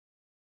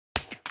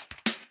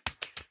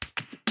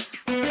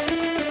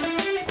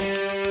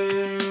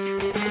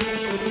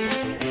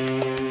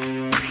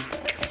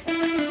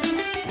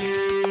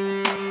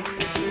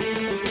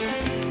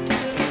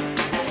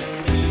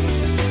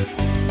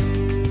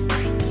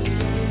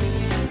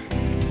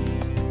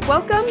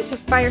Welcome to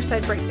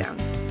Fireside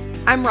Breakdowns.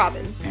 I'm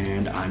Robin.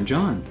 And I'm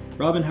John.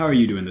 Robin, how are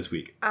you doing this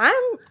week?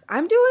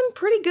 I'm doing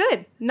pretty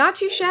good. Not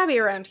too shabby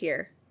around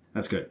here.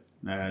 That's good.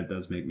 That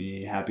does make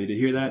me happy to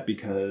hear that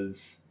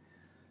because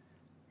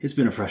it's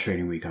been a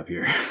frustrating week up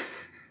here.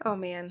 Oh,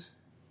 man.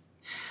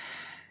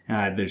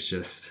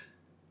 Listeners,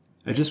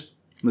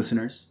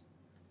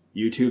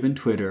 YouTube and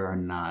Twitter are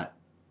not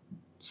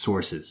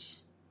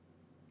sources.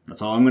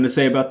 That's all I'm going to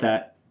say about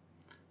that.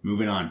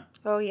 Moving on.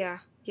 Oh, yeah.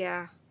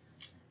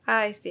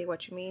 I see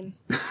what you mean.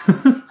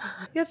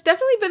 Yeah, it's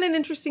definitely been an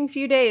interesting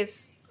few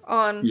days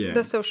on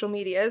the social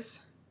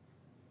medias.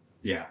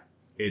 Yeah,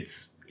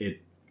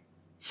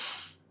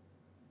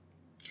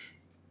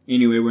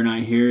 Anyway, we're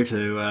not here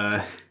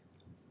to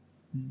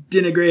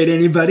denigrate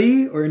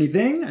anybody or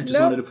anything. I just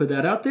wanted to put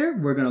that out there.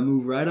 We're going to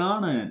move right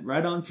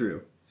on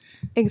through.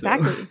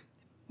 Exactly. So.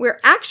 We're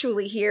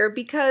actually here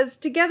because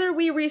together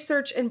we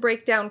research and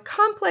break down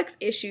complex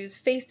issues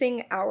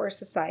facing our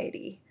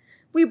society.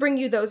 We bring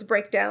you those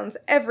breakdowns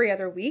every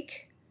other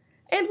week,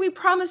 and we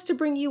promise to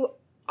bring you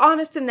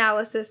honest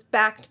analysis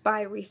backed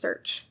by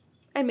research,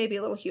 and maybe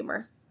a little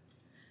humor.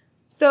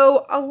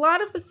 Though a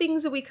lot of the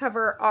things that we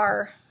cover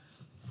are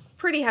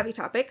pretty heavy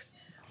topics,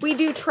 we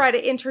do try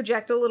to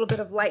interject a little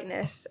bit of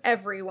lightness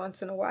every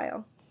once in a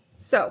while.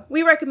 So,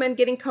 we recommend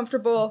getting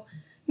comfortable,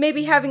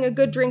 maybe having a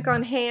good drink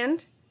on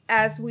hand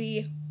as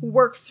we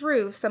work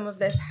through some of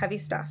this heavy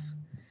stuff.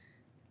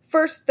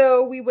 First,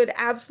 though, we would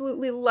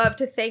absolutely love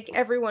to thank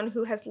everyone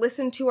who has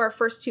listened to our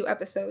first 2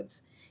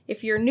 episodes.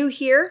 If you're new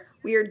here,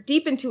 we are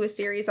deep into a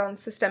series on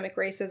systemic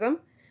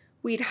racism.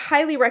 We'd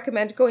highly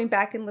recommend going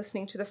back and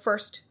listening to the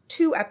first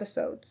 2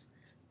 episodes.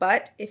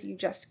 But if you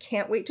just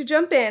can't wait to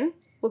jump in,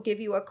 we'll give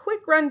you a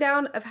quick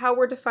rundown of how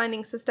we're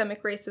defining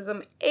systemic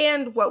racism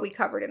and what we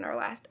covered in our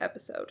last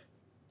episode.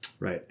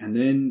 Right, and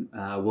then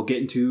we'll get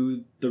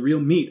into the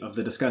real meat of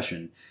the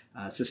discussion,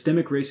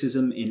 systemic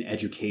racism in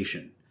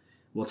education.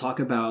 We'll talk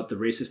about the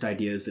racist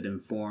ideas that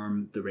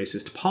inform the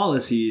racist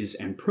policies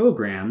and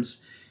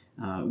programs.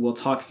 We'll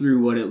talk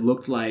through what it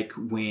looked like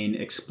when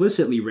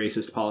explicitly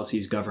racist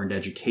policies governed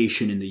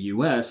education in the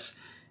U.S.,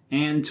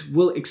 and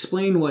we'll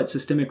explain what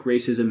systemic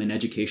racism in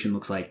education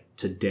looks like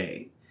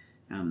today.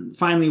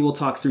 Finally, we'll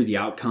talk through the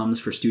outcomes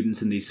for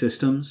students in these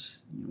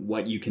systems,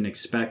 what you can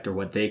expect or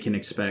what they can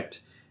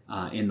expect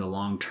in the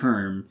long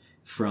term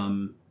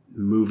from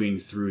moving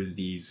through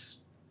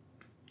these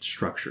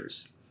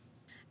structures.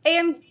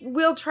 And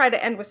we'll try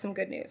to end with some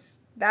good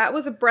news. That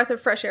was a breath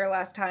of fresh air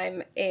last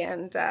time,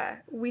 and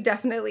we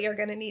definitely are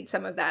going to need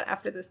some of that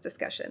after this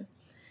discussion.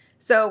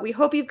 So we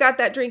hope you've got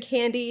that drink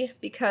handy,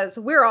 because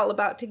we're all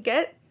about to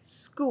get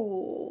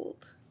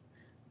schooled.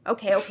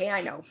 Okay,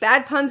 I know.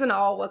 Bad puns and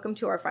all, welcome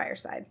to our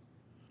fireside.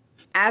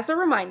 As a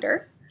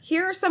reminder,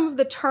 here are some of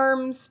the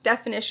terms,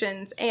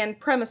 definitions, and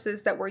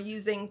premises that we're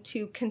using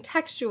to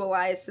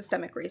contextualize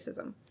systemic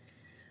racism.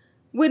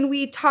 When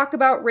we talk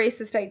about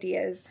racist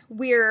ideas,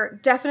 we're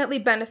definitely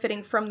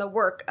benefiting from the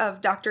work of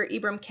Dr.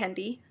 Ibram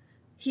Kendi.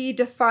 He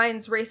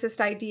defines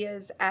racist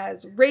ideas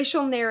as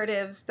racial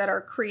narratives that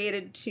are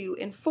created to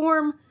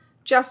inform,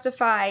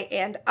 justify,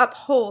 and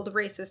uphold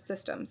racist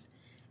systems.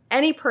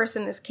 Any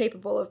person is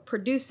capable of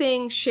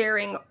producing,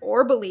 sharing,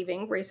 or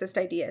believing racist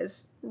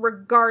ideas,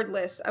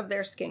 regardless of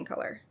their skin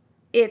color.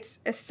 It's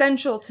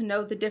essential to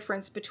know the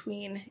difference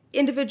between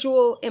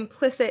individual,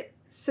 implicit,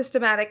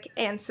 systematic,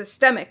 and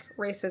systemic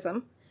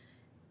racism.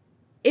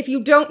 If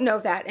you don't know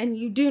that and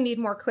you do need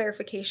more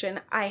clarification,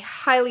 I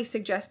highly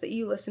suggest that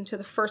you listen to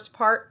the first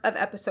part of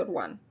episode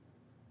 1.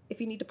 If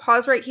you need to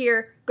pause right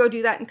here, go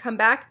do that and come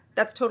back,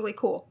 that's totally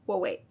cool.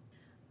 We'll wait.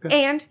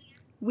 Okay. And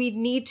we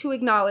need to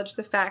acknowledge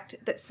the fact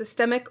that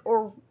systemic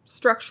or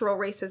structural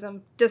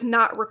racism does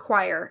not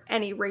require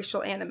any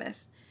racial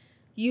animus.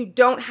 You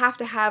don't have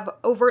to have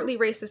overtly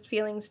racist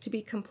feelings to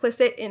be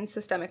complicit in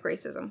systemic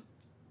racism.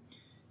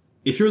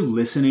 If you're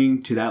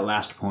listening to that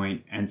last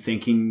point and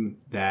thinking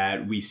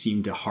that we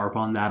seem to harp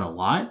on that a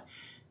lot,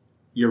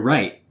 you're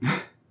right.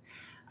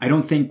 I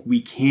don't think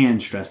we can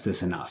stress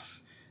this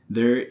enough.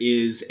 There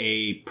is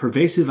a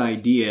pervasive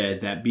idea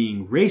that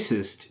being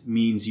racist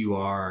means you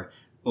are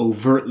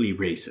overtly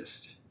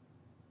racist.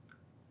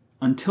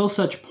 Until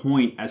such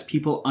point as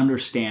people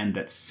understand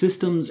that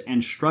systems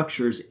and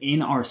structures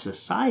in our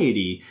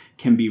society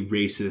can be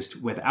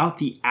racist without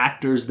the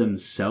actors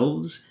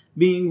themselves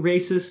being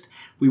racist,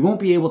 we won't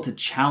be able to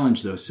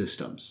challenge those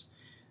systems.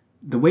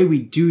 The way we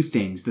do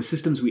things, the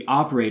systems we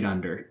operate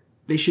under,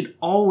 they should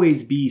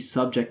always be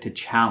subject to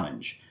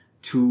challenge,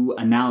 to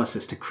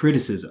analysis, to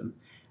criticism.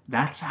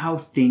 That's how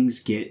things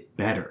get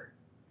better.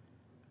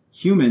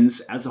 Humans,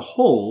 as a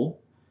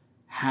whole,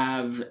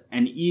 have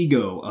an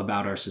ego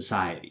about our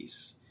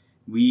societies.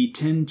 We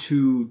tend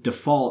to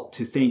default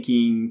to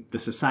thinking the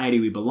society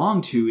we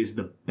belong to is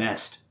the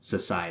best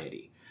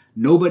society.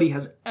 Nobody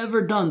has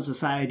ever done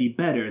society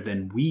better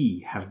than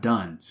we have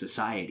done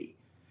society.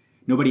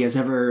 Nobody has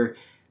ever,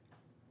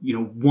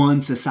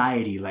 won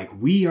society like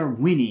we are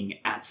winning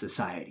at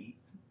society.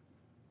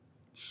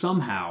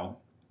 Somehow,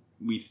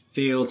 we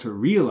fail to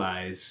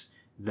realize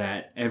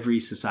that every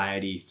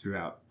society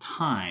throughout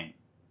time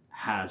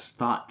has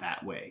thought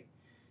that way.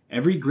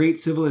 Every great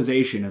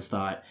civilization has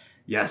thought,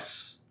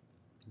 yes,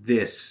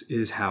 this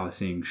is how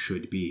things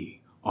should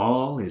be.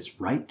 All is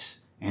right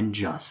and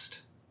just.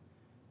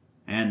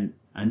 And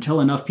until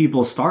enough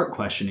people start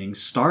questioning,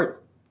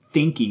 start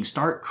thinking,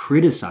 start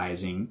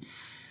criticizing,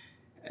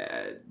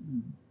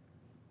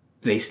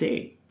 they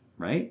stay,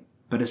 right?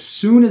 But as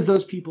soon as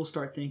those people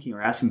start thinking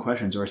or asking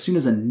questions, or as soon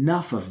as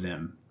enough of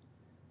them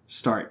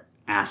start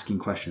asking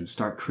questions,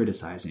 start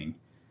criticizing,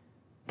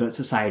 the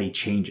society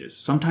changes.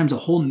 Sometimes a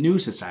whole new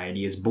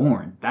society is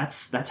born.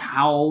 That's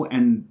how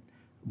and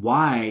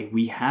why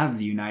we have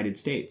the United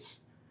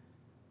States.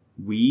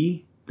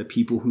 We, the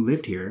people who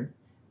lived here,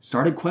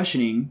 started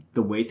questioning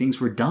the way things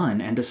were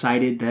done and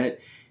decided that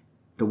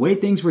the way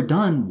things were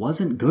done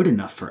wasn't good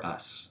enough for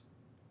us.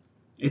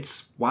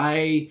 It's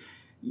why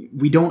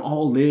we don't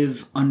all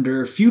live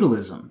under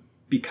feudalism,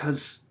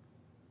 because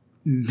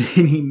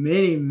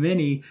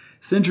many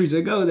centuries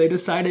ago they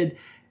decided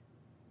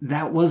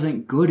that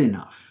wasn't good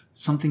enough.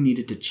 Something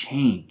needed to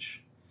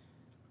change.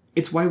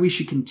 It's why we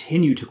should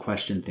continue to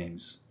question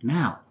things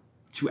now,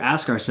 to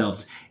ask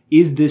ourselves,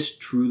 is this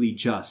truly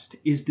just?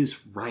 Is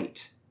this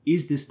right?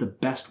 Is this the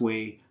best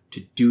way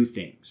to do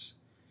things?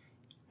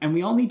 And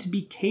we all need to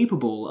be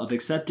capable of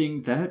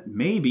accepting that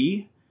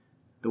maybe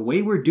the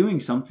way we're doing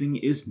something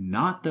is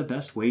not the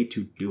best way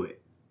to do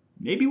it.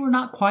 Maybe we're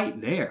not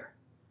quite there.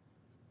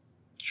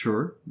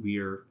 Sure,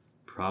 we're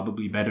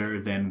probably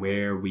better than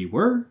where we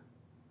were,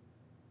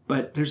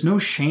 but there's no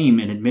shame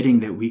in admitting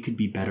that we could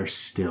be better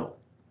still.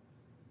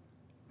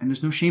 And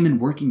there's no shame in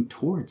working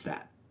towards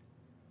that.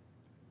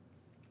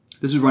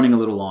 This is running a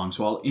little long,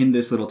 so I'll end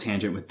this little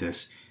tangent with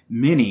this.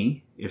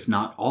 Many, if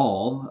not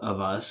all,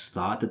 of us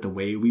thought that the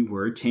way we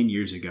were 10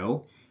 years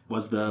ago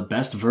was the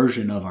best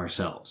version of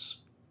ourselves.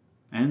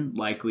 And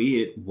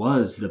likely it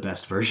was the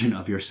best version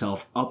of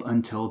yourself up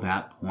until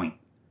that point.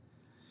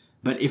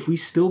 But if we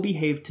still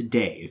behave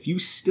today, if you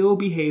still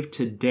behave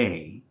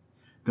today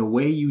the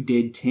way you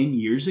did 10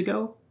 years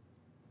ago,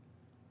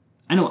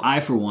 I know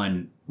I, for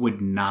one,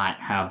 would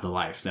not have the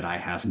life that I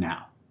have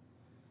now.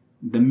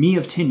 The me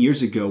of 10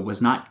 years ago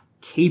was not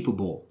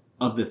capable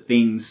of the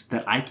things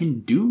that I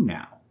can do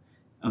now,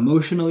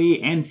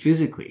 emotionally and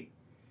physically.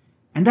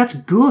 And that's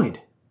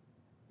good.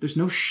 There's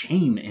no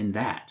shame in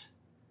that.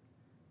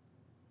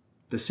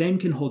 The same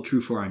can hold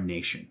true for our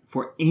nation,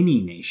 for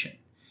any nation.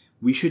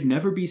 We should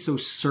never be so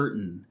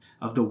certain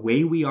of the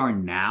way we are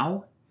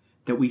now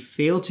that we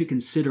fail to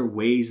consider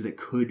ways that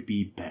could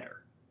be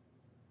better.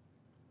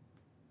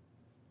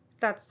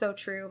 That's so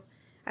true.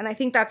 And I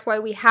think that's why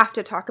we have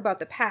to talk about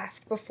the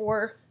past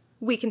before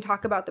we can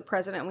talk about the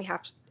present,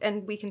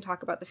 and we can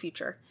talk about the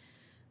future.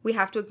 We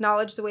have to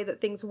acknowledge the way that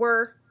things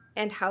were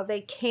and how they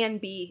can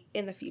be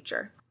in the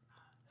future.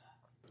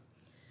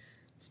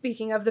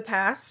 Speaking of the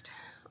past,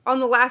 on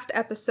the last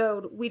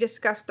episode, we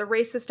discussed the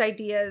racist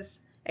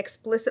ideas,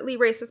 explicitly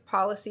racist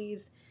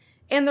policies,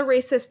 and the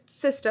racist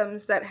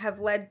systems that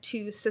have led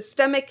to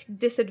systemic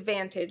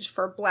disadvantage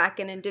for Black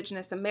and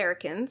Indigenous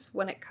Americans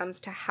when it comes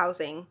to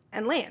housing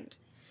and land.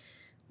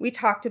 We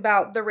talked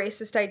about the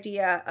racist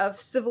idea of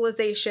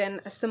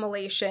civilization,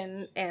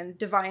 assimilation, and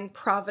divine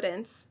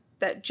providence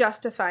that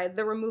justified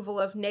the removal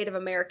of Native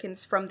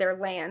Americans from their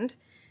land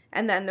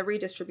and then the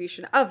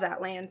redistribution of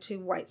that land to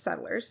white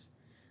settlers.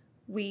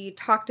 We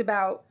talked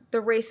about the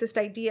racist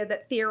idea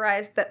that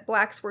theorized that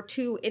Blacks were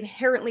too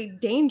inherently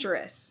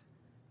dangerous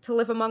to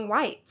live among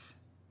whites.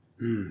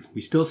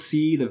 We still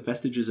see the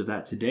vestiges of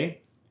that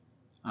today.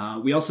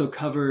 We also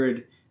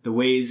covered the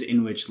ways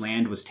in which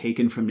land was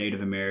taken from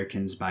Native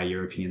Americans by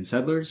European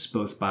settlers,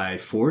 both by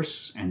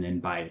force and then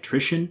by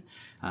attrition,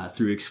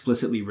 through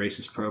explicitly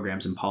racist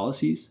programs and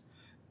policies.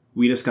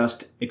 We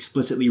discussed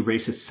explicitly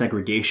racist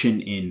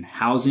segregation in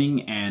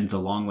housing and the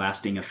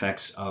long-lasting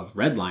effects of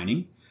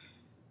redlining.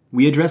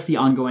 We addressed the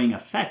ongoing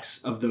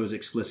effects of those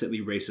explicitly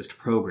racist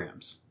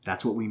programs.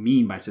 That's what we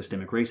mean by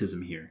systemic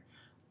racism here,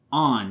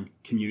 on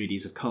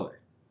communities of color.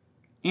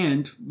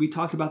 And we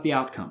talked about the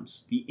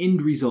outcomes, the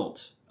end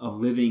result of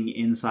living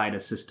inside a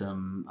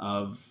system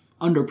of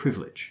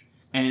underprivilege.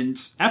 And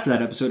after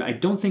that episode, I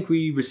don't think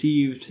we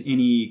received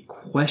any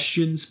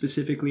questions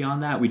specifically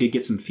on that. We did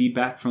get some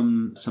feedback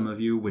from some of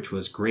you, which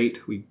was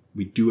great.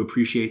 We do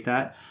appreciate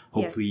that.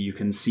 Hopefully you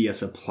can see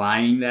us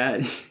applying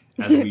that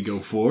as we go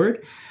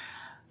forward.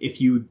 If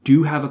you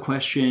do have a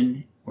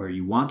question or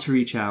you want to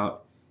reach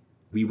out,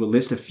 we will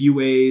list a few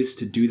ways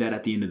to do that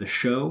at the end of the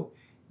show.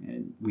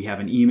 And we have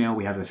an email,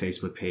 we have a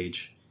Facebook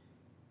page.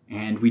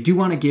 And we do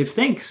want to give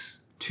thanks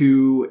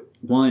to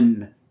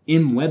one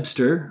M.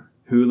 Webster,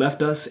 who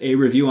left us a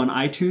review on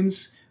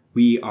iTunes.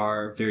 We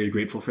are very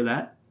grateful for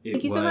that.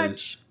 Thank you so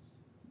much.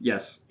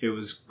 Yes, it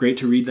was great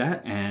to read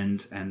that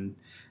and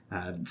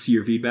see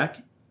your feedback.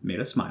 It made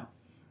us smile.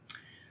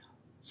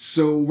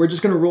 So we're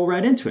just going to roll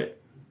right into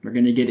it. We're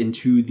going to get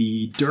into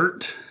the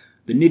dirt,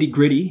 the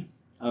nitty-gritty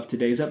of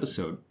today's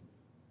episode.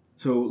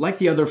 So like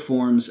the other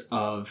forms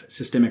of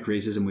systemic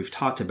racism we've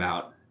talked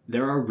about,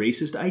 there are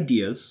racist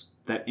ideas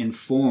that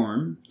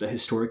inform the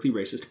historically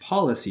racist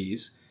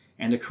policies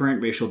and the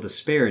current racial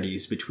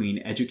disparities between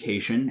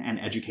education and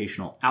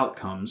educational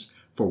outcomes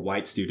for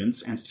white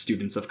students and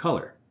students of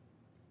color.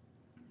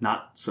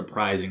 Not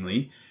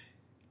surprisingly,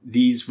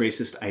 these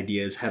racist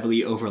ideas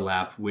heavily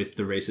overlap with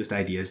the racist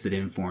ideas that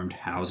informed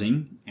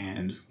housing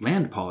and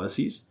land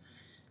policies,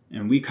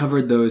 and we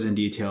covered those in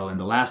detail in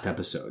the last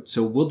episode,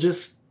 so we'll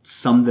just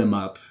sum them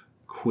up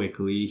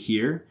quickly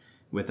here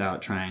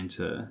without trying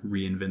to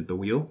reinvent the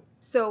wheel.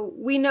 So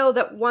we know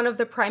that one of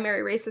the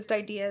primary racist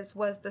ideas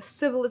was the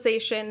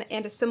civilization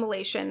and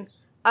assimilation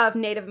of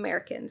Native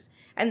Americans,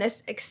 and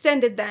this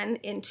extended then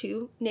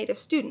into Native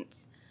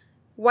students.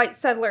 White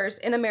settlers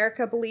in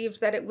America believed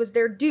that it was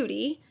their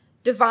duty,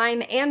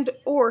 divine and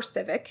or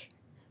civic,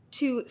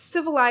 to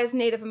civilize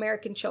Native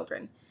American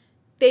children.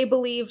 They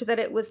believed that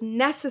it was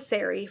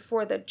necessary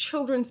for the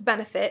children's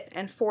benefit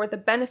and for the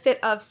benefit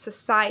of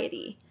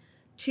society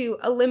to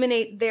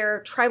eliminate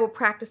their tribal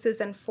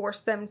practices and force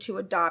them to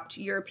adopt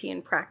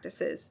European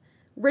practices.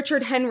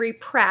 Richard Henry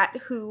Pratt,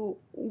 who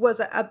was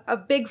a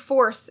big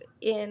force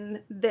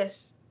in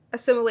this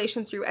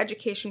assimilation through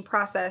education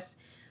process,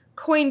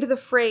 coined the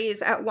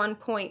phrase at one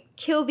point,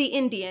 "Kill the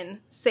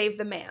Indian, save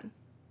the man."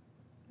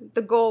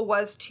 The goal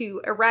was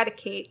to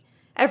eradicate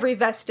every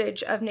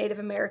vestige of Native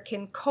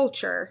American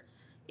culture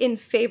in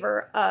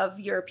favor of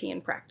European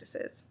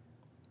practices.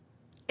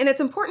 And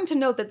it's important to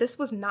note that this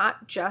was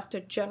not just a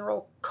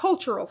general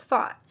cultural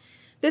thought.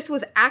 This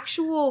was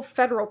actual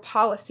federal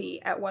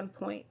policy at one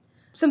point.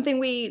 Something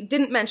we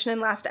didn't mention in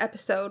last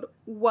episode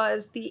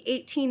was the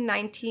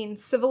 1819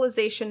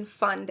 Civilization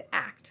Fund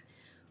Act,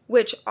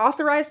 which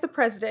authorized the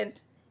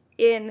president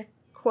in,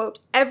 quote,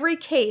 "every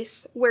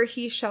case where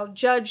he shall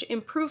judge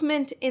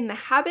improvement in the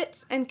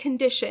habits and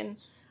condition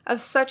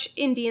of such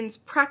Indians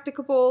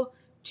practicable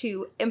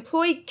to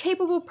employ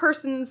capable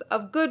persons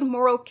of good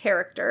moral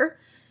character,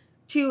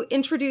 to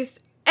introduce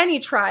any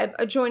tribe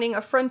adjoining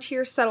a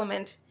frontier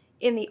settlement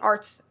in the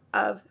arts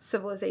of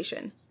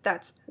civilization."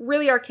 That's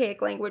really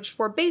archaic language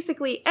for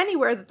basically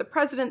anywhere that the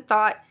president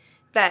thought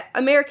that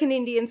American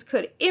Indians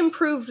could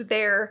improve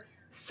their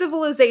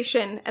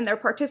civilization and their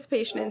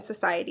participation in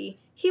society.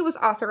 He was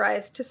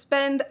authorized to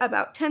spend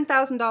about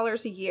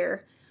 $10,000 a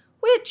year,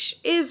 which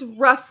is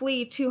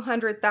roughly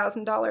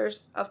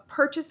 $200,000 of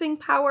purchasing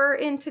power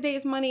in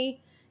today's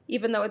money,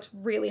 even though it's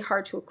really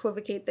hard to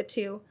equivocate the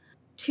two,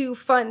 to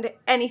fund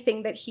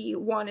anything that he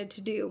wanted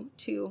to do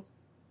to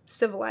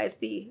civilize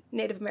the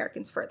Native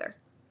Americans further.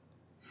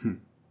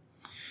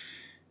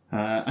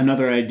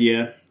 Another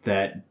idea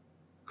that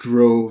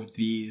drove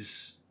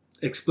these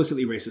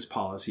explicitly racist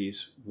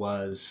policies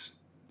was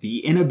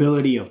the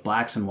inability of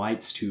blacks and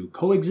whites to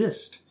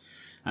coexist.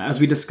 As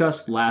we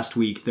discussed last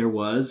week, there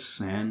was,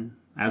 and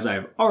as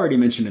I've already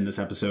mentioned in this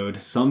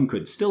episode, some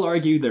could still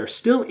argue there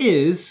still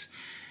is,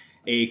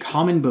 a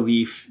common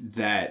belief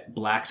that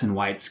blacks and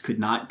whites could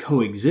not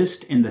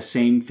coexist in the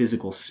same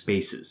physical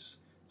spaces.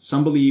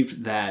 Some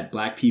believed that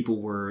black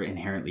people were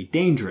inherently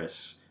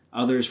dangerous,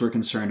 others were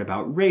concerned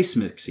about race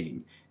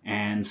mixing,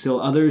 and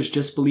still others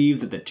just believed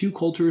that the two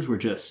cultures were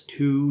just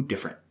too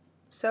different.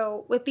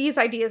 So with these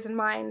ideas in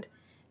mind,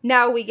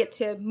 now we get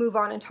to move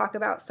on and talk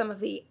about some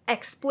of the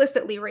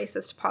explicitly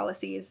racist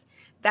policies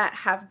that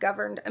have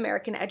governed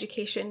American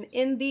education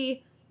in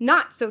the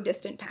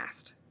not-so-distant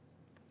past.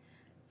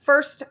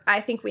 First, I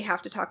think we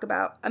have to talk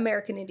about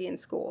American Indian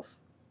schools.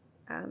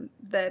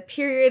 The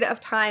period of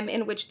time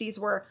in which these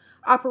were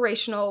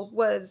operational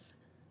was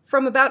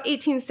from about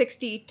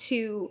 1860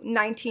 to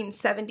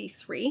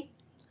 1973.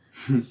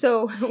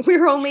 So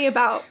we're only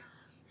about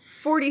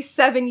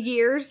 47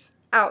 years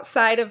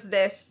outside of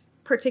this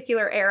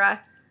particular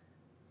era.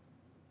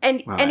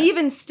 And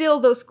even still,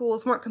 those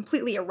schools weren't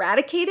completely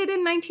eradicated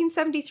in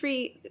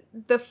 1973.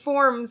 The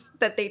forms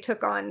that they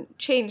took on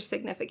changed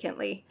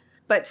significantly.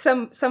 But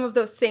some of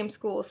those same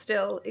schools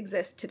still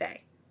exist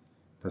today.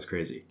 That's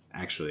crazy.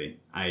 Actually,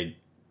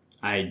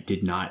 I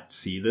did not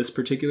see this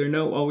particular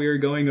note while we were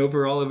going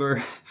over all of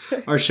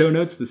our show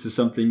notes. This is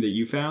something that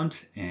you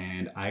found,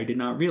 and I did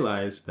not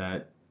realize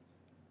that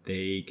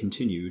they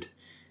continued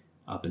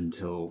up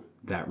until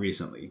that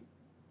recently.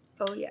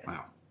 Oh, yes.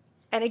 Wow.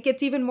 And it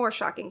gets even more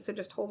shocking, so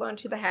just hold on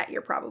to the hat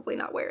you're probably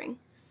not wearing.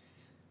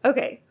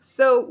 Okay,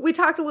 so we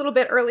talked a little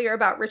bit earlier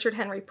about Richard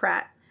Henry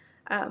Pratt.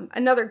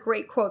 Another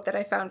great quote that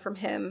I found from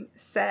him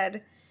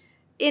said,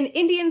 "In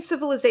Indian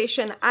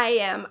civilization, I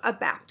am a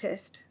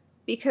Baptist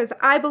because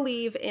I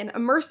believe in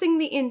immersing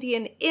the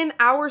Indian in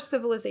our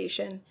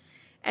civilization,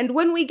 and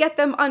when we get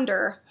them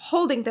under,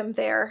 holding them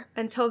there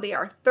until they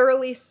are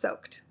thoroughly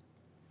soaked."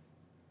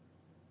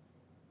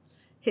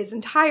 His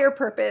entire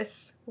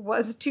purpose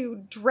was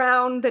to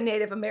drown the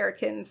Native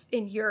Americans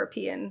in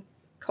European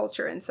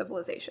culture and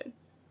civilization.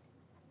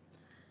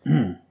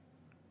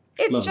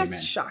 It's Lovely, just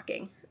man.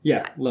 shocking.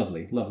 Yeah,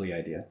 lovely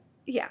idea.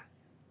 Yeah.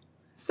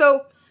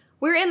 So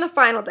we're in the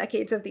final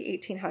decades of the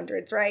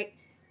 1800s, right?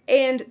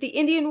 And the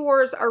Indian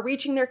Wars are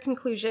reaching their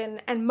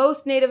conclusion, and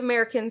most Native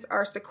Americans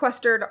are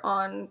sequestered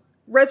on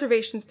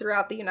reservations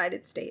throughout the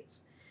United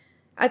States.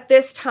 At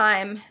this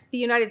time, the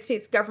United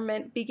States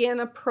government began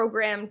a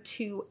program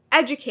to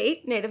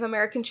educate Native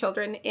American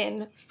children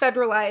in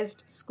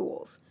federalized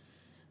schools.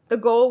 The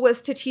goal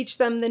was to teach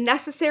them the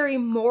necessary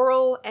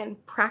moral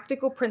and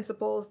practical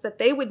principles that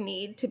they would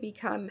need to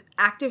become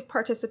active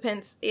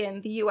participants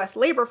in the U.S.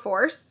 labor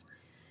force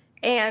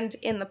and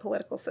in the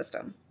political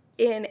system.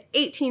 In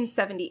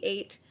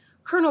 1878,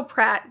 Colonel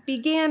Pratt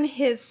began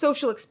his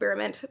social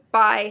experiment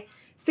by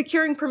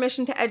securing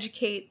permission to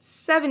educate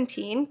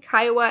 17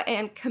 Kiowa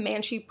and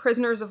Comanche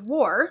prisoners of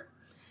war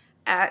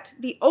at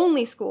the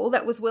only school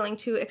that was willing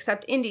to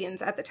accept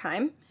Indians at the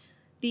time,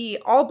 the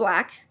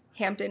all-black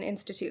Hampton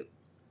Institute.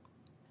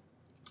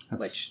 That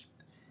makes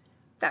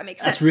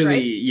sense, that's really,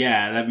 right?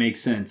 Yeah, that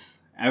makes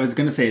sense. I was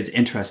going to say it's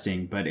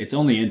interesting, but it's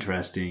only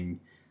interesting,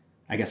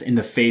 I guess, in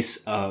the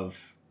face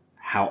of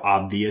how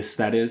obvious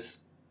that is.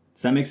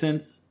 Does that make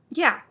sense?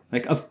 Yeah.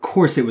 Like, of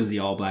course it was the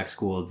all-black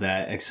school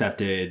that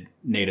accepted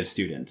Native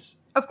students.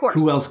 Of course.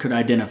 Who else could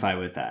identify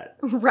with that?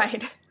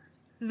 Right.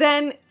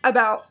 Then,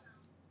 about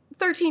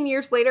 13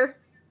 years later,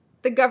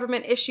 the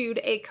government issued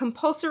a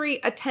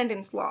compulsory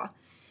attendance law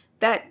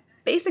that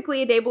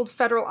basically enabled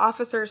federal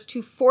officers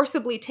to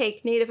forcibly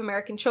take Native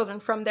American children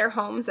from their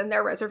homes and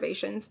their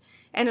reservations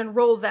and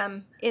enroll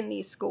them in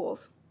these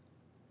schools.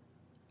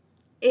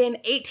 In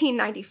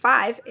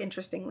 1895,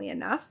 interestingly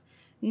enough,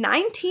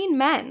 19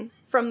 men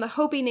from the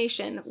Hopi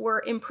Nation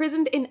were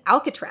imprisoned in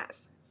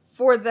Alcatraz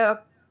for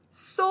the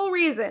sole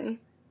reason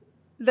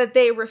that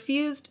they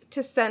refused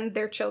to send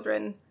their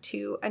children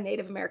to a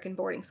Native American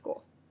boarding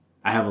school.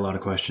 I have a lot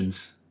of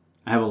questions.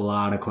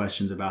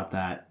 About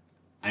that.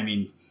 I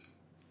mean,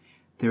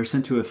 they were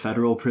sent to a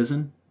federal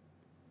prison?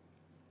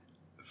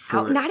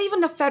 Not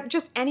even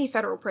just any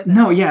federal prison.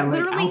 No, yeah,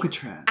 literally like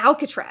Alcatraz.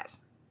 Alcatraz.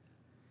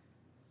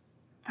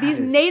 These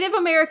Native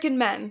American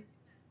men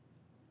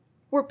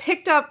were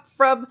picked up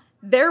from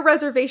their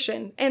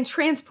reservation and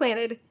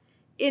transplanted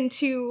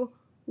into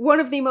one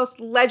of the most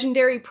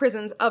legendary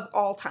prisons of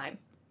all time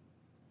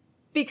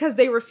because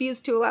they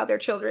refused to allow their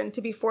children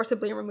to be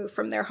forcibly removed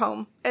from their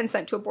home and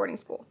sent to a boarding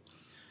school.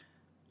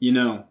 You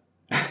know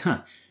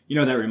that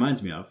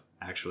reminds me of,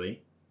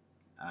 actually,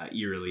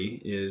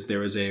 eerily, is there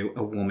was a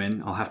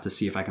woman, I'll have to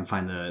see if I can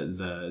find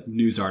the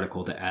news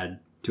article to add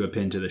to a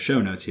pin to the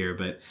show notes here,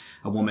 but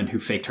a woman who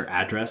faked her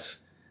address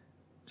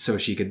so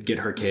she could get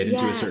her kid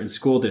into a certain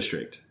school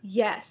district.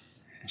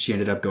 Yes. She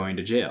ended up going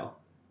to jail.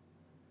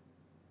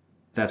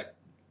 The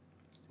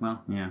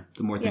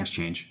more things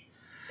change.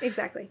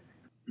 Exactly.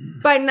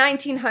 By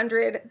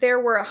 1900, there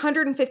were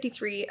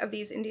 153 of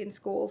these Indian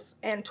schools,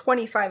 and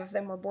 25 of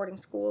them were boarding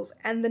schools,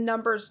 and the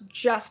numbers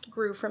just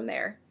grew from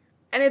there.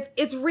 And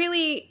it's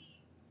really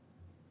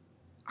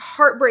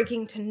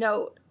heartbreaking to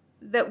note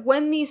that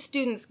when these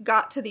students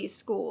got to these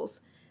schools,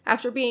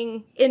 after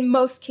being, in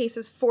most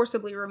cases,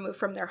 forcibly removed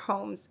from their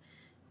homes,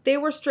 they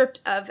were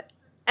stripped of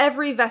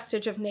every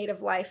vestige of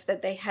Native life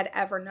that they had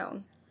ever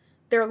known.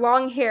 Their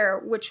long hair,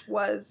 which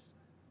was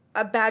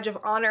a badge of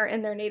honor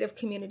in their Native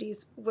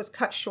communities, was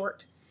cut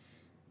short.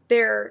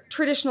 Their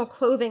traditional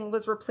clothing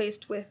was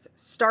replaced with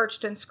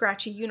starched and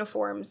scratchy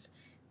uniforms.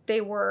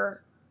 They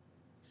were,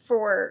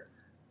 for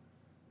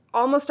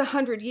almost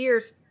 100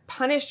 years,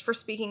 punished for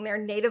speaking their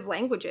native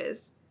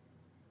languages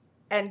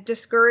and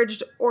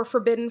discouraged or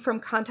forbidden from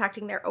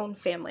contacting their own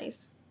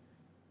families.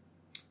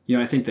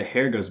 I think the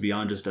hair goes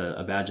beyond just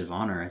a badge of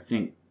honor. I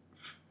think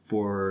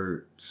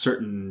for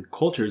certain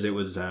cultures, it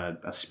was a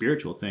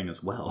spiritual thing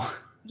as well.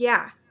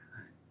 Yeah,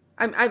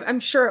 I'm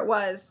sure it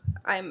was.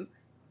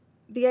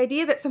 The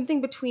idea that something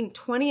between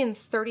 20 and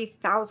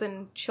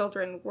 30,000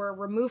 children were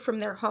removed from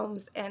their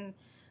homes and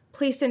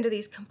placed into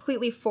these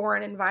completely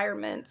foreign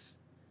environments.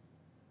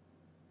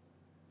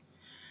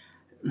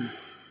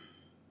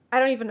 I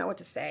don't even know what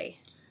to say.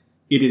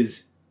 It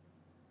is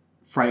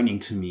frightening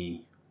to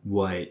me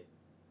what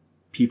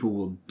people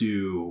will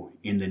do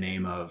in the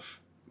name of,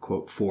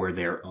 quote, for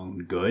their own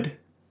good,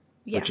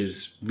 which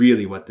is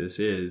really what this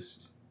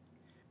is.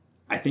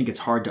 I think it's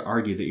hard to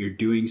argue that you're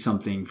doing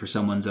something for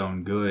someone's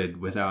own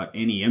good without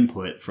any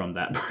input from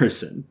that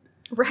person.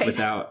 Right.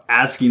 Without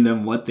asking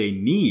them what they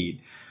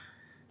need.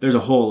 There's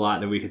a whole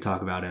lot that we could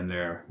talk about in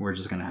there. We're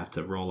just going to have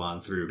to roll on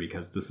through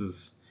because this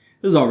is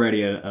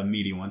already a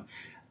meaty one.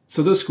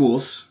 So those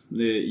schools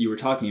that you were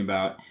talking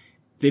about,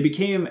 they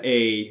became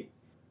a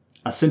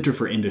center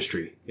for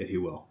industry, if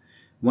you will.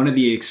 One of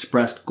the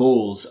expressed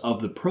goals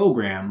of the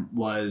program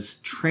was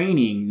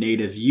training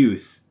Native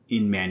youth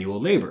in manual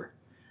labor.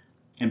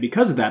 And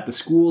because of that, the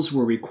schools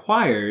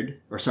required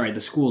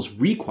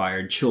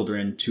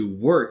children to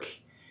work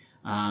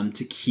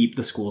to keep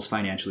the schools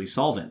financially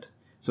solvent.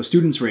 So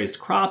students raised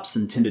crops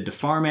and tended to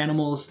farm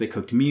animals, they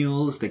cooked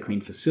meals, they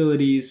cleaned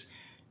facilities,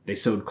 they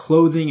sewed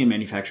clothing and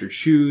manufactured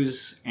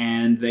shoes,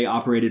 and they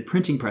operated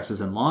printing presses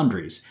and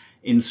laundries.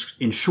 In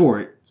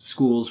short,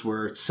 schools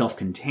were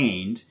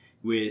self-contained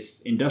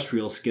with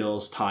industrial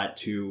skills taught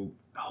to,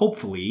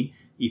 hopefully,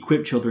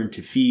 equip children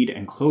to feed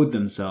and clothe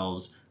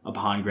themselves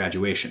upon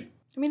graduation.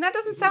 I mean, that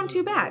doesn't sound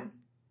too bad,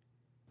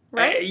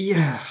 right?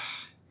 Yeah.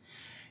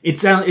 It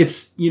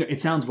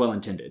sounds well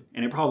intended,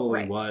 and it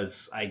probably Right.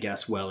 was, I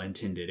guess, well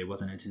intended. It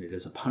wasn't intended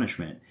as a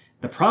punishment.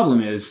 The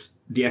problem is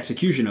the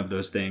execution of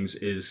those things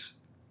is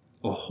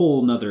a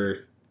whole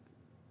nother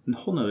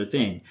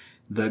thing.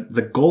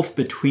 The gulf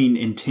between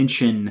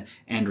intention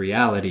and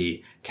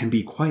reality can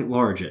be quite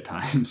large at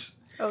times.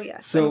 Oh,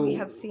 yes. So- And we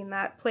have seen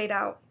that played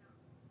out,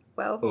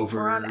 well, Over-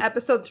 we're on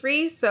episode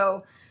 3,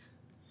 so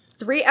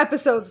 3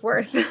 episodes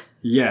worth.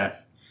 Yeah,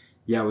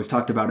 we've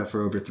talked about it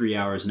for over 3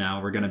 hours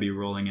now. We're going to be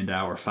rolling into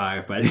hour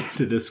 5 by the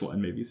end of this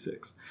one, maybe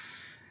 6.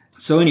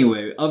 So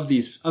anyway, of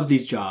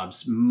these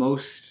jobs,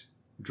 most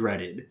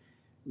dreaded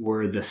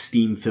were the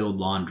steam-filled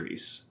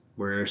laundries,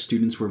 where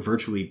students were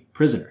virtually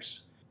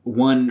prisoners.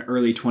 One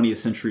early 20th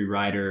century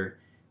writer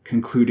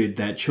concluded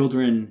that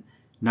children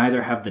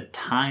neither have the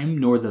time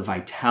nor the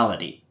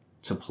vitality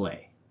to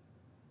play.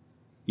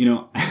 You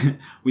know,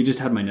 we just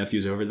had my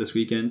nephews over this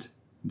weekend.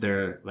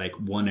 They're like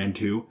 1 and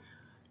 2.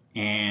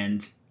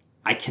 And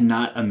I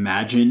cannot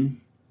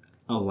imagine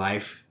a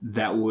life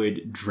that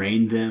would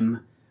drain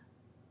them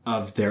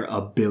of their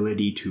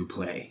ability to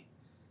play.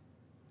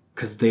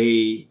 Because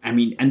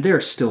and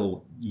they're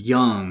still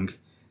young,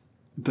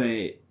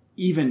 but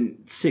even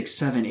 6,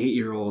 7,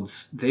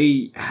 8-year-olds,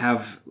 they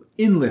have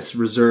endless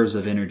reserves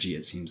of energy,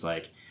 it seems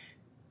like.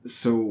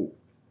 So,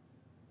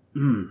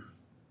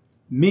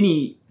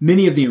 many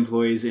of the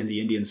employees in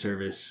the Indian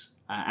service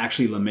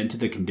actually lamented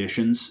the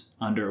conditions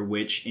under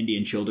which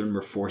Indian children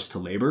were forced to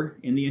labor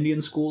in the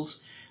Indian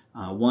schools.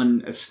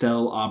 One,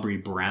 Estelle Aubrey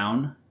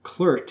Brown,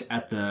 clerked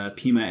at the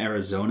Pima,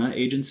 Arizona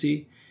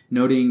agency,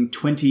 noting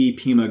 20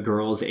 Pima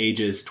girls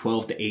ages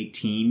 12 to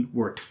 18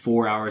 worked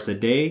 4 hours a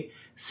day,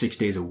 6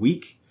 days a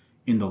week,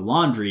 in the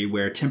laundry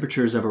where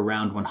temperatures of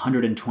around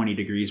 120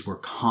 degrees were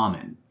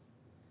common.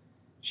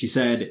 She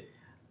said,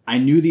 "I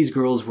knew these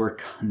girls were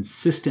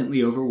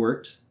consistently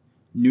overworked,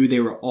 knew they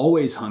were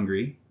always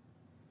hungry.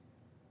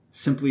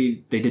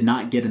 Simply, they did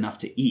not get enough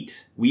to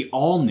eat. We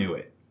all knew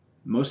it.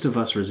 Most of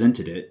us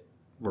resented it,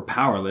 were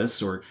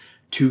powerless, or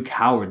too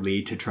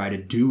cowardly to try to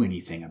do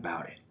anything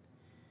about it."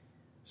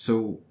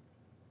 So,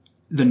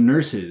 the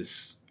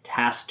nurses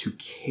tasked to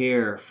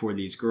care for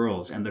these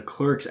girls and the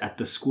clerks at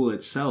the school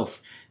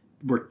itself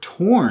were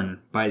torn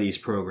by these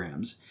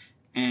programs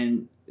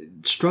and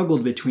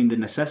struggled between the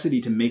necessity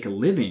to make a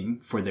living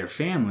for their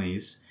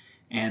families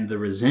and the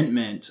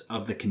resentment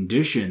of the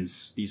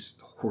conditions, these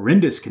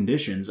horrendous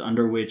conditions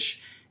under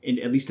which,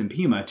 at least in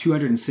Pima,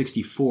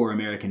 264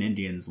 American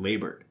Indians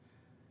labored.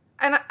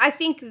 And I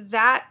think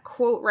that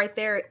quote right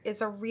there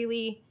is a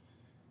really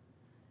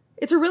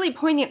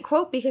poignant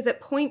quote because it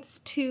points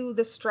to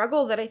the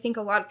struggle that I think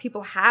a lot of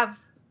people have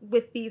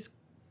with these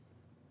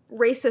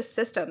racist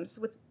systems,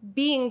 with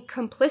being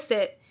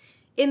complicit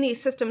in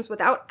these systems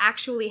without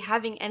actually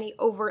having any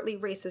overtly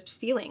racist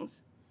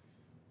feelings.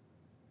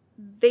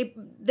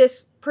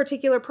 This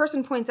particular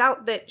person points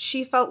out that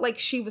she felt like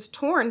she was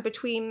torn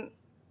between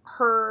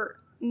her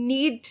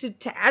need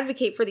to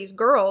advocate for these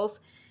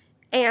girls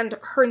and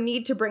her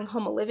need to bring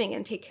home a living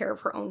and take care of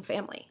her own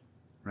family.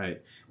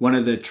 Right. One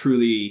of the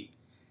truly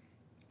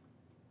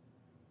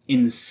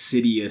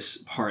insidious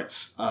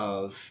parts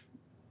of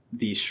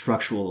these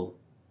structural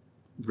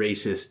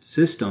racist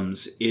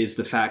systems is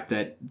the fact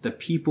that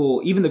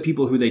even the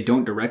people who they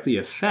don't directly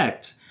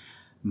affect,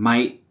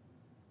 might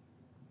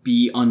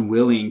be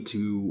unwilling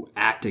to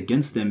act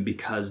against them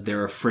because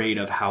they're afraid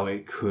of how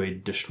it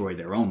could destroy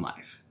their own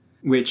life.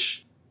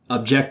 Which,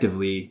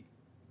 objectively,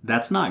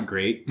 that's not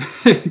great,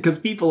 because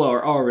people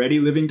are already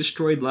living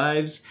destroyed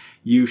lives.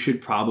 You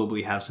should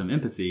probably have some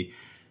empathy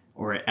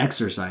or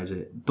exercise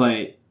it.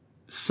 But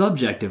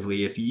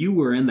subjectively, if you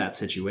were in that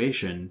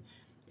situation,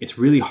 it's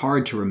really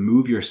hard to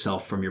remove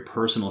yourself from your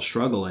personal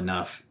struggle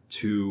enough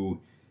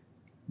to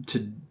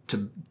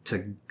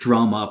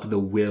drum up the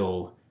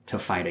will to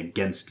fight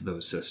against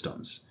those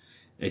systems.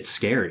 It's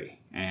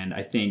scary. And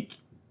I think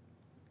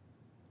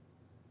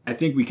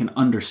we can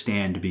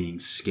understand being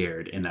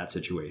scared in that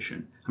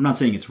situation. I'm not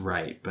saying it's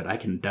right, but I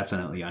can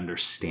definitely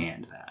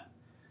understand that.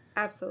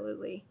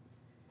 Absolutely.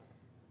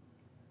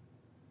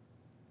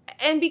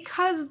 And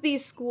because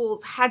these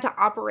schools had to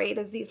operate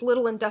as these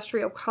little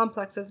industrial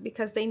complexes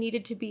because they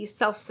needed to be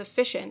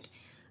self-sufficient,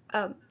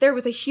 there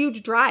was a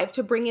huge drive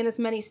to bring in as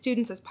many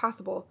students as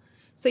possible.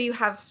 So you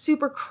have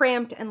super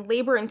cramped and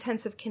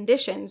labor-intensive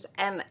conditions,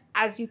 and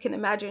as you can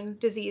imagine,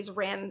 disease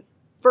ran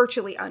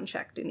virtually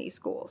unchecked in these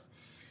schools.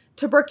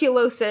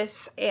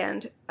 Tuberculosis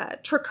and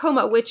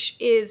trachoma, which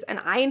is an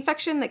eye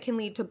infection that can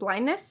lead to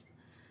blindness,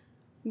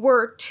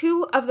 were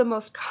 2 of the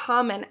most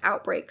common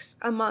outbreaks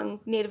among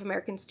Native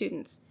American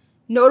students.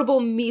 Notable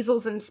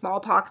measles and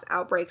smallpox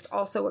outbreaks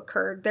also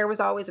occurred. There was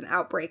always an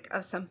outbreak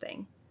of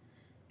something.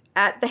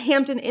 At the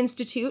Hampton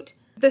Institute,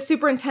 the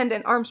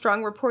superintendent,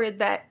 Armstrong, reported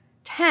that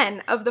 10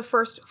 of the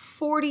first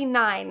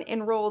 49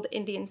 enrolled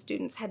Indian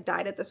students had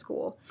died at the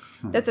school.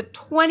 That's a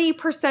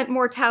 20%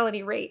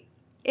 mortality rate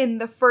in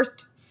the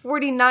first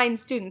 49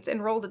 students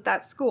enrolled at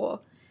that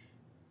school.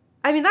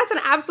 I mean, that's an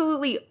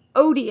absolutely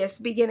odious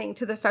beginning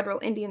to the federal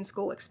Indian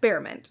school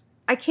experiment.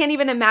 I can't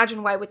even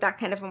imagine why with that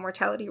kind of a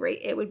mortality rate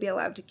it would be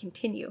allowed to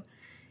continue.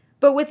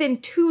 But within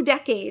 2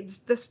 decades,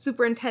 the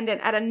superintendent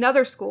at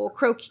another school,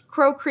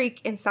 Crow Creek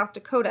in South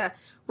Dakota,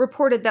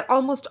 reported that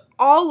almost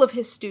all of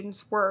his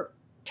students were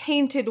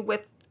tainted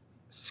with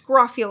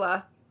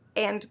scrofula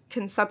and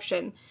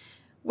consumption,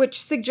 which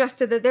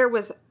suggested that there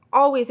was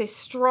always a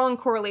strong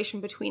correlation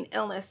between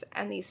illness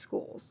and these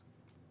schools.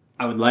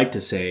 I would like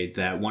to say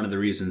that one of the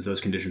reasons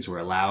those conditions were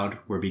allowed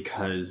were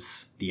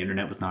because the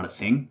internet was not a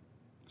thing.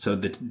 So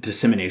the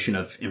dissemination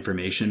of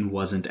information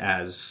wasn't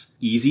as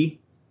easy.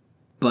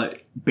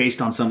 But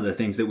based on some of the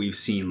things that we've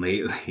seen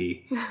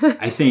lately,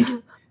 I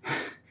think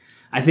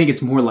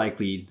it's more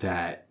likely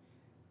that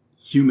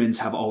humans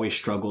have always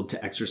struggled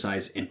to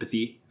exercise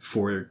empathy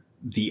for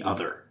the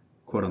other,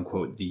 quote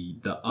unquote, the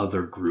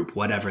other group,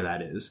 whatever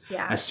that is.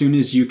 Yeah. As soon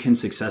as you can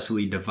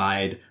successfully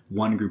divide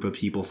one group of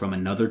people from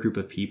another group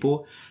of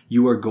people,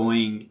 you are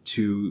going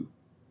to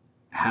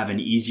have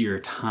an easier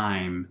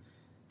time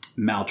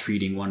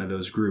maltreating one of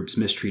those groups,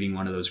 mistreating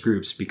one of those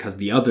groups, because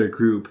the other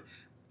group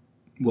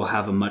will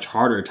have a much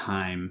harder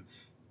time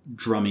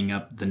drumming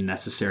up the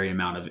necessary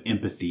amount of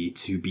empathy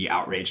to be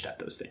outraged at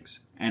those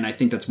things. And I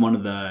think that's one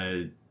of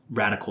the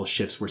radical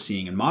shifts we're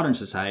seeing in modern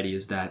society,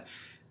 is that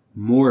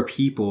more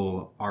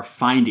people are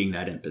finding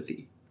that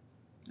empathy.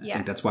 Yes. I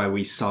think that's why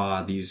we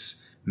saw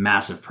these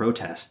massive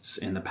protests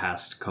in the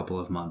past couple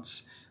of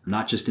months,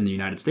 not just in the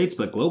United States,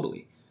 but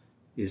globally,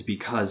 is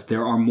because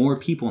there are more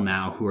people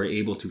now who are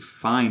able to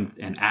find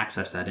and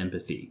access that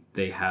empathy.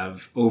 They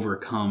have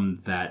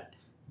overcome that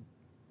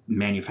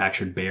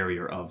manufactured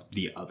barrier of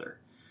the other.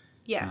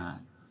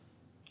 Yes.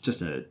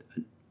 Just an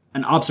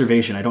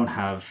observation. I don't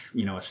have,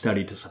 a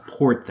study to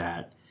support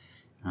that.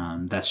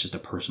 That's just a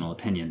personal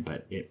opinion,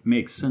 but it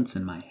makes sense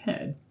in my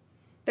head.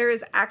 There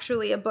is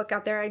actually a book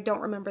out there, I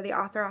don't remember the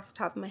author off the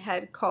top of my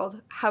head,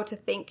 called How to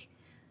Think.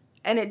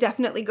 And it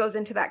definitely goes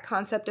into that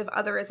concept of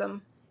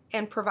otherism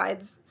and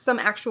provides some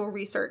actual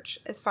research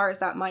as far as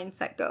that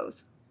mindset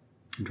goes.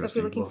 So if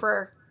you're looking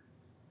for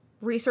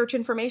research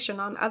information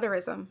on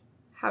otherism,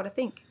 How to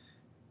Think.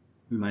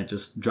 We might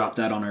just drop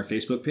that on our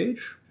Facebook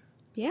page.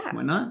 Yeah.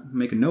 Why not?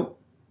 Make a note.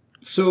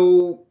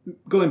 So,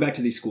 going back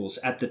to these schools,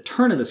 at the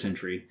turn of the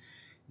century,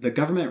 the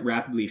government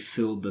rapidly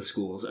filled the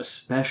schools,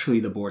 especially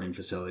the boarding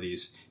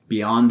facilities,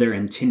 beyond their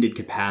intended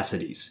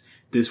capacities.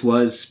 This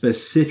was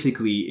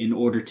specifically in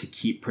order to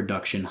keep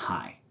production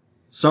high.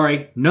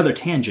 Sorry, another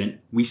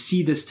tangent. We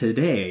see this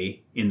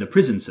today in the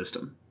prison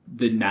system.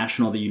 The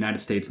United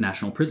States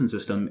National Prison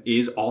System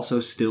is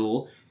also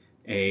still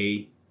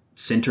a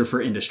center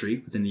for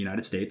industry within the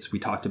United States. We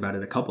talked about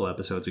it a couple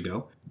episodes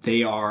ago.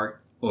 They are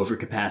over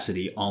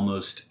capacity,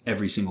 almost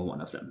every single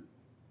one of them.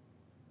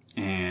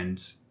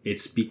 And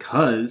it's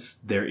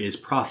because there is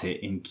profit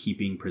in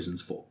keeping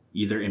prisons full,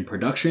 either in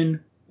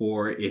production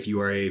or if you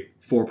are a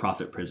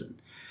for-profit prison.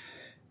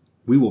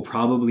 We will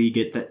probably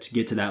get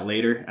to that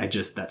later.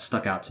 That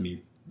stuck out to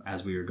me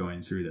as we were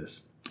going through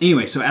this.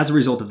 Anyway, so as a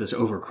result of this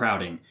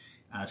overcrowding,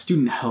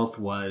 student health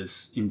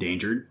was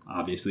endangered,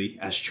 obviously,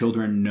 as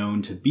children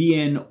known to be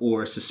in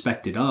or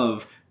suspected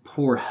of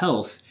poor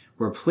health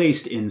were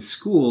placed in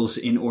schools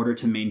in order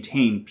to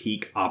maintain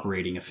peak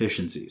operating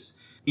efficiencies.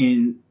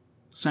 In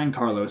San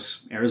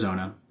Carlos,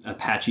 Arizona,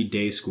 Apache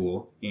Day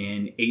School,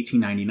 in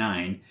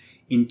 1899,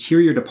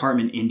 Interior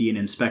Department Indian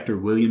Inspector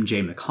William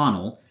J.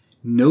 McConnell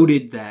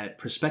noted that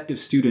prospective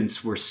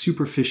students were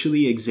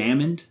superficially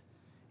examined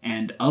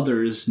and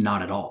others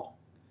not at all.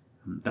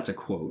 That's a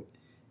quote.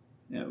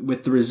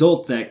 With the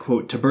result that,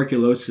 quote,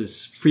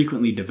 tuberculosis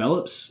frequently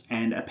develops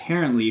and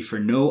apparently for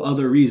no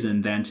other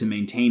reason than to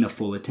maintain a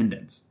full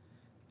attendance,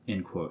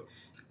 end quote.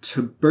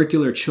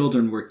 Tubercular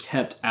children were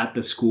kept at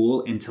the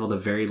school until the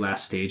very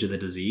last stage of the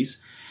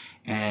disease.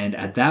 And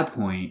at that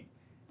point,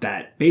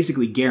 that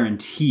basically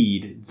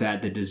guaranteed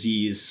that the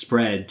disease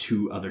spread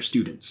to other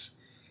students.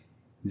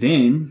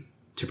 Then,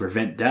 to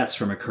prevent deaths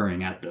from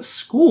occurring at the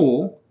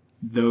school,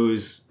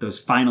 those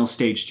final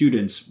stage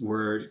students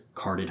were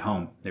carted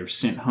home. They were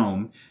sent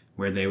home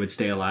where they would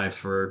stay alive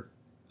for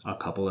a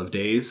couple of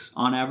days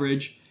on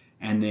average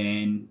and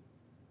then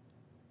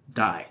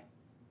die.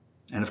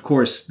 And of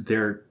course,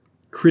 they're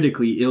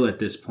critically ill at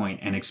this point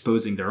and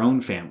exposing their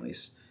own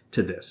families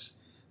to this.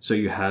 So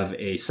you have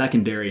a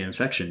secondary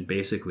infection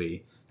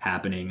basically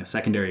happening, a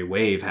secondary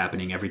wave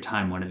happening every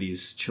time one of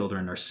these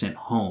children are sent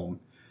home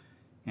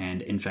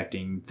and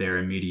infecting their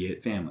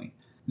immediate family.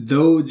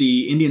 Though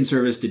the Indian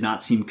Service did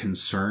not seem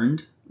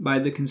concerned by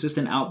the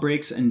consistent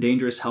outbreaks and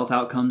dangerous health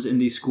outcomes in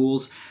these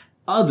schools,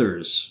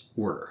 others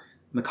were.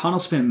 McConnell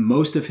spent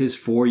most of his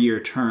 4-year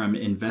term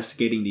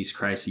investigating these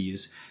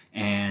crises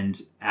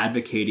and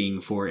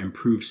advocating for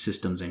improved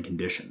systems and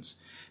conditions.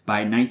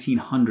 By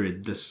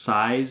 1900, the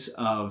size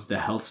of the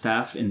health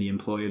staff in the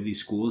employ of these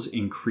schools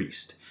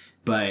increased,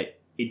 but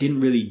it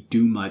didn't really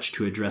do much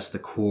to address the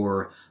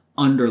core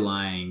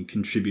underlying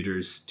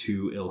contributors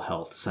to ill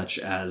health, such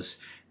as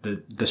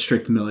the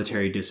strict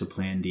military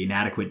discipline, the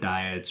inadequate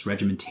diets,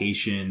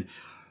 regimentation,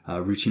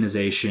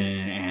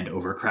 routinization, and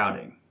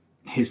overcrowding.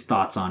 His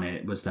thoughts on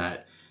it was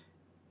that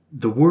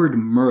The word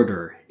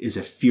murder is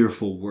a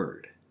fearful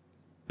word,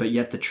 but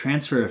yet the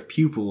transfer of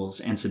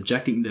pupils and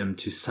subjecting them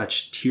to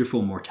such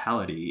tearful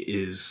mortality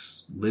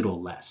is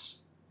little less.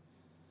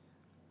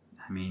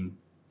 I mean,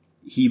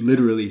 he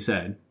literally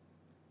said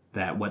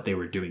that what they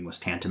were doing was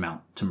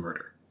tantamount to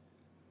murder.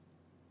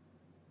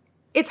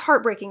 It's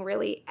heartbreaking,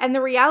 really. And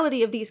the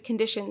reality of these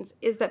conditions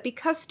is that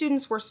because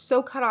students were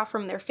so cut off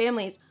from their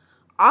families,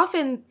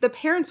 often the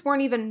parents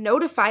weren't even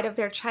notified of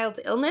their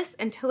child's illness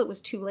until it was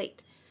too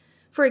late.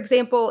 For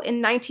example,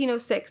 in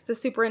 1906, the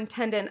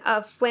superintendent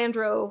of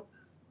Flandreau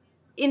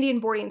Indian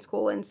Boarding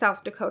School in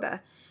South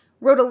Dakota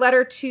wrote a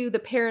letter to the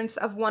parents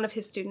of one of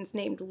his students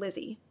named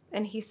Lizzie.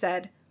 And he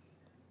said,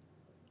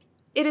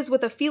 "It is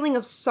with a feeling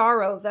of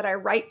sorrow that I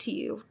write to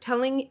you,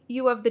 telling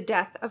you of the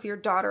death of your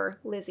daughter,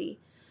 Lizzie.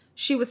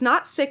 She was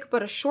not sick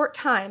but a short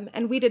time,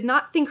 and we did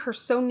not think her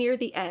so near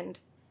the end.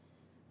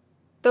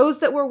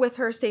 Those that were with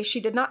her say she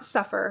did not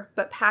suffer,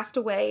 but passed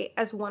away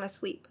as one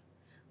asleep.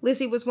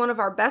 Lizzie was one of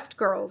our best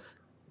girls,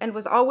 and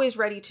was always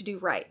ready to do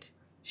right.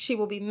 She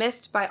will be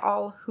missed by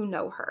all who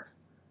know her."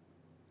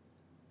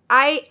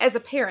 I, as a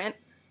parent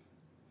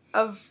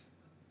of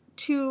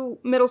 2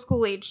 middle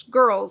school aged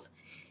girls,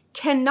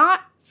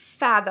 cannot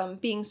fathom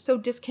being so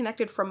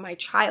disconnected from my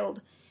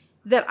child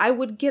that I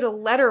would get a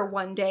letter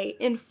one day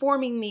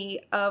informing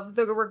me of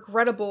the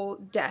regrettable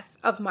death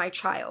of my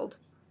child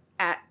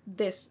at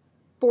this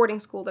boarding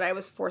school that I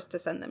was forced to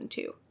send them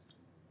to.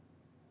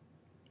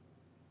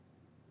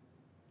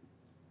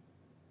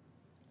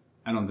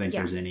 I don't think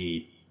there's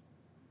any...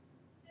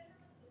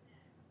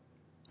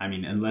 I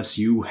mean, unless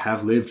you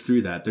have lived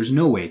through that, there's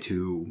no way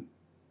to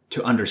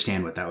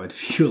understand what that would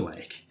feel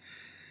like.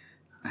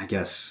 I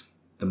guess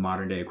the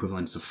modern day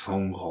equivalent is a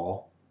phone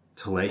call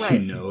to let you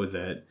know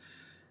that,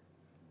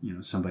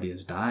 somebody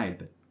has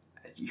died,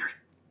 but your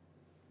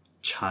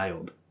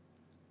child.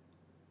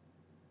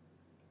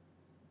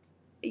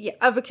 Yeah,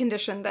 of a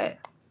condition that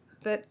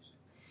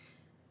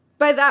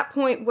by that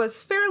point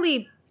was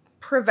fairly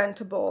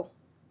preventable.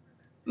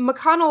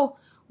 McConnell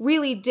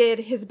really did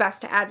his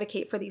best to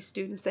advocate for these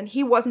students, and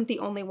he wasn't the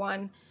only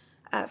one.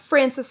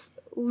 Francis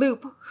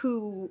Loop,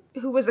 who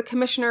was a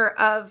commissioner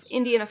of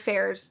Indian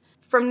Affairs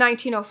from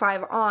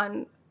 1905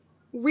 on,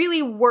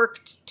 really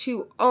worked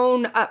to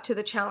own up to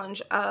the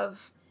challenge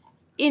of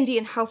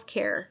Indian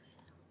healthcare.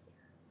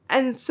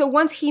 And so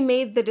once he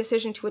made the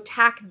decision to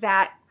attack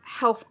that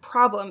health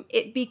problem,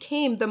 it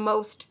became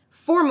the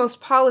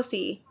foremost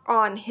policy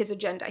on his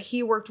agenda.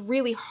 He worked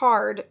really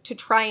hard to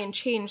try and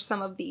change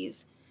some of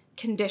these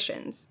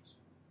conditions.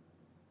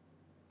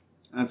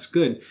 That's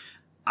good.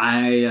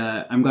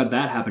 I'm glad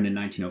that happened in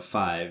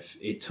 1905.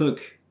 It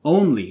took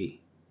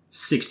only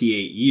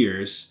 68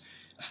 years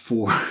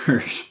for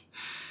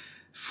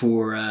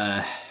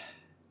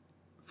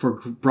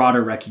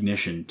broader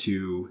recognition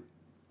to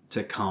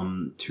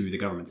come to the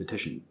government's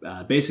attention.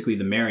 Basically,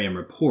 the Merriam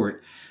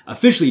Report,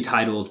 officially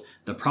titled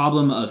 "The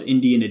Problem of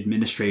Indian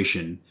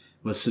Administration,"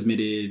 was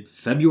submitted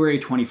February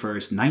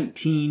 21st,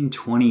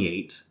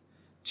 1928,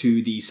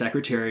 to the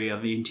Secretary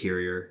of the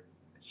Interior,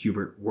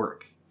 Hubert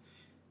Work.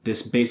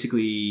 This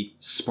basically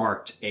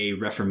sparked a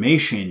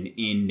reformation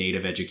in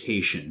Native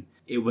education.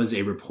 It was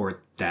a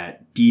report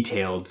that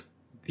detailed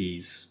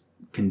these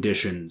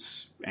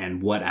conditions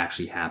and what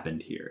actually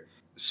happened here.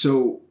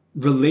 So,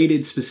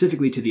 related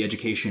specifically to the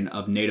education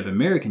of Native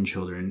American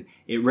children,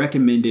 it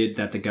recommended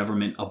that the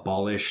government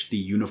abolish the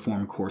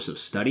uniform course of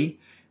study,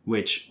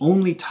 which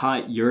only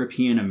taught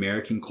European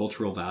American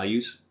cultural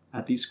values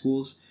at these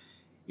schools.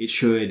 It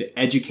should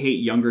educate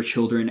younger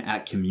children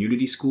at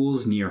community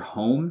schools near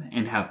home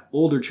and have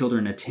older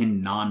children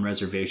attend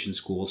non-reservation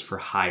schools for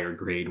higher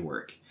grade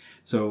work.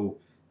 So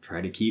try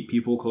to keep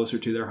people closer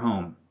to their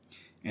home.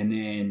 And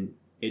then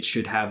it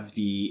should have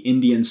the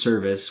Indian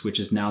Service, which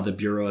is now the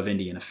Bureau of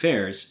Indian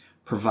Affairs,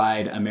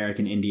 provide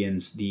American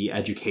Indians the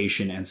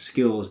education and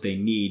skills they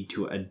need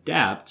to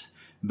adapt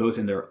both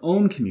in their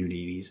own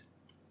communities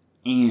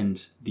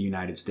and the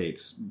United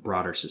States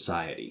broader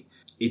society.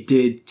 It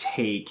did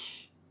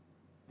take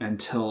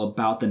until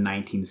about the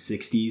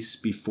 1960s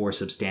before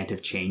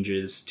substantive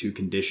changes to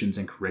conditions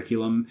and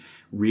curriculum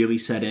really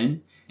set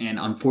in. And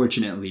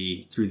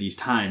unfortunately, through these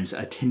times,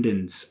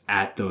 attendance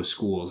at those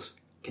schools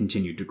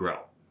continued to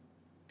grow.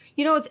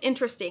 It's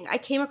interesting. I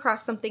came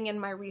across something in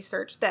my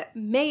research that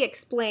may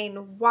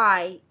explain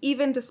why,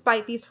 even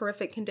despite these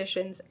horrific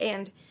conditions,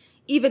 and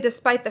even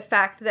despite the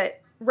fact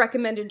that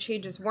recommended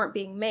changes weren't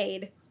being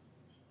made,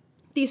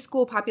 these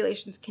school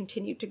populations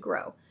continued to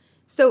grow.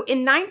 So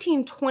in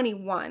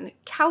 1921,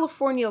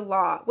 California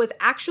law was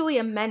actually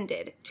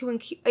amended to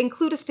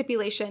include a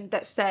stipulation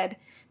that said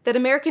that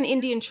American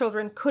Indian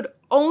children could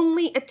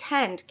only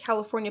attend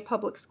California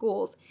public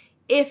schools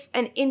if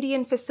an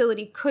Indian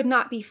facility could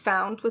not be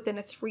found within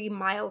a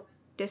 3-mile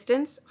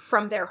distance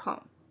from their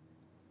home.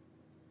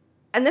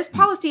 And this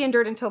policy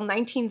endured until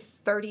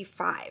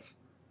 1935.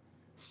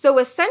 So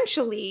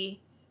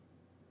essentially,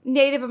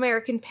 Native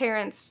American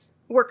parents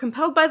were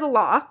compelled by the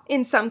law,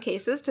 in some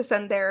cases, to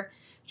send their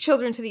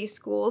children to these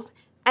schools,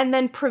 and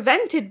then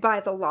prevented by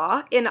the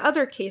law, in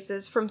other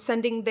cases, from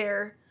sending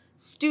their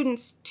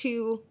students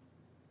to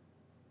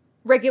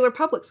regular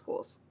public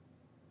schools.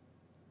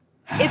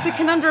 It's a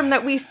conundrum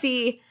that we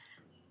see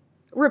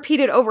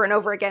repeated over and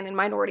over again in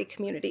minority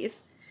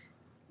communities.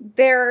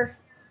 They're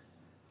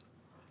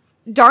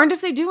darned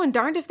if they do and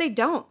darned if they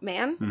don't,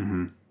 man.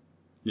 Mm-hmm.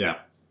 Yeah.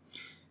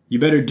 You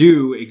better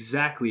do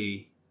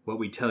exactly what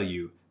we tell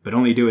you, but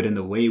only do it in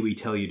the way we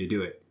tell you to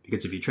do it.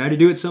 Because if you try to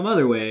do it some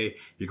other way,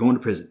 you're going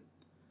to prison.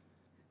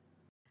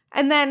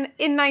 And then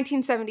in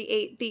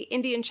 1978, the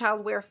Indian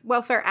Child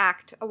Welfare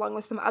Act, along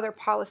with some other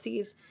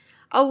policies,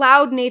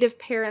 allowed Native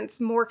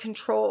parents more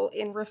control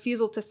in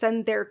refusal to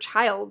send their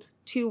child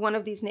to one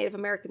of these Native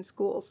American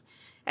schools.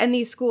 And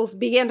these schools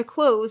began to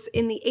close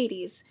in the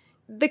 80s.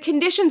 The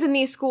conditions in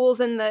these schools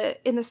in the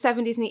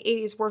 70s and the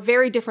 80s were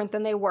very different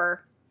than they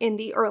were in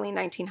the early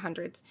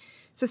 1900s.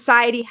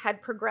 Society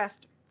had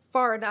progressed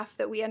far enough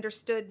that we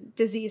understood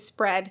disease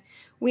spread.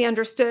 We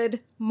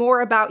understood more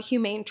about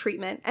humane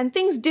treatment, and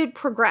things did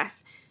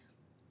progress.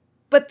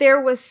 But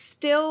there was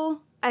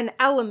still an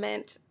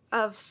element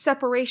of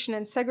separation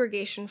and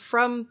segregation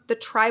from the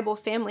tribal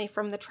family,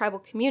 from the tribal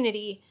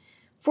community,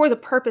 for the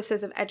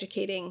purposes of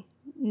educating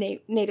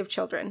Native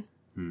children.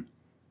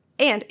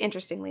 And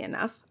interestingly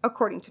enough,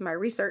 according to my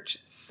research,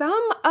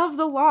 some of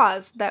the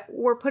laws that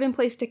were put in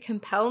place to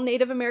compel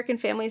Native American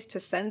families to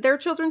send their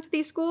children to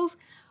these schools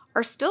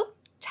are still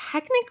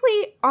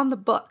technically on the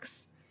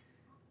books.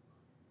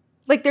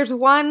 Like, there's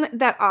one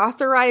that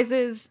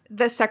authorizes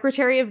the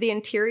Secretary of the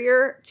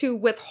Interior to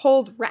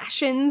withhold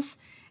rations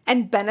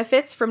and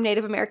benefits from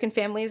Native American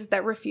families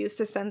that refuse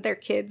to send their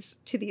kids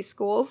to these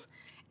schools.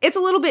 It's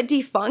a little bit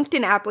defunct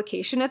in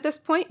application at this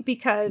point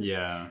because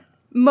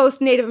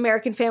most Native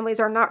American families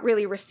are not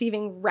really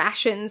receiving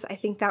rations. I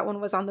think that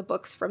one was on the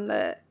books from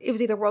it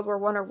was either World War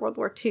I or World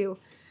War II.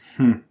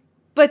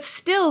 But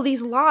still,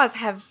 these laws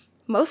have,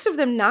 most of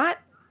them not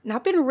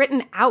been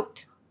written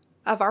out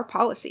of our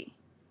policy.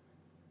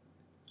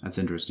 That's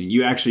interesting.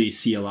 You actually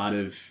see a lot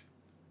of,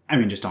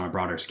 just on a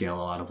broader scale, a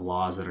lot of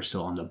laws that are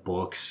still on the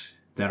books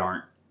that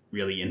aren't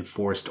really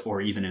enforced or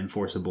even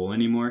enforceable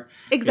anymore.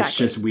 Exactly. It's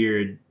just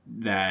weird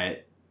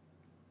that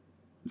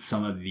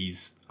some of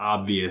these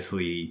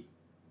obviously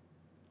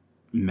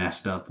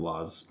messed up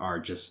laws are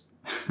just,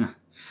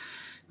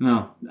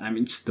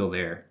 still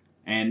there.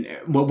 And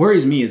what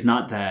worries me is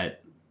not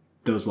that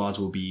those laws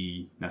will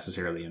be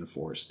necessarily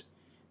enforced,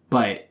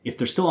 but if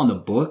they're still on the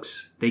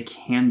books, they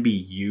can be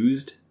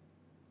used,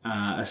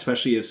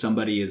 especially if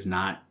somebody is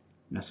not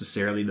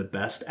necessarily the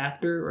best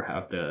actor or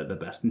have the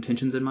best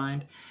intentions in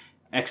mind.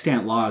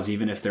 Extant laws,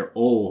 even if they're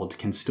old,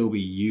 can still be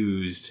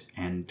used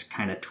and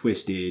kind of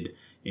twisted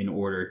in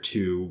order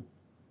to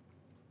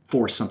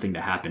force something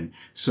to happen.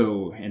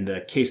 So in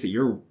the case that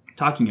you're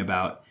talking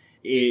about,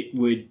 it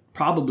would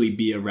probably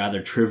be a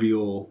rather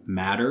trivial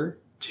matter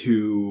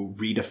to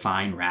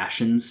redefine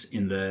rations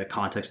in the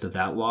context of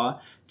that law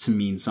to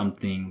mean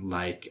something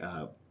like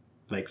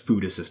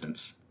food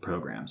assistance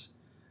programs.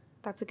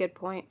 That's a good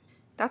point.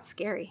 That's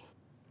scary.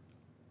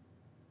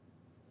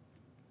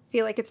 I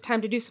feel like it's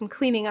time to do some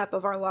cleaning up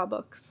of our law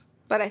books,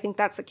 but I think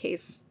that's the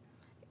case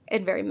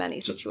in very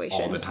many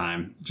situations. All the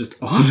time. Just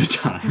all the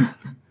time.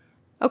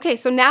 Okay,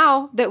 so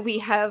now that we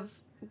have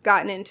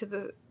gotten into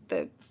the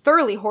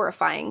thoroughly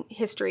horrifying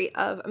history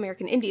of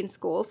American Indian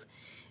schools,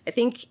 I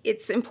think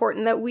it's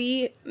important that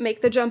we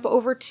make the jump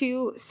over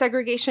to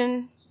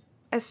segregation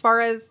as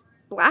far as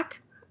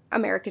Black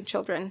American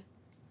children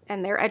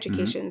and their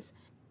educations.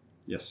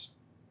 Mm-hmm. Yes.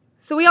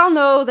 So we all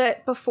know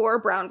that before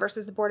Brown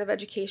versus the Board of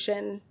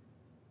Education,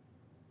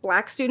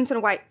 Black students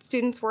and white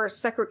students were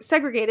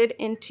segregated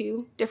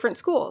into different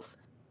schools.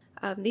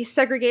 These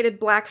segregated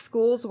Black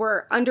schools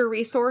were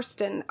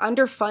under-resourced and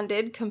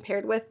underfunded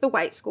compared with the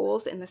white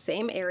schools in the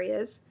same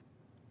areas.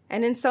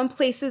 And in some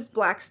places,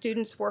 Black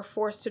students were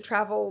forced to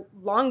travel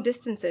long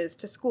distances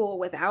to school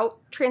without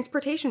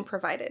transportation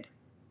provided.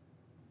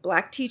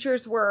 Black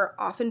teachers were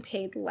often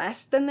paid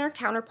less than their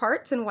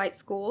counterparts in white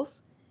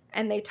schools,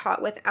 and they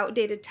taught with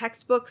outdated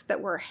textbooks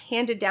that were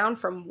handed down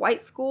from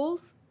white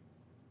schools.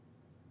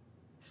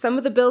 Some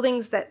of the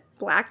buildings that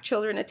Black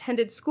children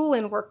attended school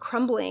in were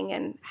crumbling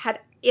and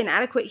had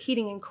inadequate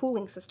heating and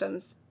cooling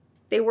systems.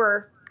 They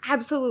were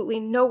absolutely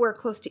nowhere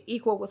close to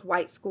equal with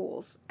white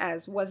schools,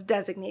 as was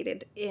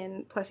designated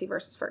in Plessy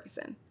versus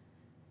Ferguson.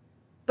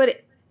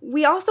 But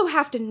we also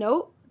have to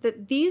note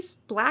that these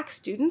Black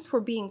students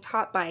were being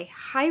taught by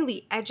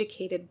highly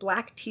educated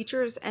Black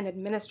teachers and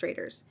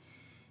administrators.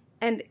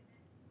 And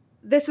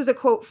this is a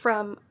quote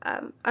from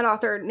an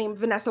author named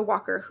Vanessa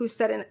Walker, who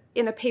said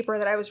in a paper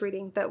that I was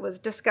reading that was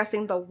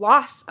discussing the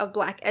loss of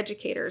Black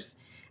educators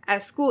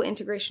as school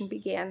integration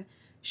began.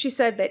 She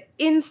said that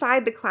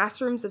inside the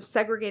classrooms of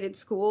segregated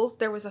schools,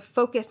 there was a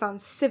focus on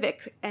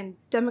civic and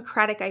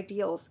democratic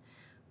ideals.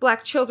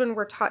 Black children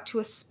were taught to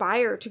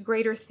aspire to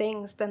greater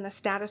things than the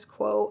status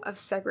quo of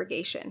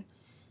segregation.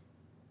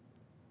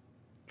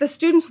 The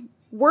students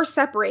were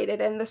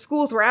separated and the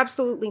schools were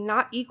absolutely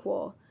not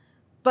equal,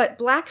 but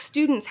Black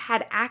students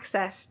had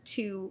access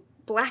to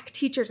Black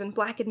teachers and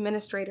Black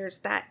administrators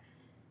that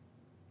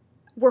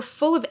were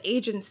full of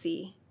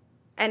agency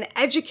and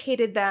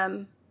educated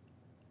them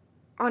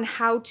on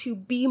how to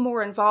be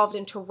more involved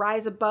and to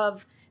rise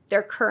above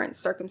their current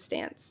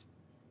circumstance.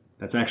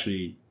 That's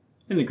actually,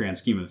 in the grand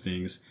scheme of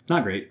things,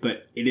 not great,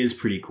 but it is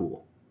pretty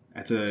cool.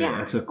 That's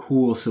a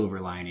cool silver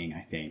lining,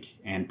 I think,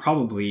 and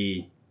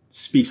probably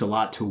speaks a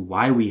lot to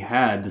why we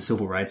had the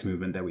civil rights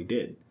movement that we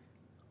did.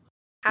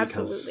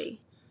 Absolutely.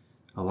 Because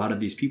a lot of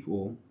these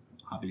people,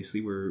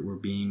 obviously, were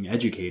being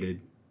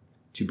educated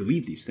to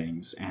believe these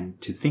things and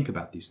to think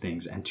about these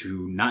things and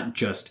to not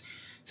just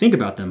think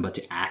about them, but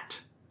to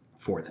act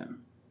for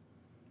them.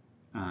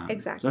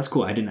 Exactly. So that's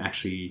cool. I didn't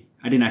actually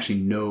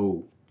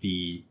know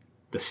the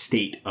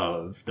state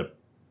of the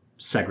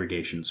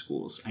segregation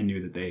schools. I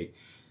knew that they,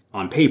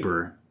 on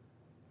paper,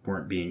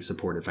 weren't being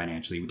supported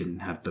financially. We didn't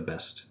have the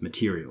best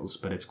materials,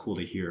 but it's cool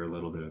to hear a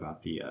little bit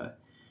about the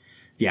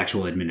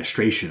actual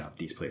administration of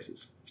these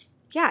places.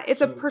 Yeah,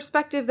 it's a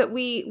perspective that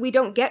we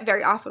don't get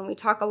very often. We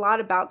talk a lot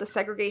about the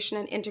segregation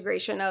and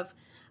integration of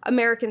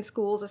American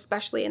schools,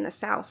 especially in the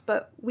South,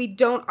 but we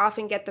don't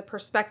often get the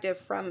perspective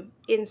from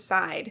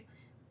inside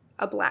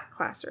a Black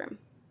classroom.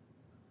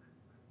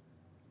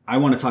 I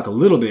want to talk a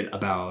little bit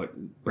about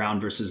Brown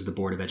versus the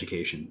Board of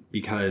Education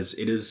because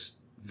it is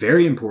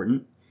very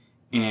important,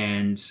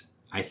 and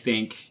I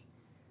think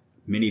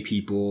many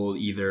people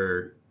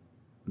either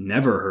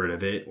never heard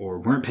of it or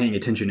weren't paying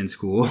attention in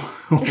school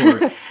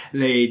or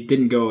they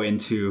didn't go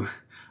into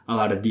a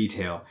lot of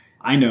detail.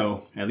 I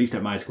know, at least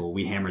at my school,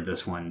 we hammered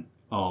this one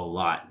a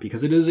lot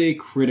because it is a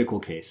critical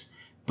case.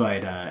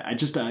 But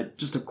just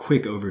a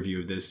quick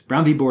overview of this.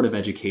 Brown v. Board of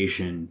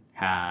Education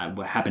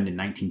what happened in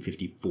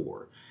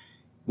 1954.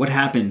 What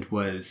happened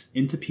was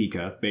in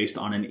Topeka, based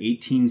on an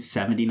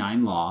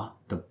 1879 law,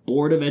 the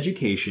Board of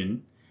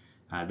Education,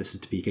 this is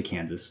Topeka,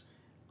 Kansas,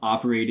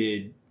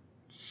 operated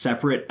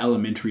separate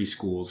elementary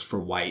schools for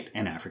white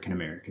and African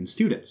American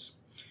students.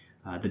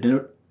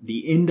 The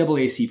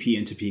NAACP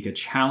in Topeka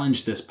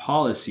challenged this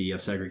policy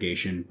of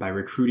segregation by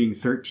recruiting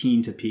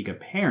 13 Topeka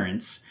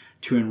parents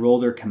to enroll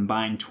their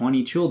combined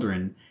 20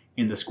 children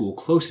in the school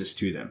closest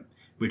to them,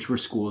 which were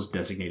schools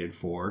designated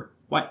for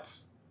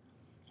whites.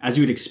 As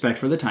you would expect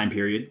for the time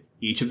period,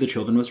 each of the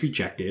children was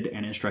rejected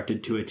and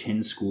instructed to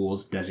attend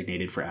schools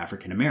designated for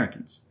African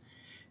Americans.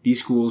 These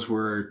schools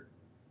were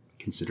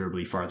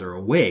considerably farther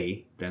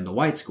away than the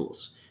white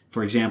schools.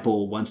 For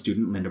example, one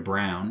student, Linda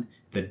Brown,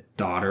 the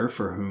daughter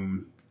for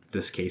whom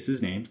this case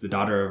is named, the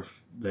daughter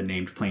of the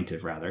named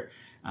plaintiff, rather,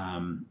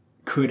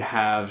 could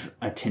have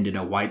attended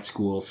a white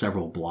school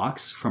several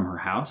blocks from her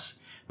house,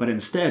 but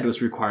instead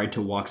was required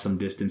to walk some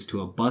distance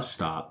to a bus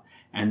stop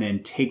and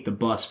then take the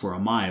bus for a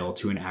mile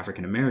to an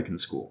African American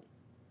school.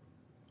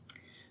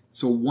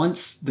 So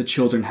once the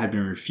children had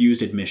been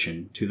refused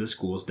admission to the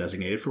schools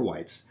designated for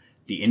whites,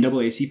 the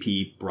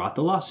NAACP brought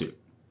the lawsuit.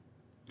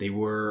 They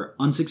were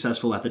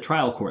unsuccessful at the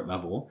trial court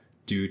level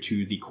due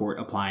to the court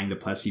applying the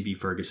Plessy v.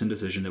 Ferguson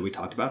decision that we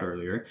talked about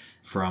earlier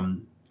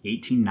from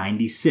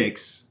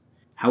 1896.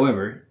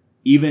 However,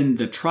 even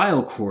the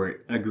trial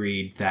court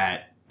agreed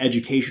that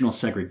educational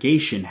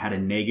segregation had a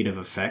negative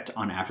effect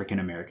on African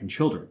American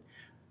children.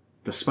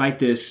 Despite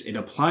this, it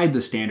applied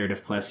the standard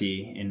of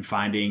Plessy in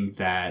finding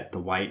that the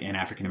white and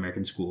African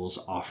American schools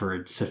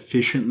offered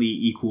sufficiently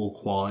equal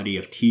quality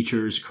of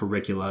teachers,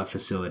 curricula,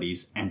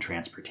 facilities, and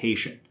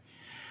transportation.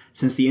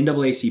 Since the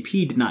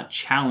NAACP did not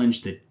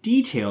challenge the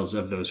details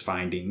of those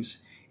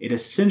findings, it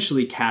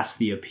essentially cast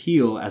the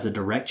appeal as a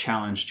direct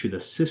challenge to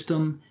the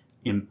system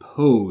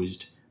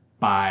imposed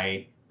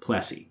by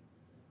Plessy.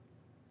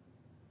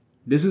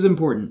 This is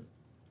important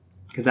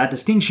because that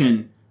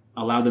distinction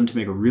allowed them to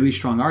make a really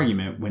strong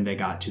argument when they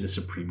got to the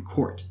Supreme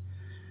Court.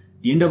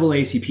 The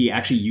NAACP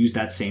actually used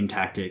that same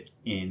tactic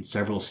in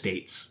several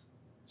states.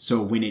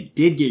 So when it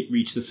did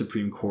reach the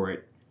Supreme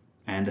Court,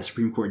 and the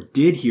Supreme Court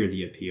did hear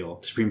the appeal,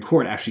 the Supreme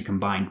Court actually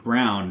combined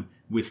Brown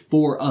with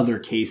 4 other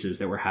cases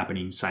that were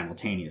happening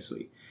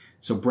simultaneously.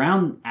 So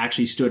Brown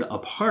actually stood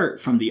apart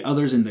from the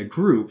others in the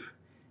group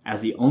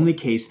as the only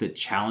case that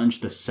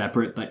challenged the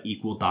separate but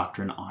equal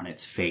doctrine on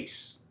its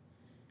face.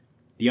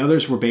 The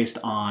others were based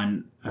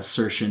on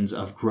assertions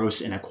of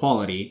gross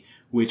inequality,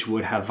 which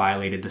would have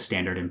violated the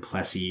standard in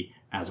Plessy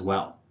as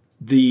well.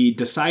 The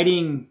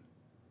deciding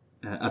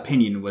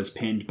opinion was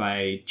penned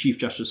by Chief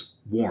Justice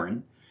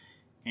Warren,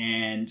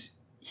 and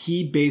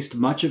he based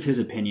much of his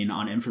opinion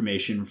on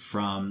information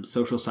from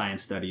social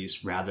science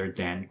studies rather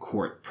than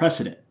court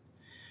precedent.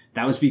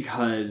 That was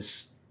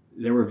because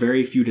there were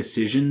very few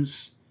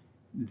decisions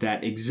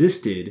that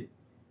existed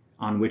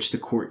on which the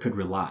court could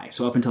rely.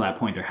 So up until that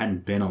point, there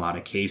hadn't been a lot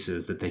of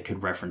cases that they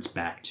could reference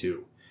back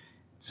to.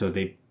 So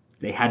they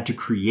had to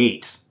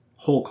create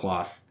whole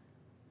cloth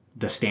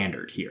the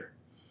standard here.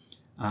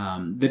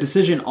 The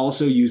decision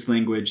also used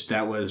language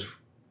that was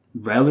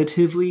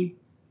relatively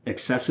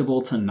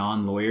accessible to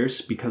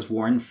non-lawyers because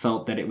Warren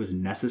felt that it was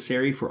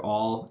necessary for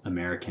all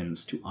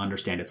Americans to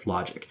understand its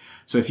logic.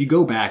 So if you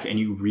go back and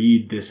you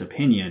read this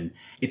opinion,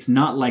 it's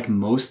not like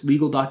most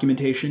legal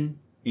documentation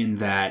in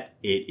that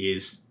it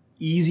is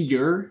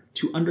easier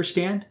to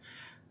understand.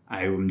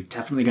 I'm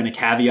definitely going to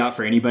caveat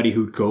for anybody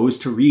who goes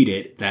to read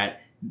it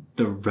that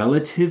the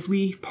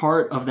relatively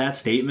part of that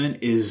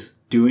statement is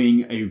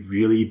doing a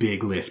really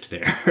big lift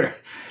there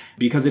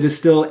because it is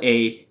still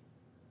a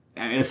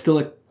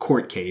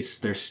court case.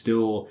 There's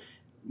still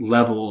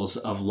levels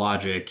of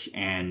logic,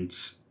 and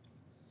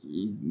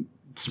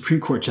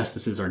Supreme Court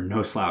justices are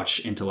no slouch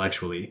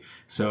intellectually.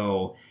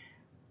 So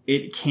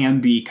it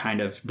can be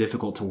kind of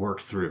difficult to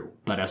work through.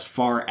 But as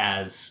far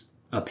as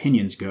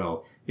opinions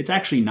go, it's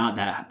actually not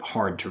that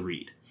hard to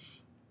read.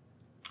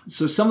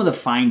 So some of the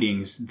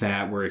findings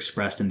that were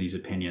expressed in these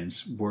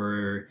opinions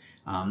were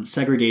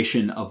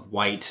segregation of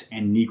white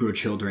and Negro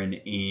children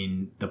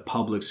in the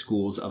public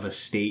schools of a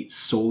state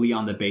solely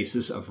on the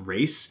basis of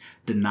race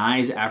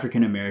denies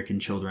African American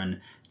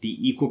children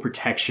the equal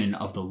protection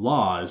of the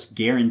laws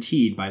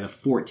guaranteed by the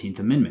 14th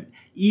Amendment,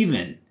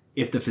 even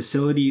if the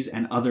facilities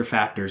and other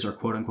factors are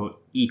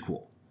quote-unquote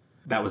equal.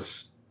 That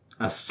was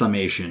a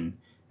summation.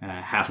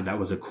 Half of that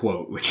was a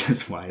quote, which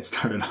is why it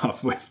started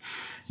off with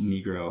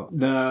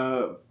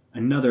Negro.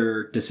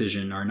 Another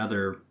decision or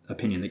another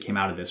opinion that came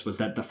out of this was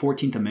that the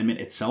 14th Amendment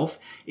itself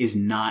is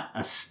not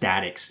a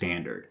static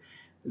standard.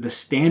 The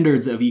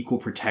standards of equal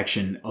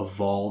protection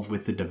evolve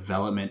with the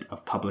development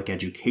of public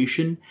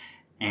education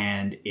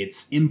and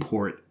its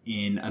import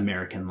in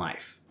American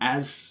life.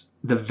 As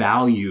the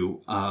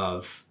value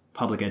of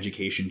public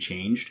education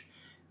changed,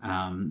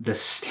 the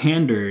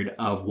standard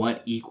of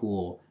what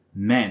equal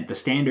meant, the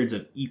standards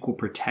of equal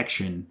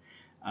protection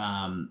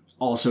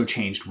also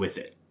changed with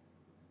it.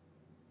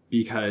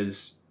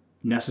 Because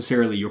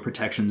necessarily your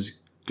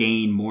protections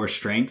gain more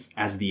strength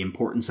as the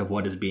importance of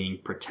what is being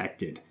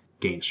protected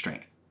gains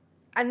strength.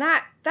 And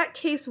that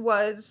case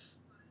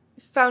was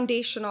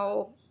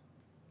foundational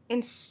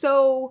in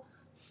so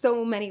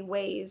many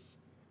ways.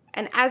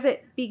 And as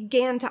it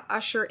began to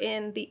usher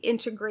in the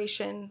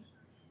integration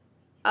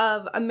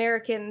of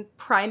American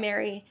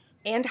primary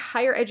and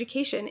higher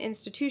education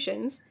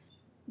institutions,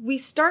 we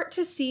start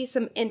to see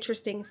some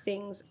interesting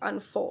things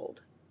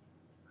unfold.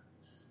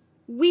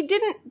 We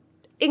didn't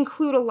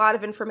include a lot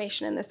of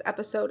information in this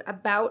episode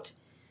about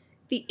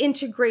the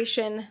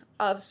integration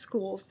of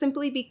schools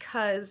simply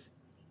because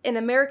in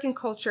American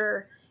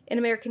culture, in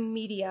American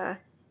media,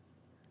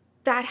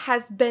 that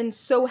has been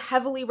so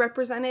heavily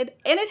represented,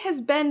 and it has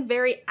been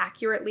very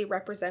accurately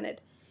represented.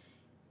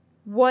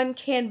 One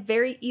can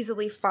very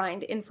easily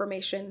find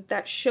information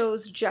that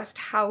shows just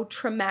how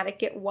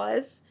traumatic it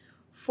was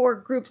for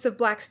groups of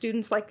Black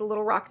students like the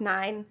Little Rock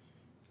Nine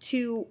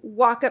to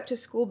walk up to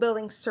school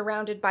buildings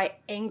surrounded by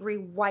angry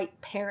white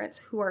parents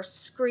who are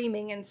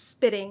screaming and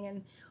spitting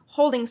and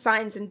holding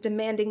signs and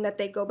demanding that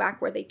they go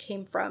back where they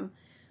came from.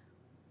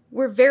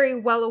 We're very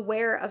well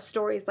aware of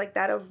stories like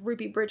that of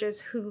Ruby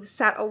Bridges, who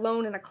sat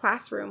alone in a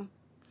classroom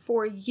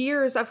for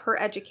years of her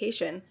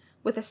education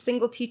with a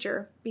single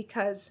teacher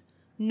because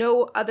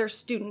no other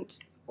student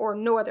or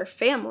no other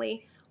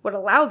family would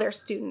allow their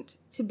student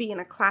to be in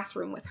a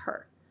classroom with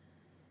her.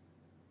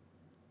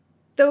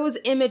 Those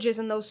images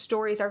and those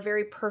stories are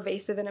very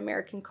pervasive in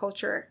American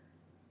culture.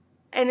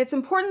 And it's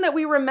important that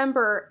we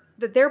remember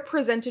that they're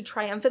presented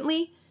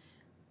triumphantly,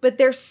 but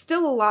there's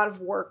still a lot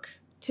of work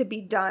to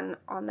be done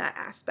on that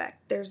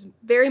aspect. There's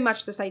very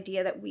much this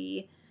idea that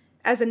we,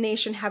 as a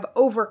nation, have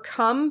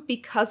overcome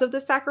because of the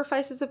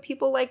sacrifices of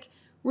people like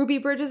Ruby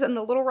Bridges and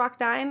the Little Rock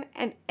Nine,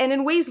 and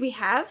in ways we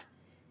have.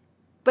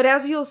 But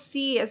as you'll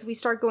see as we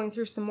start going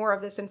through some more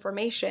of this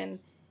information,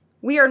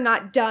 we are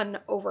not done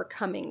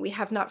overcoming. We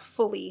have not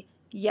fully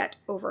yet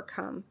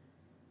overcome.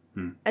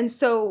 And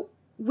so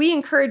we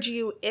encourage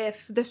you,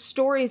 if the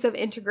stories of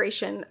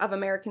integration of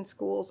American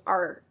schools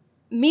are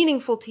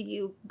meaningful to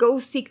you, go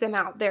seek them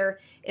out. They're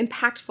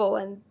impactful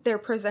and they're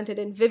presented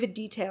in vivid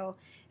detail,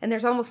 and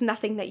there's almost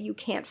nothing that you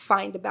can't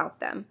find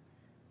about them.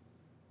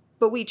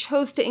 But we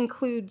chose to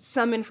include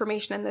some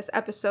information in this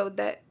episode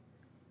that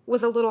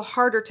was a little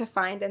harder to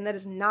find and that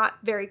is not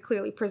very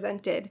clearly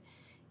presented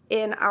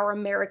in our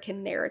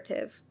American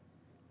narrative.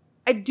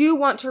 I do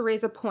want to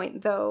raise a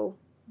point, though,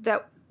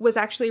 that was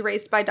actually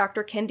raised by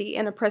Dr. Kendi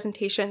in a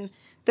presentation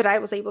that I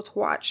was able to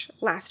watch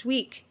last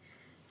week.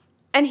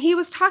 And he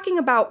was talking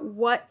about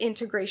what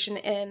integration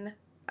in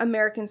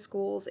American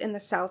schools in the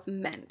South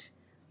meant.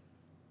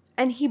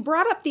 And he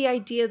brought up the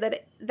idea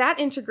that that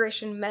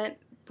integration meant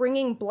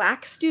bringing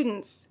Black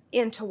students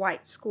into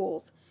white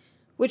schools,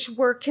 which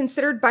were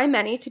considered by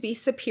many to be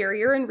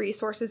superior in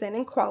resources and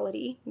in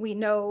quality. We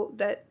know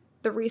that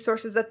the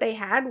resources that they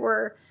had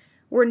were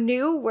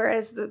new,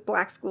 whereas the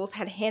Black schools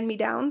had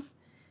hand-me-downs.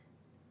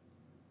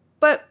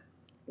 But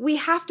we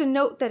have to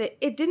note that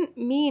it didn't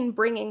mean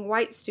bringing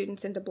white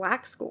students into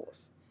Black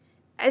schools.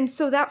 And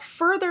so that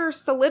further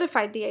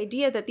solidified the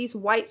idea that these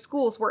white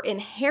schools were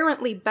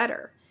inherently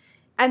better,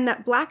 and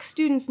that Black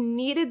students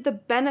needed the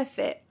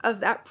benefit of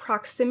that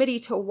proximity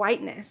to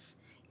whiteness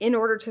in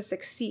order to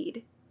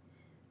succeed.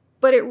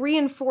 But it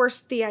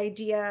reinforced the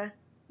idea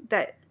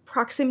that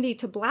proximity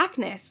to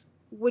Blackness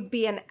would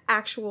be an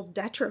actual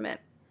detriment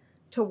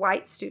to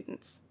white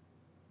students.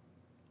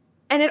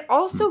 And it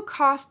also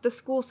cost the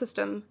school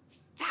system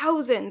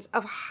thousands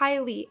of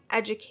highly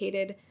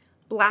educated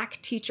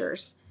Black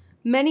teachers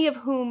many of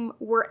whom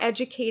were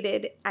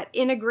educated at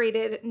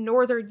integrated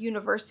northern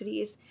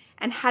universities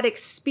and had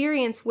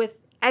experience with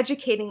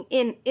educating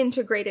in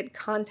integrated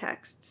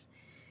contexts.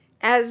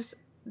 As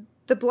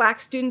the Black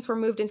students were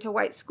moved into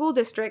white school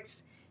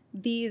districts,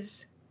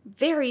 these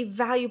very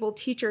valuable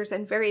teachers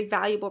and very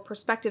valuable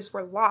perspectives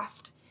were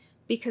lost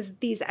because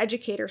these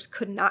educators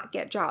could not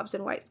get jobs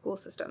in white school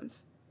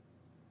systems.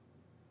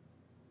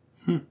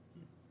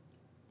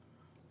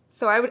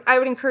 So I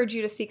would encourage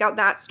you to seek out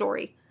that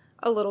story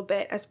a little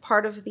bit as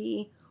part of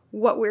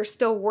what we're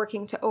still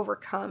working to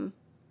overcome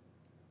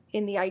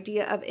in the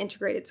idea of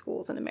integrated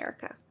schools in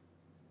America.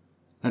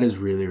 That is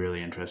really,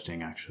 really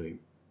interesting, actually.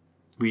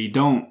 We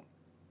don't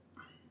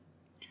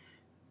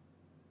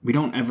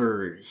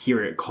ever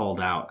hear it called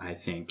out, I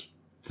think,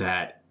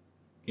 that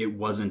it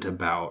wasn't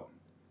about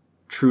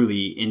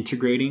truly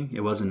integrating.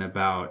 It wasn't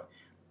about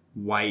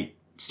white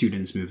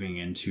students moving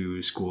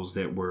into schools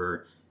that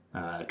were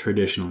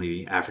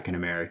traditionally African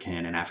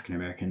American and African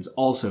Americans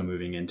also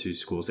moving into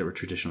schools that were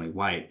traditionally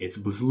white. It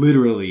was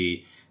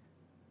literally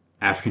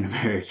African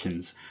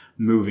Americans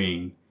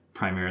moving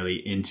primarily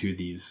into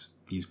these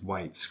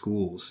white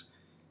schools.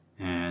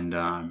 And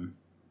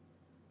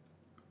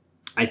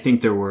I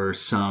think there were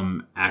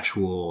some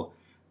actual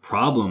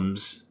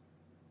problems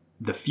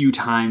the few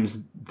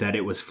times that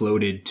it was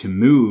floated to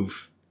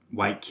move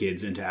white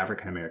kids into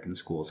African American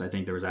schools. I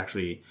think there was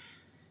actually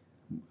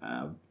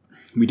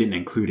we didn't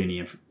include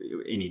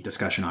any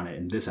discussion on it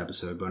in this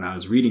episode, but when I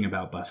was reading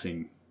about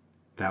busing,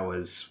 that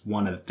was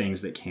one of the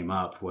things that came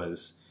up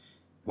was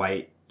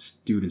white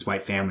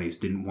families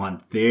didn't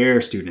want their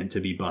student to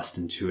be bused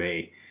into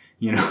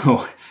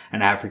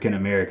an African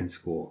American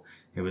school.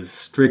 It was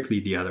strictly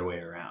the other way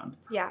around.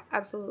 Yeah,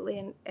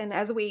 absolutely. And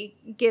as we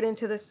get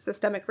into this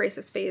systemic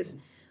racist phase,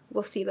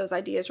 we'll see those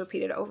ideas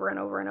repeated over and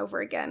over and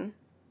over again,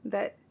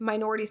 that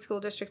minority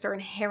school districts are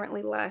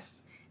inherently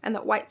less and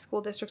that white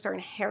school districts are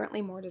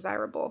inherently more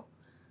desirable.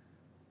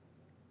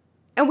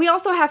 And we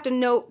also have to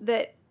note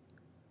that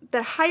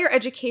higher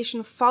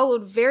education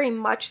followed very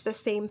much the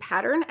same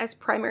pattern as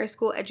primary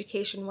school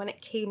education when it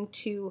came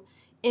to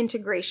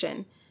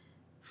integration.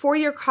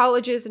 Four-year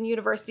colleges and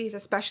universities,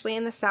 especially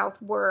in the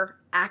South, were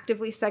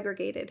actively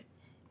segregated.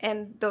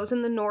 And those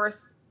in the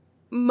North,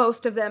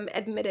 most of them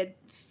admitted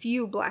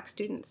few Black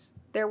students.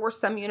 There were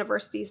some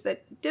universities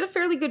that did a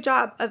fairly good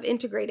job of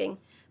integrating,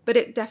 but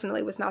it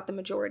definitely was not the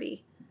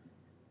majority.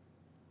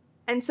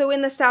 And so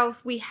in the South,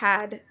 we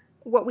had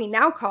what we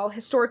now call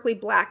historically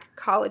Black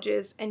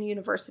colleges and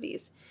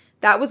universities.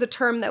 That was a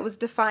term that was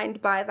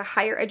defined by the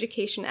Higher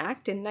Education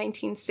Act in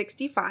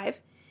 1965,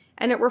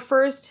 and it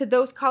refers to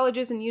those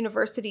colleges and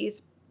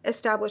universities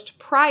established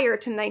prior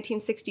to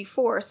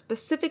 1964,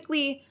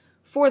 specifically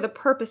for the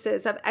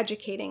purposes of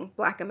educating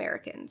Black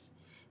Americans.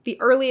 The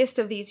earliest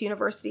of these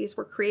universities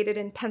were created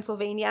in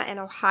Pennsylvania and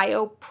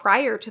Ohio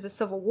prior to the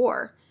Civil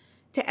War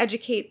to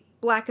educate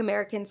Black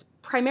Americans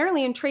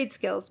primarily in trade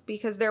skills,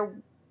 because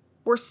there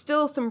were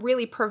still some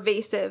really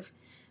pervasive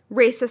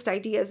racist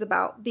ideas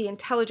about the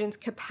intelligence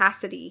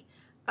capacity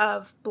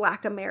of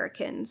Black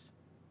Americans.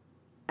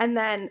 And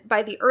then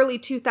by the early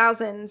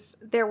 2000s,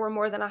 there were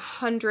more than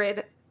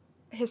 100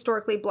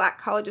 historically Black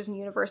colleges and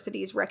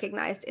universities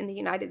recognized in the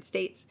United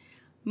States,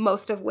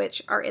 most of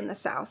which are in the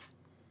South.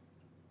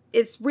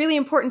 It's really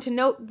important to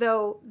note,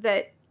 though,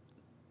 that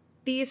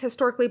these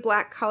historically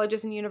Black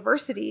colleges and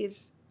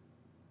universities,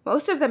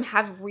 most of them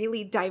have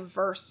really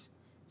diverse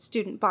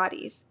student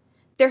bodies.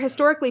 They're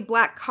historically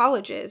Black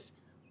colleges,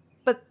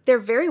 but they're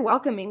very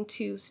welcoming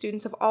to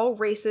students of all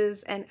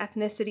races and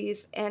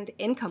ethnicities and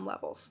income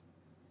levels.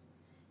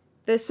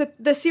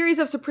 The series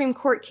of Supreme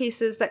Court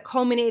cases that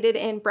culminated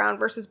in Brown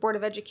versus Board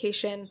of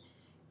Education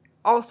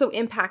also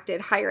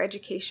impacted higher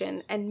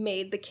education and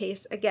made the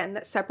case, again,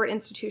 that separate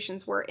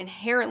institutions were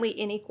inherently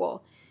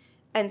unequal.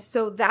 And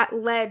so that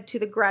led to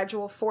the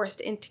gradual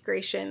forced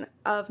integration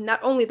of not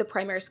only the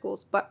primary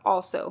schools, but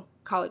also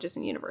colleges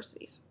and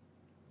universities.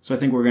 So I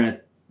think we're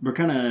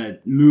going to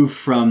move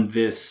from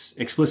this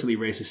explicitly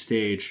racist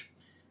stage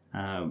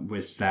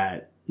with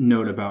that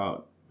note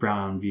about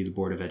Brown v. the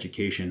Board of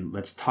Education.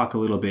 Let's talk a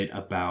little bit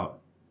about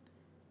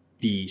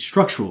the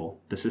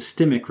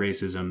systemic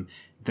racism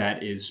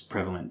that is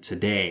prevalent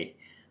today.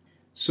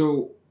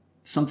 So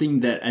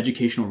something that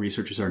educational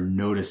researchers are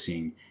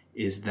noticing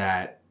is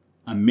that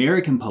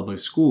American public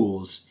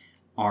schools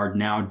are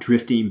now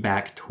drifting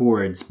back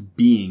towards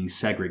being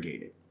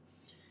segregated.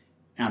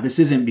 Now, this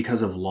isn't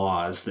because of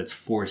laws that's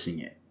forcing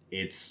it.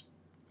 It's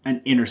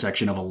an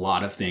intersection of a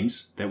lot of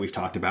things that we've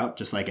talked about,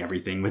 just like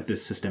everything with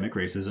this systemic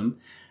racism.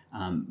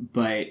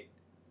 But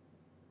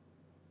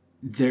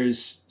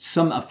there's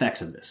some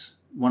effects of this.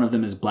 One of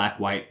them is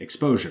black-white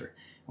exposure,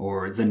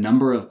 or the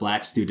number of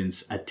Black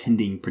students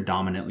attending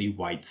predominantly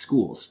white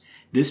schools.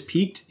 This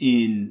peaked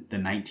in the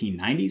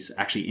 1990s,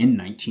 actually in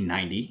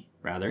 1990,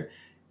 rather,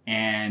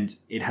 and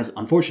it has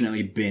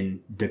unfortunately been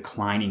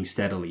declining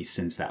steadily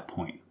since that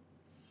point.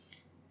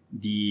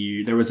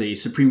 There was a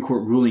Supreme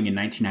Court ruling in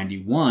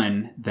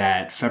 1991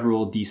 that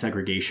federal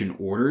desegregation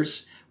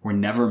orders were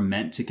never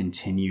meant to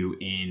continue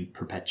in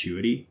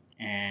perpetuity,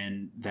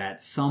 and that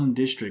some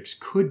districts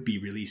could be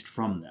released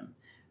from them.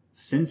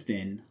 Since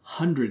then,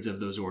 hundreds of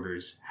those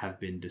orders have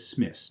been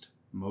dismissed,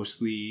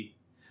 mostly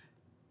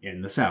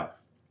in the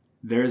South.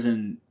 There's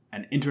an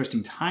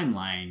interesting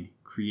timeline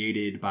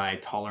created by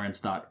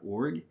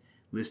tolerance.org,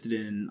 listed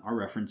in our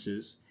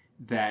references,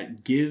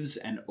 that gives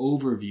an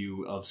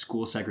overview of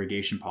school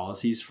segregation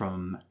policies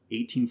from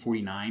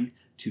 1849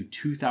 to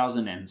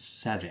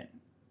 2007,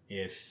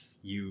 if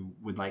you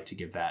would like to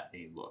give that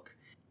a look.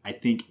 I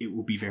think it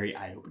will be very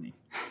eye-opening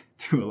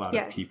to a lot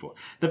of people.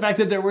 The fact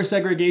that there were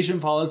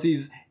segregation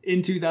policies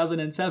in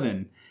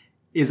 2007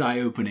 is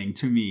eye-opening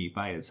to me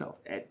by itself.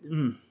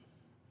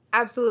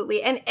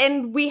 Absolutely.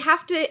 And we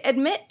have to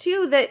admit,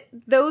 too, that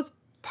those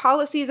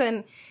policies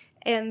and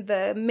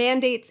the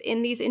mandates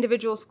in these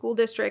individual school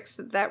districts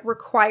that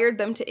required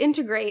them to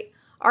integrate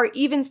are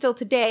even still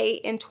today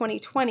in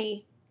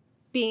 2020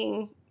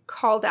 being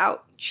called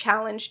out,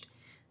 challenged,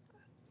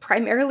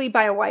 primarily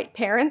by white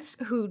parents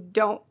who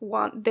don't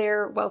want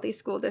their wealthy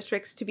school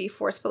districts to be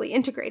forcefully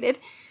integrated,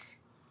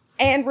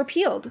 and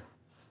repealed.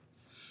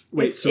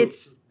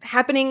 It's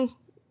happening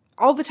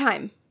all the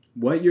time.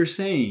 What you're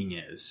saying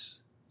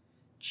is,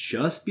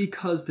 just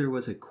because there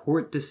was a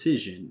court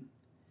decision,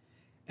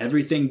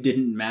 everything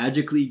didn't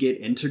magically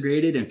get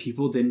integrated and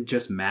people didn't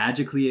just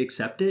magically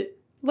accept it?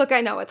 Look,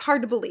 I know, it's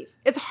hard to believe.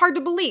 It's hard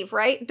to believe,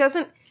 right?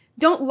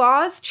 Don't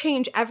laws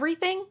change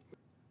everything?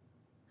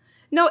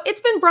 No,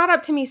 it's been brought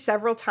up to me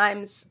several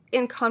times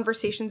in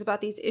conversations about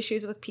these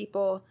issues with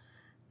people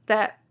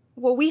that,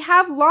 well, we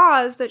have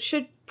laws that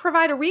should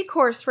provide a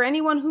recourse for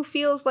anyone who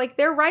feels like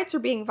their rights are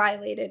being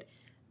violated.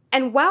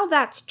 And while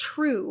that's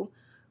true,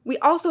 we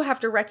also have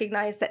to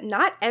recognize that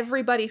not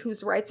everybody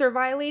whose rights are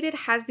violated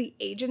has the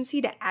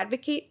agency to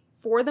advocate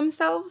for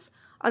themselves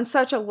on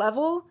such a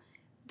level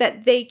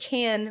that they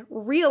can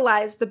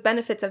realize the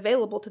benefits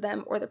available to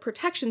them or the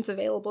protections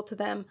available to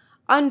them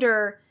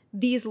under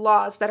these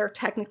laws that are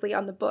technically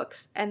on the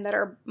books and that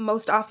are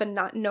most often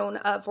not known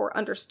of or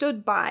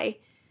understood by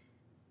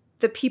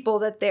the people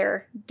that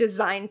they're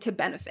designed to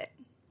benefit.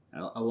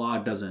 A law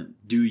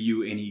doesn't do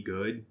you any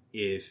good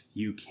if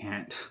you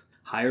can't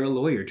hire a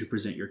lawyer to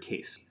present your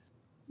case.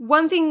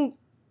 One thing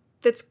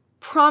that's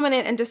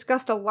prominent and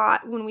discussed a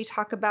lot when we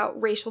talk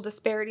about racial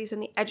disparities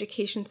in the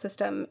education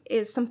system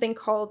is something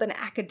called an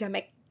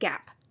academic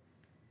gap.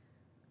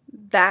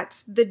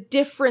 That's the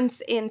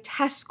difference in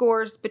test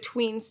scores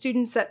between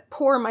students at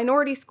poor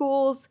minority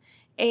schools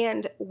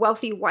and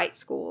wealthy white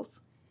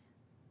schools.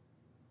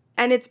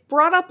 And it's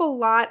brought up a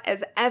lot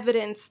as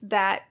evidence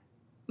that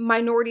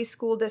minority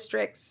school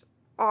districts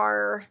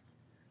are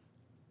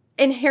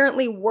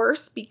inherently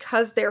worse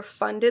because they're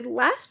funded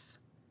less.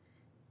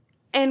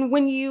 And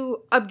when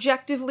you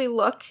objectively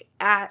look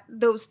at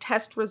those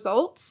test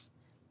results,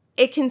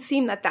 it can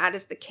seem that that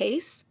is the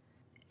case.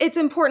 It's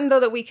important, though,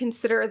 that we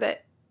consider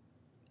that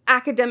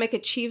academic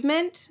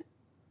achievement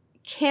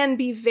can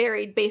be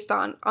varied based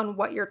on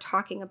what you're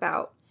talking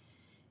about.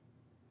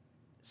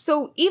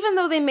 So even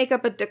though they make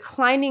up a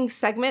declining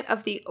segment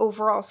of the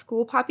overall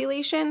school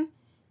population,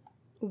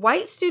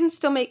 white students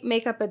still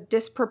make up a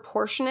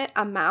disproportionate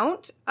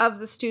amount of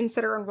the students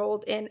that are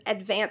enrolled in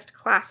advanced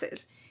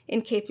classes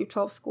in K through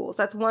 12 schools.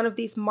 That's one of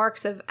these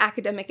marks of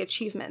academic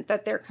achievement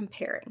that they're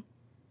comparing.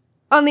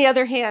 On the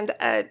other hand,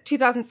 a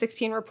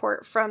 2016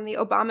 report from the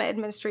Obama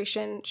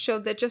administration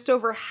showed that just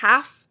over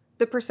half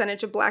the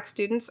percentage of Black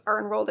students are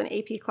enrolled in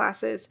AP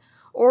classes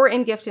or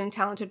in gifted and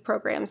talented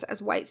programs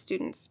as white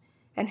students,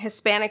 and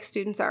Hispanic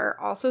students are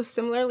also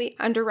similarly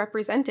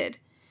underrepresented.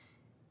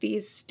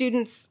 These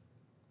students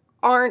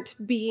aren't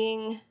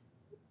being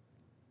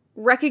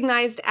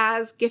recognized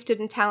as gifted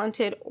and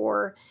talented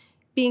or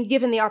being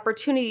given the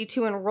opportunity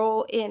to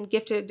enroll in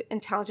gifted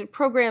and talented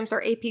programs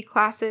or AP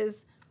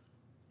classes,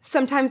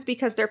 sometimes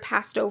because they're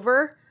passed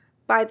over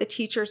by the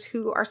teachers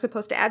who are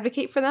supposed to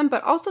advocate for them,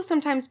 but also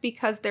sometimes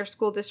because their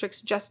school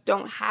districts just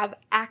don't have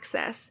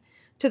access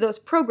to those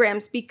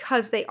programs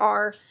because they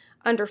are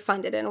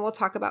underfunded. And we'll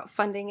talk about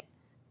funding.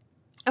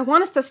 I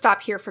want us to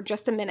stop here for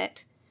just a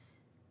minute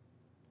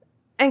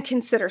and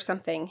consider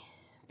something.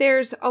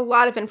 There's a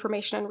lot of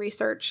information and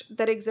research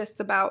that exists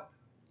about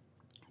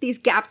these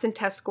gaps in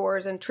test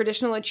scores and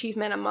traditional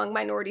achievement among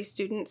minority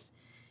students.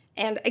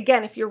 And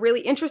again, if you're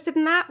really interested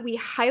in that, we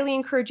highly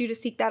encourage you to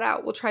seek that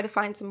out. We'll try to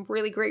find some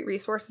really great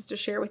resources to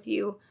share with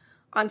you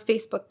on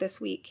Facebook this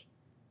week.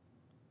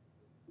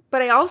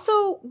 But I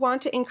also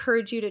want to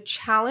encourage you to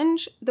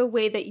challenge the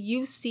way that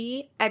you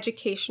see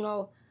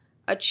educational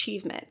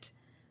achievement.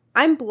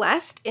 I'm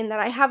blessed in that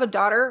I have a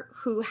daughter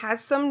who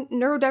has some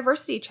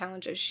neurodiversity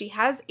challenges. She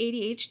has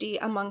ADHD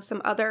among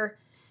some other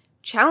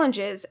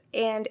challenges,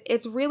 and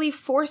it's really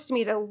forced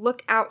me to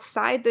look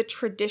outside the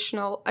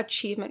traditional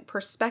achievement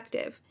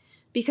perspective,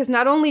 because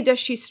not only does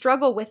she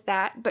struggle with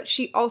that, but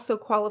she also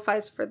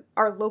qualifies for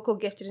our local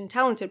gifted and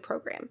talented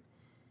program.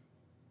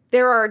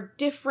 There are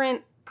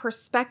different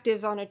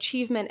perspectives on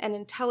achievement and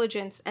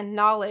intelligence and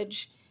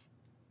knowledge,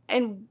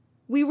 and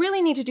we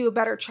really need to do a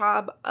better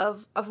job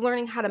of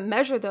learning how to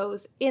measure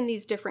those in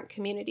these different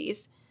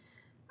communities.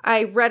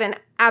 I read an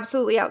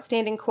absolutely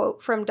outstanding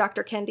quote from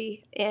Dr.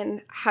 Kendi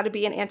in How to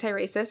Be an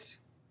Anti-Racist.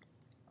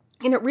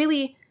 And it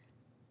really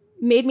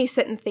made me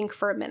sit and think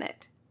for a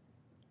minute.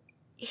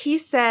 He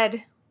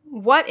said,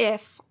 what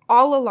if,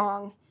 all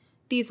along,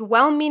 these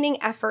well-meaning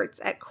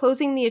efforts at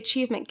closing the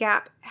achievement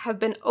gap have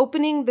been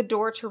opening the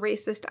door to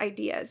racist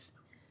ideas?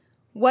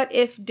 What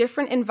if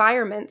different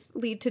environments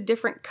lead to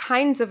different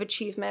kinds of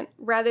achievement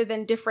rather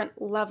than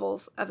different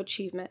levels of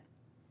achievement?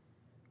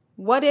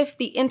 What if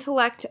the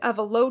intellect of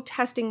a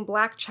low-testing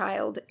black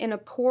child in a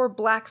poor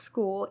black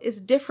school is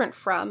different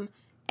from,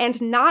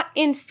 and not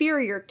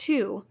inferior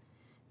to,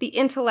 the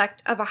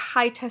intellect of a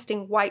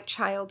high-testing white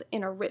child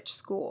in a rich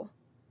school?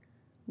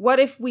 What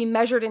if we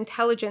measured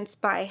intelligence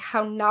by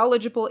how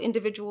knowledgeable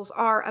individuals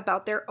are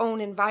about their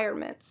own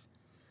environments?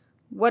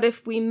 What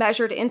if we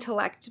measured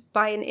intellect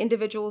by an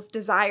individual's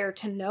desire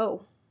to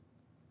know?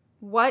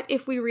 What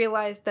if we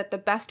realized that the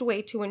best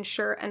way to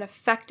ensure an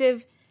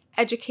effective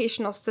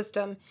educational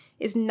system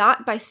is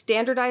not by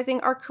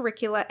standardizing our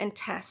curricula and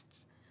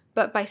tests,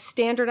 but by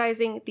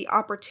standardizing the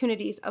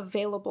opportunities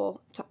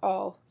available to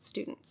all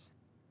students?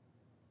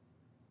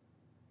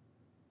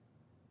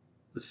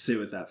 Let's sit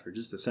with that for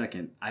just a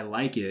second. I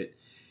like it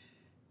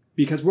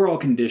because we're all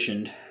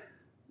conditioned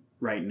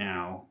right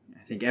now,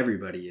 I think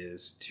everybody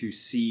is, to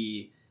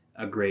see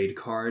a grade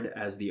card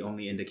as the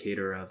only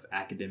indicator of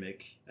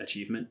academic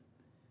achievement,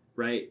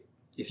 right?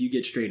 If you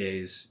get straight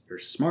A's, you're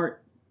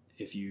smart.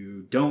 If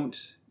you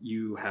don't,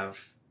 you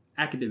have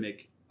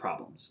academic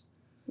problems.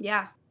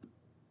 Yeah.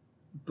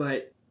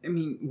 But, I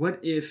mean, what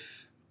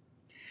if...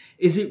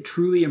 Is it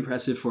truly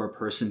impressive for a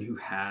person who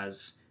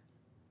has,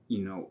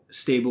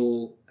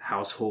 stable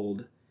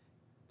household,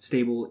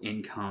 stable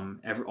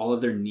income, all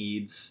of their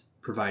needs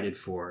provided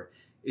for?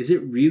 Is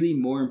it really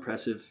more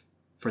impressive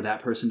for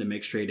that person to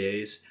make straight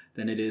A's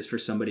than it is for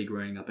somebody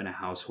growing up in a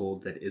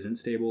household that isn't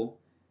stable,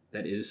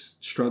 that is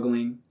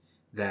struggling,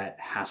 that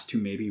has to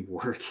maybe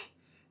work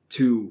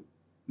to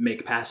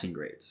make passing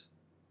grades?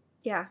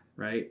 Yeah.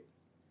 Right?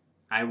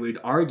 I would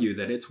argue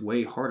that it's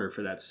way harder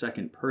for that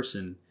second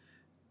person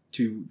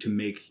to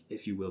make,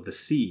 if you will, the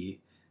C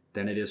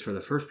than it is for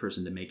the first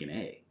person to make an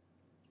A.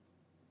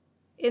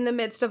 In the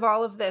midst of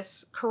all of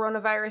this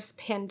coronavirus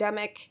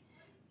pandemic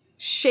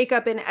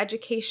shakeup in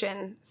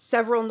education,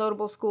 several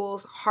notable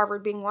schools,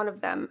 Harvard being one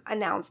of them,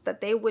 announced that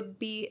they would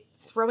be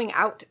throwing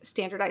out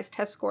standardized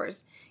test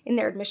scores in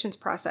their admissions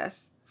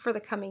process for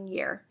the coming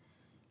year.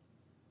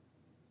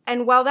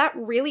 And while that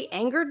really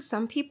angered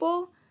some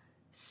people,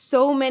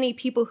 so many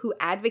people who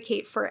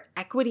advocate for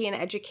equity in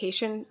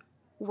education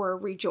were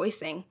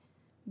rejoicing,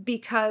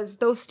 because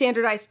those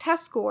standardized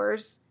test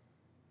scores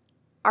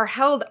are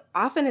held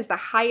often as the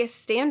highest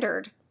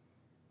standard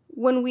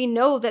when we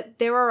know that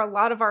there are a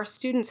lot of our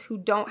students who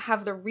don't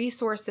have the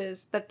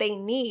resources that they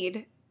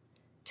need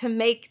to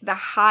make the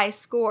high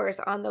scores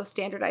on those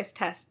standardized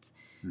tests.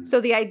 Mm-hmm.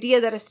 So the idea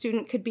that a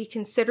student could be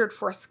considered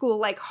for a school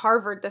like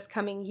Harvard this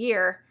coming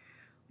year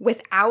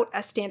without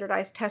a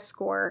standardized test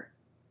score,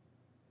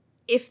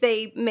 if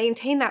they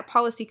maintain that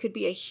policy, could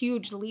be a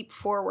huge leap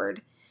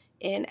forward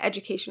in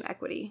education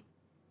equity.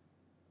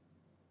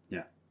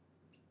 Yeah.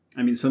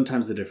 I mean,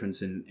 sometimes the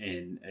difference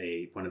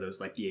in one of those,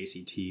 like the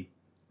ACT,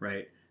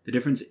 right? The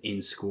difference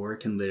in score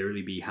can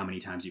literally be how many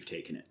times you've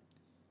taken it.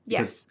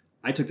 Because yes.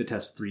 I took the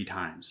test 3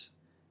 times,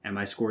 and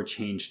my score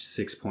changed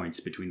 6 points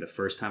between the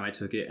first time I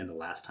took it and the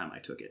last time I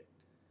took it.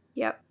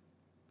 Yep.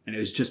 And it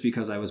was just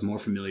because I was more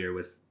familiar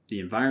with the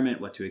environment,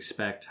 what to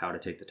expect, how to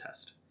take the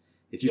test.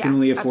 If you can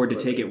only afford to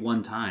take it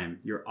one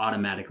time, you're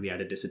automatically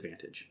at a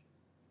disadvantage.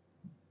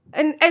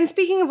 And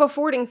speaking of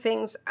affording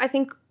things, I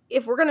think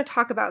if we're going to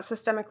talk about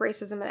systemic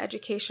racism in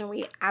education,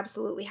 we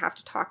absolutely have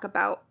to talk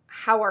about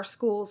how our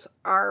schools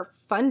are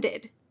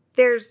funded.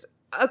 There's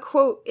a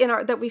quote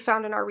that we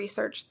found in our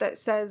research that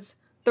says,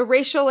 "The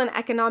racial and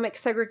economic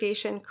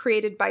segregation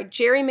created by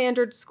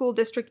gerrymandered school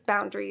district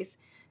boundaries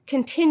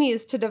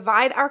continues to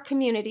divide our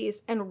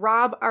communities and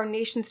rob our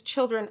nation's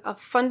children of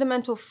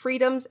fundamental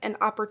freedoms and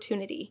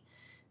opportunity.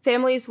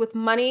 Families with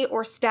money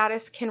or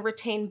status can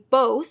retain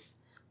both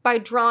by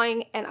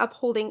drawing and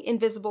upholding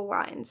invisible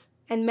lines,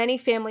 and many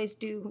families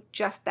do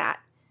just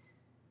that.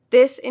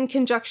 This, in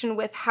conjunction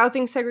with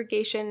housing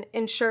segregation,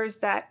 ensures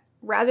that,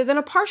 rather than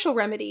a partial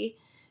remedy,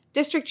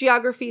 district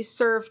geographies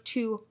serve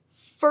to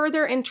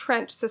further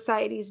entrench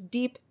society's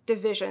deep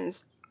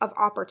divisions of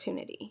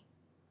opportunity."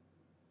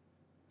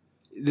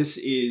 This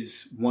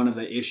is one of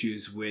the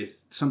issues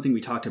with something we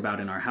talked about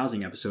in our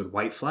housing episode,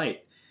 white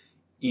flight,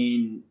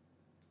 in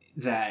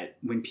that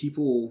when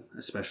people,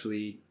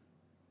 especially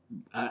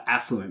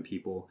affluent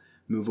people,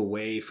 move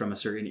away from a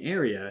certain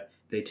area,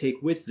 they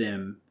take with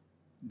them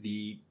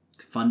the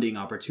funding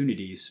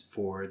opportunities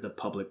for the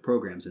public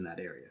programs in that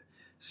area.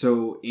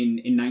 So in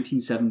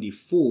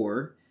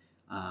 1974,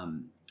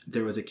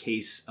 there was a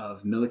case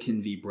of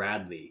Milliken v.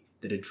 Bradley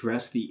that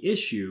addressed the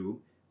issue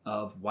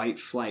of white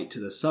flight to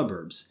the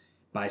suburbs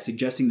by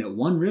suggesting that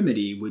one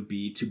remedy would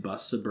be to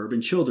bus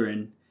suburban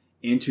children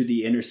into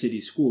the inner city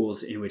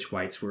schools in which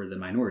whites were the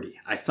minority.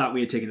 I thought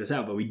we had taken this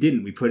out, but we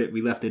didn't.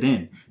 We left it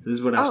in. This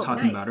is what I was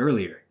talking about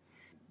earlier.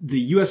 the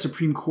U.S.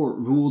 Supreme Court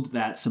ruled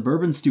that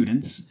suburban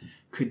students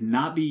could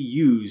not be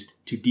used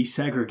to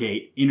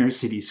desegregate inner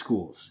city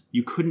schools.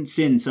 You couldn't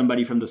send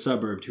somebody from the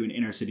suburb to an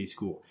inner city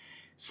school.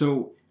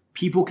 So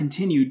people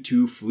continued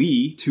to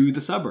flee to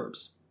the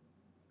suburbs.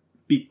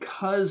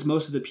 Because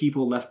most of the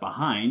people left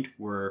behind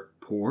were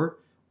poor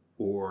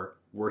or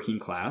working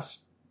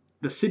class,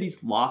 the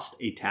cities lost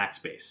a tax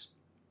base.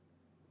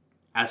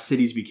 As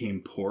cities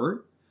became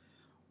poorer,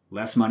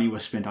 less money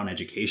was spent on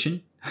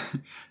education.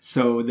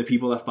 So the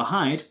people left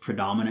behind,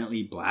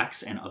 predominantly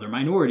blacks and other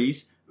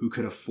minorities who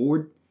could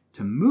afford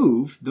to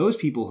move, those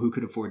people who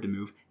could afford to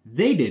move,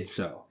 they did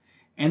so.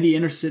 And the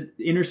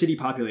inner city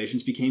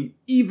populations became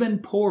even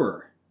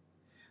poorer.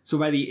 So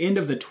by the end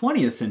of the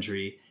 20th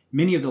century,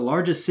 many of the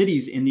largest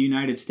cities in the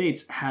United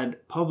States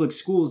had public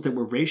schools that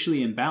were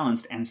racially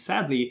imbalanced and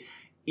sadly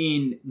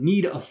in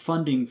need of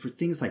funding for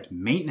things like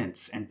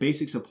maintenance and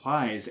basic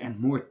supplies and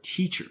more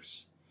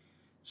teachers.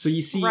 So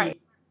you see,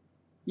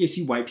 You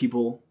see white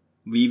people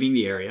leaving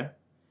the area,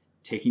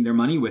 taking their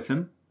money with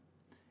them,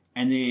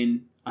 and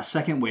then a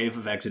second wave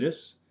of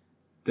exodus,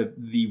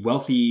 the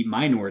wealthy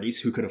minorities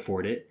who could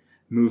afford it,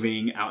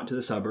 moving out into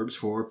the suburbs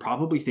for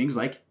probably things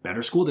like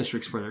better school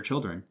districts for their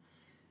children.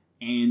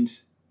 And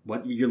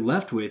what you're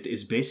left with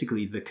is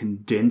basically the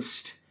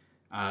condensed,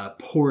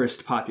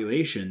 poorest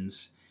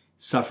populations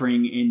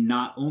suffering in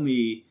not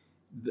only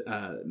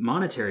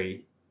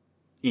monetary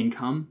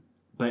income,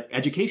 but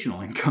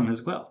educational income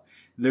as well.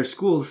 Their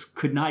schools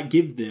could not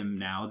give them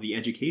now the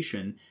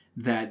education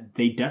that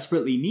they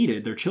desperately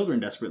needed, their children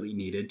desperately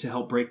needed to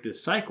help break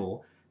this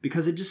cycle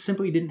because it just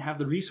simply didn't have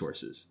the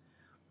resources.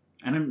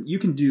 And you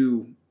can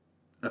do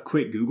a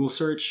quick Google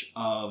search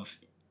of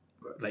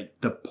like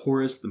the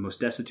poorest, the most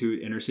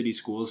destitute inner city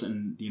schools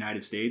in the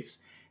United States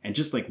and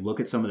just like look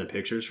at some of the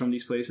pictures from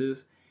these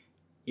places.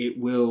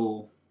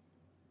 You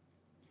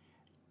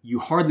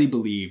hardly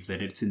believe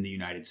that it's in the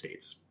United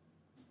States.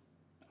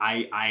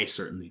 I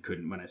certainly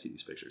couldn't when I see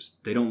these pictures.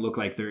 They don't look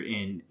like they're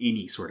in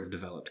any sort of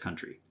developed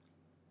country.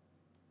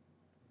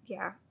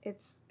 Yeah,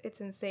 it's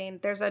insane.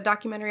 There's a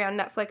documentary on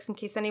Netflix, in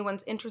case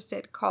anyone's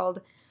interested,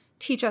 called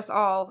Teach Us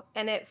All,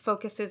 and it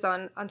focuses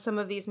on some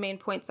of these main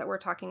points that we're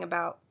talking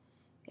about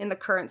in the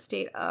current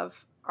state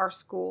of our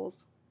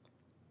schools.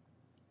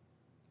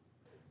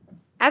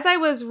 As I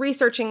was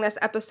researching this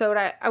episode,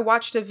 I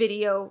watched a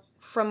video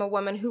from a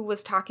woman who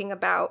was talking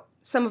about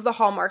some of the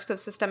hallmarks of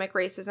systemic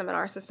racism in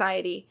our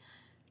society.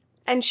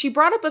 And she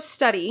brought up a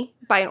study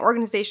by an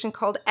organization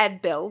called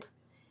EdBuild,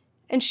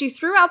 and she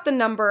threw out the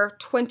number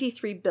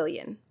 23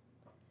 billion.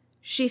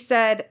 She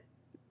said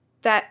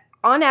that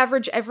on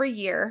average every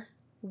year,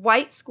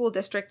 white school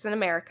districts in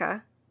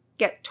America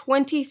get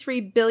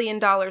 $23 billion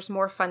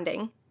more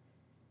funding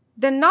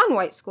than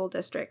non-white school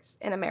districts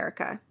in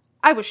America.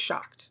 I was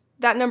shocked.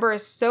 That number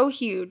is so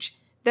huge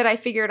that I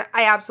figured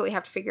I absolutely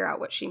have to figure out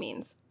what she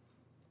means.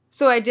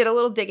 So I did a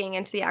little digging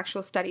into the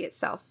actual study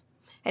itself,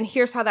 and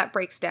here's how that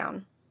breaks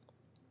down.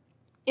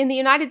 In the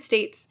United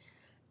States,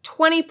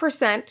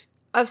 20%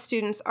 of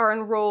students are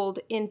enrolled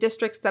in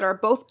districts that are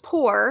both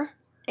poor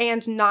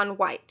and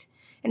non-white.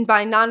 And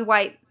by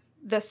non-white,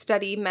 the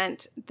study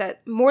meant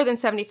that more than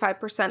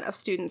 75% of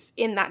students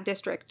in that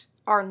district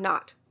are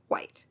not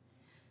white.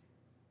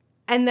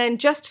 And then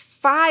just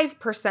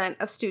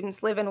 5% of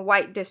students live in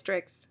white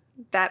districts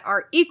that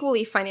are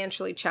equally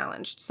financially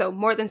challenged. So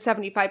more than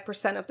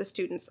 75% of the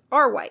students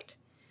are white,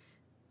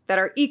 that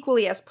are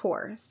equally as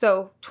poor.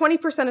 So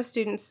 20% of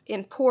students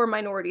in poor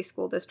minority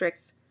school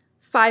districts,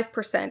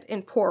 5%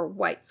 in poor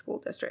white school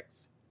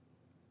districts.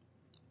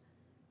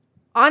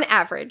 On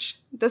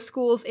average, the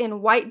schools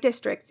in white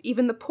districts,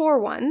 even the poor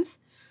ones,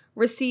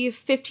 receive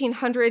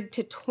 $1,500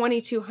 to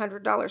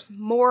 $2,200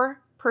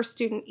 more per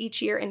student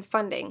each year in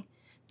funding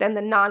than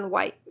the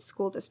non-white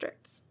school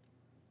districts.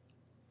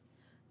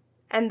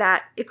 And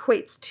that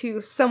equates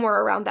to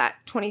somewhere around that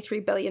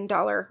 $23 billion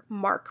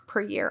mark per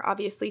year.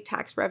 Obviously,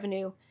 tax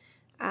revenue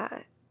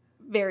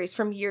varies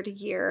from year to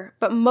year,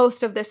 but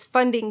most of this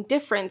funding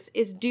difference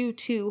is due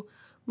to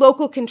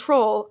local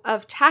control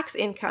of tax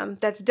income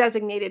that's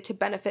designated to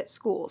benefit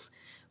schools.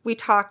 We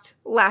talked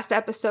last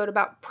episode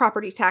about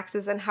property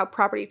taxes and how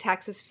property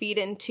taxes feed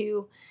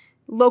into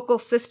local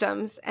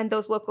systems, and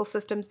those local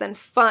systems then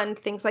fund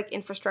things like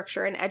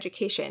infrastructure and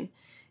education.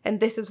 And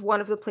this is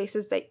one of the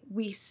places that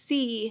we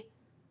see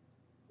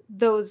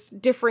those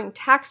differing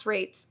tax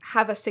rates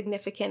have a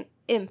significant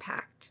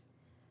impact.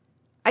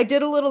 I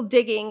did a little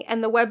digging,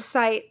 and the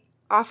website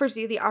offers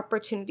you the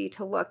opportunity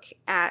to look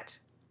at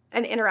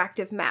an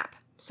interactive map.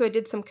 So I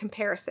did some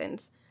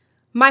comparisons.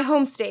 My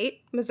home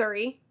state,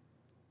 Missouri,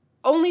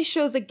 only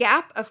shows a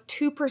gap of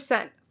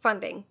 2%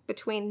 funding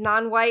between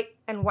non-white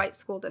and white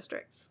school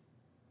districts.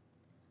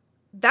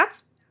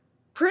 That's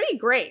pretty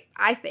great,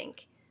 I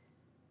think.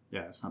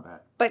 Yeah, it's not bad.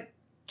 But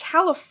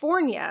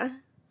California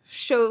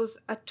shows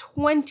a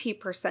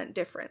 20%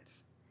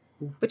 difference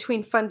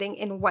between funding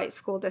in white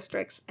school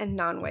districts and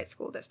non-white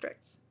school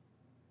districts.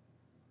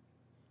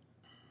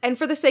 And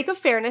for the sake of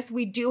fairness,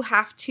 we do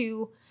have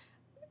to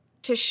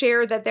to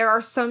share that there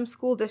are some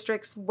school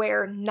districts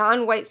where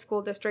non-white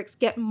school districts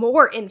get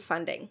more in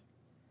funding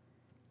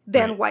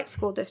than white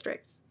school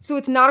districts. So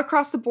it's not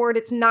across the board.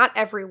 It's not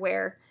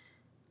everywhere.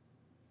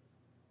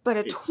 But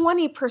a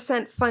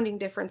 20% funding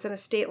difference in a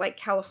state like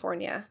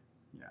California,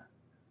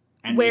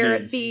 and where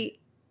the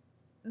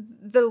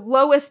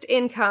lowest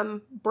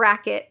income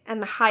bracket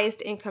and the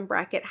highest income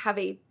bracket have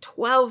a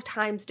 12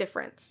 times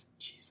difference.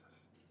 Jesus.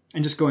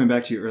 And just going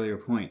back to your earlier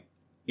point,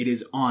 it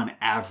is on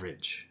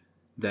average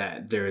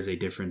that there is a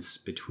difference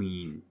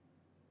between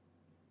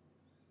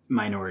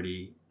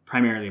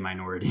primarily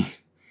minority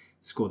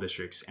school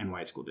districts and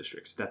white school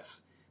districts.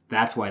 That's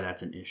why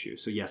that's an issue.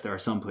 So yes, there are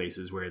some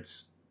places where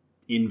it's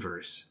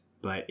inverse,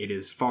 but it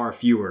is far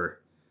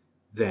fewer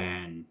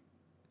than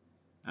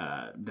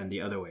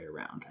the other way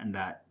around, and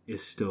that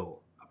is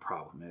still a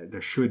problem.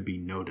 There should be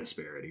no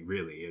disparity,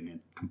 really, in a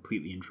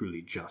completely and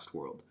truly just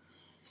world.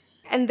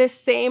 And this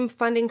same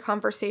funding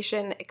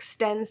conversation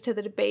extends to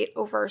the debate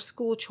over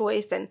school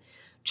choice and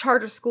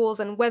charter schools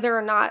and whether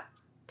or not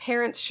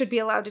parents should be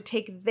allowed to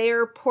take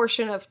their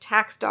portion of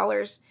tax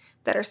dollars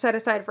that are set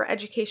aside for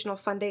educational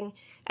funding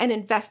and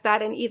invest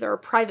that in either a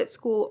private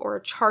school or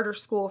a charter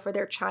school for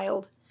their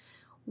child.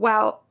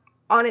 While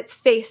on its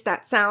face,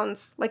 that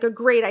sounds like a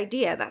great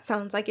idea. That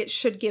sounds like it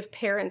should give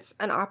parents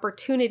an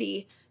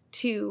opportunity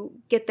to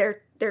get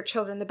their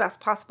children the best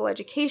possible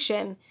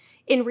education.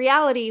 In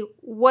reality,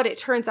 what it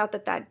turns out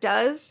that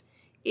does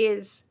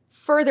is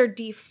further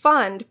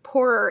defund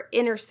poorer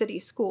inner city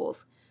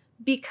schools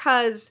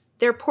because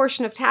their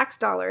portion of tax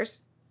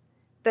dollars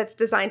that's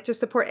designed to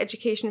support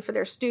education for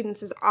their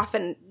students is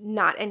often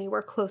not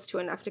anywhere close to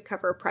enough to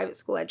cover a private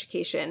school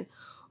education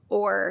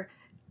or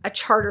a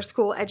charter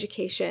school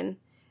education.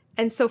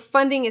 And so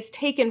funding is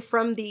taken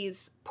from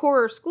these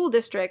poorer school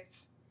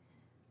districts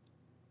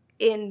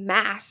in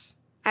mass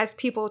as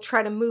people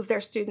try to move their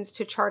students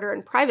to charter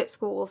and private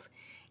schools,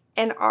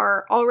 and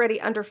our already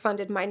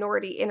underfunded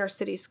minority inner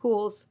city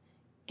schools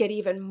get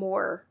even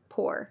more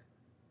poor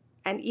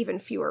and even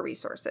fewer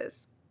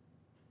resources.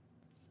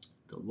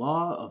 The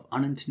law of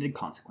unintended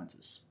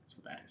consequences. That's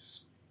what that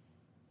is.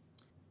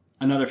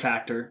 Another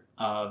factor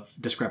of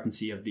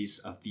discrepancy of these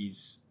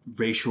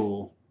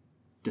racial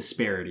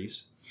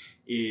disparities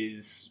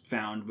is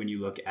found when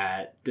you look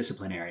at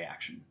disciplinary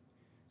action.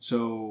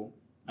 So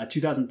a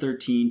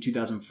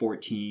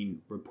 2013-2014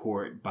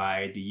 report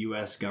by the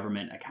U.S.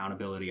 Government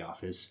Accountability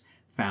Office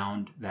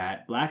found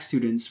that Black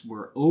students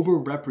were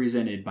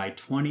overrepresented by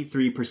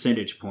 23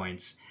 percentage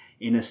points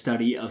in a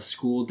study of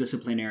school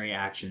disciplinary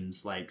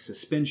actions like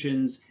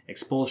suspensions,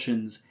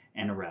 expulsions,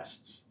 and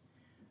arrests.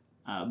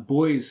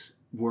 Boys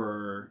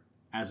were,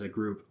 as a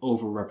group,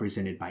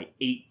 overrepresented by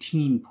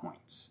 18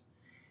 points.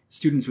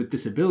 Students with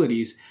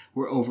disabilities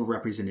were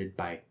overrepresented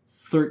by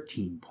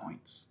 13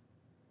 points.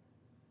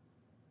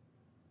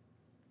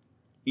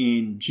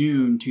 In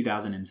June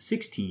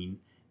 2016,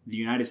 the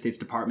United States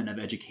Department of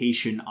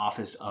Education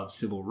Office of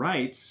Civil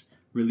Rights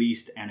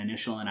released an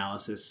initial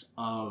analysis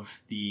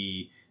of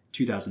the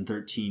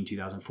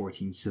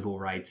 2013-2014 civil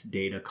rights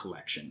data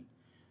collection.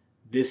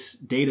 This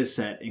data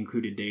set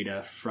included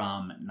data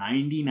from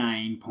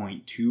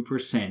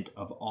 99.2%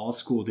 of all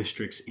school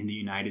districts in the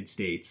United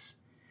States,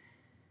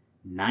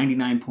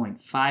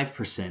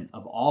 99.5%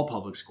 of all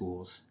public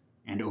schools,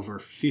 and over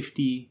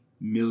 50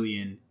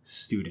 million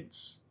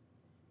students.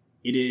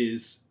 It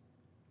is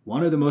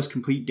one of the most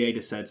complete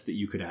data sets that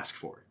you could ask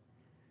for.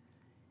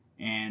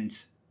 And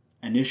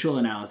initial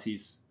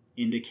analyses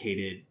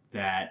indicated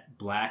that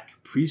Black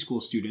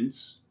preschool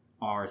students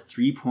are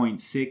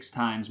 3.6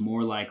 times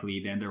more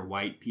likely than their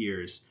white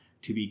peers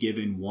to be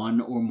given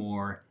one or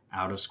more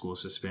out-of-school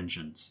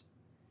suspensions.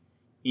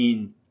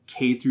 In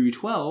K through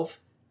 12,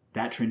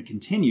 that trend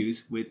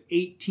continues with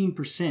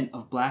 18%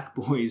 of Black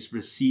boys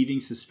receiving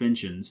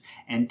suspensions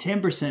and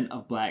 10%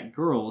 of Black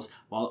girls,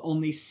 while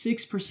only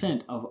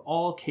 6% of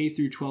all K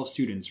through 12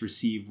 students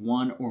receive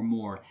one or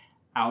more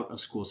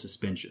out-of-school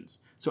suspensions.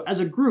 So as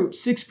a group,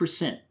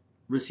 6%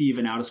 receive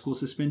an out-of-school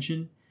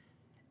suspension.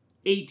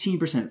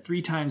 18%,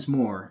 3 times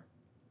more,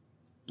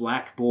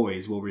 Black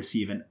boys will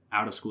receive an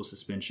out-of-school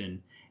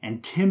suspension,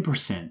 and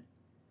 10%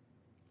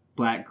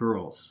 Black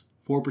girls,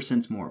 4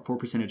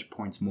 percentage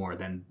points more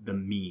than the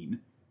mean,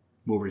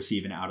 will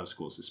receive an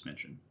out-of-school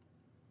suspension.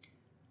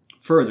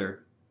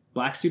 Further,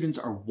 Black students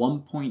are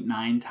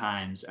 1.9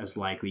 times as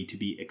likely to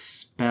be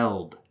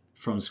expelled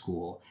from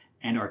school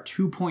and are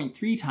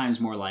 2.3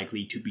 times more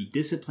likely to be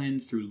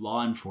disciplined through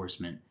law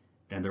enforcement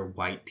than their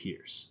white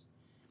peers.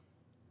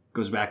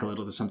 Goes back a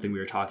little to something we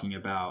were talking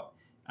about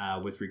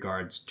with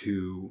regards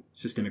to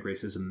systemic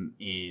racism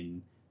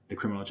in the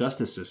criminal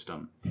justice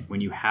system.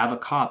 When you have a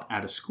cop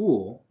at a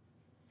school,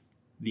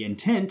 the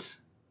intent,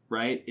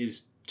 right,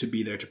 is to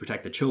be there to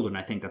protect the children.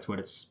 I think that's what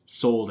it's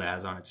sold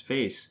as on its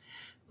face.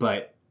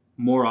 But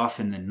more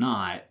often than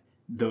not,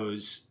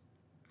 those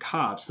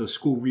cops, those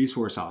school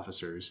resource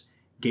officers,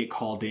 get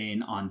called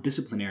in on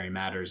disciplinary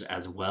matters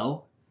as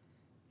well.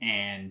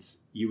 And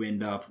you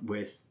end up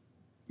with,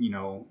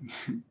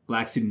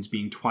 Black students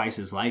being twice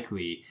as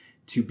likely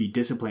to be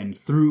disciplined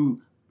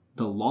through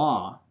the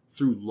law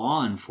through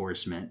law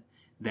enforcement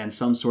than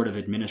some sort of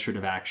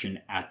administrative action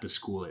at the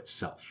school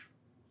itself.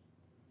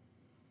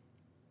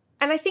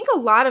 And I think a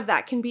lot of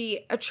that can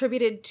be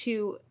attributed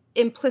to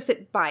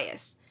implicit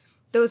bias.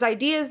 Those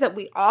ideas that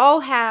we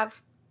all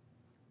have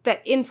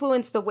that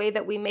influence the way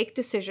that we make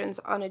decisions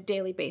on a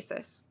daily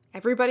basis.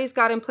 Everybody's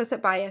got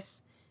implicit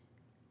bias.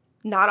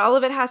 Not all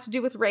of it has to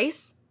do with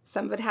race.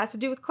 Some of it has to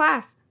do with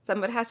class. Some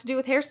of it has to do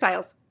with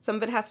hairstyles. Some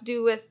of it has to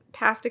do with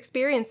past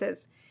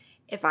experiences.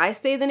 If I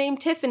say the name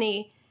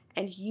Tiffany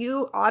and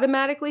you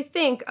automatically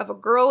think of a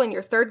girl in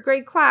your 3rd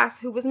grade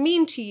class who was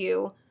mean to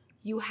you,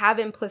 you have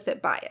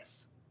implicit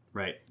bias.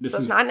 Right. So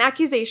it's not an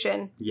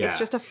accusation. Yeah. It's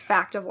just a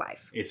fact of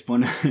life. It's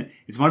one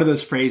of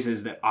those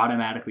phrases that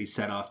automatically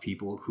set off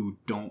people who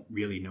don't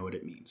really know what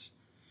it means.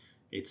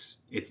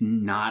 It's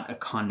not a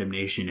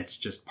condemnation. It's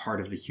just part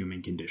of the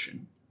human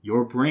condition.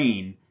 Your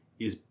brain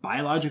is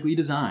biologically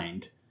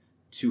designed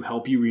to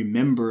help you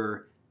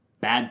remember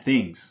bad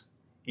things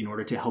in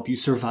order to help you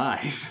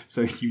survive.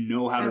 So you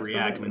know how to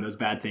react when those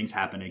bad things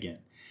happen again.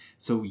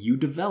 So you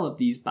develop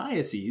these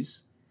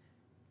biases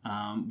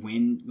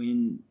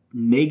when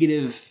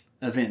negative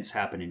events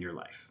happen in your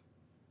life.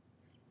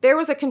 There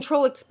was a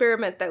control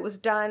experiment that was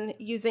done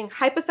using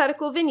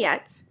hypothetical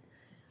vignettes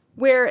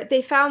where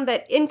they found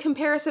that in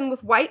comparison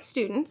with white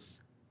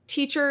students,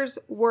 teachers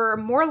were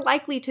more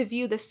likely to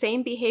view the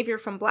same behavior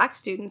from black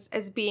students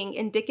as being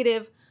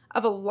indicative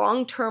of a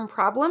long-term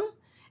problem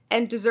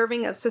and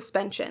deserving of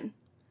suspension.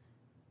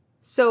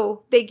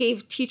 So they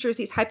gave teachers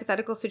these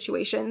hypothetical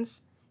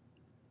situations,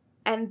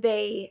 and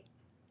they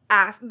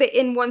asked,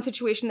 in one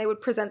situation they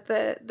would present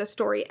the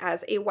story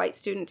as a white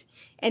student,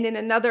 and in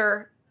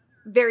another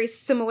very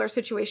similar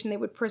situation they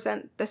would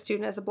present the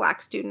student as a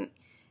black student.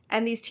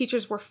 And these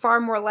teachers were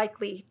far more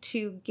likely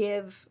to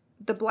give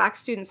the black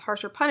students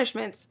harsher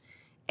punishments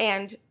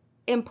and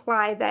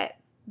imply that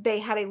they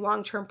had a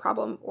long-term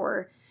problem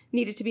or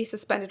needed to be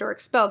suspended or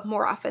expelled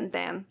more often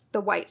than the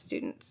white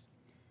students.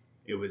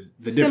 It was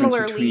the difference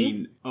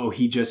between,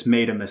 he just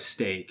made a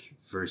mistake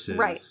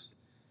versus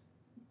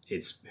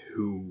it's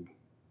who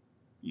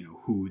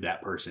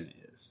that person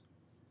is.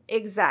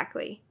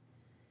 Exactly.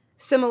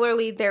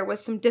 Similarly, there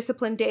was some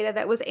discipline data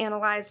that was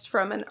analyzed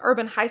from an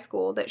urban high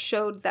school that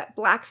showed that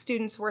black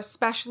students were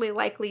especially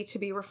likely to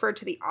be referred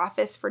to the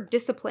office for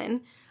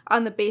discipline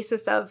on the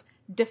basis of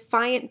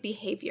defiant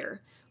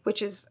behavior,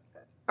 which is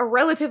a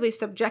relatively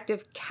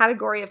subjective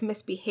category of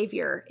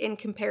misbehavior in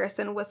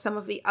comparison with some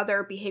of the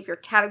other behavior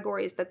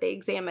categories that they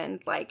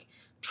examined, like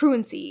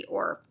truancy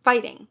or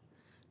fighting.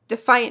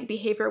 Defiant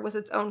behavior was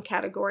its own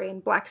category,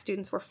 and black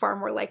students were far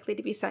more likely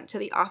to be sent to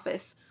the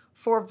office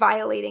for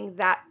violating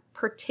that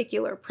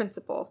particular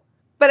principle.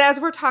 But as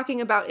we're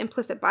talking about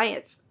implicit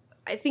bias,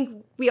 I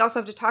think we also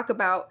have to talk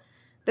about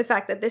the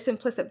fact that this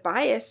implicit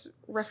bias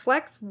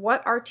reflects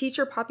what our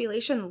teacher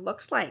population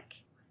looks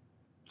like.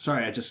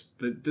 Sorry,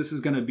 this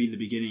is going to be the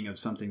beginning of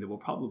something that we'll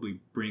probably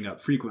bring up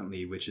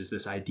frequently, which is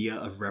this idea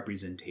of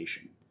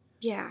representation.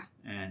 Yeah.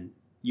 And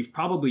you've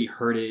probably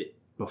heard it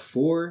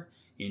before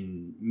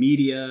in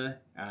media.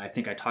 I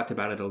think I talked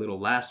about it a little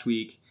last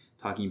week,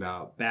 talking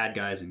about bad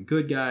guys and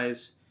good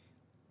guys.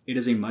 It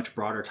is a much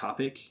broader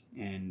topic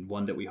and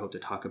one that we hope to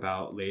talk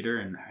about later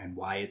and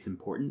why it's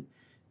important.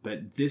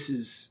 But this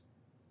is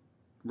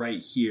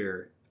right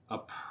here a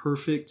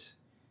perfect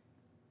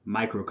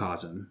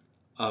microcosm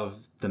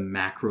of the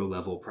macro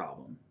level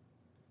problem.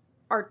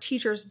 Our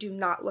teachers do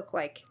not look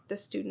like the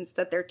students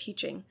that they're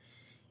teaching.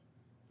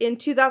 In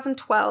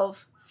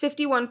 2012,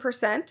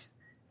 51%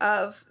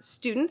 of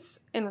students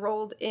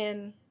enrolled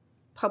in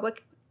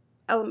public,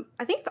 I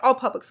think it's all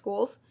public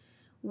schools,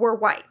 were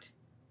white.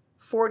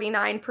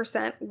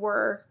 49%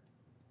 were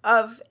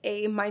of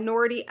a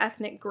minority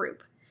ethnic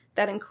group.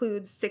 That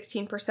includes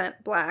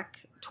 16%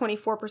 Black,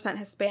 24%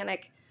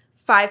 Hispanic,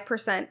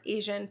 5%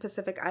 Asian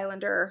Pacific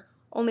Islander,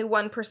 only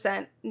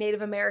 1%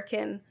 Native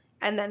American,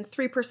 and then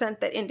 3%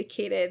 that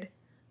indicated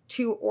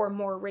 2 or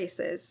more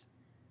races.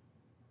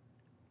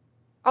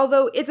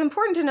 Although it's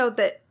important to note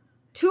that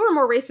 2 or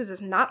more races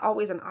is not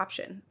always an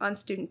option on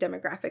student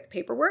demographic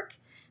paperwork.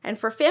 And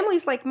for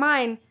families like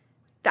mine,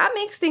 that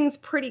makes things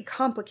pretty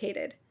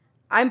complicated.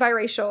 I'm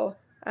biracial.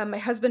 My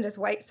husband is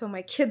white, so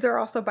my kids are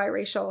also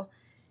biracial.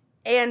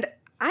 And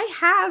I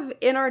have,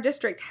 in our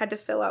district, had to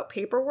fill out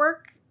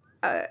paperwork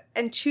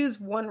and choose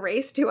one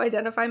race to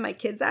identify my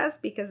kids as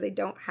because they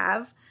don't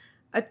have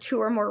a 2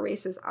 or more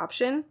races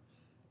option.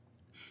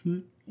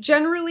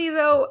 Generally,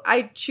 though,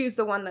 I choose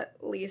the one that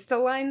least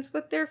aligns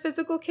with their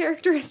physical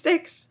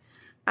characteristics.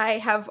 I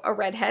have a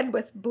redhead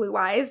with blue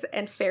eyes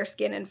and fair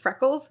skin and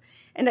freckles,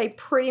 and I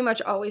pretty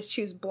much always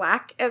choose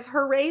Black as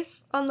her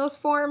race on those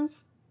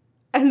forms.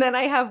 And then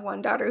I have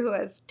one daughter who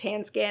has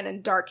tan skin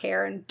and dark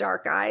hair and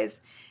dark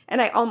eyes,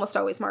 and I almost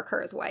always mark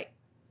her as white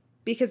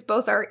because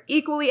both are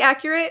equally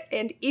accurate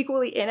and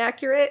equally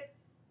inaccurate,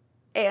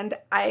 and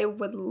I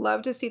would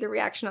love to see the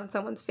reaction on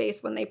someone's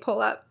face when they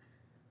pull up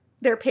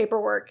their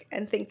paperwork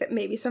and think that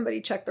maybe somebody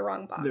checked the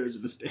wrong box. There's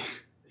a mistake.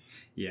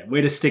 Yeah,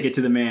 way to stick it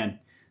to the man.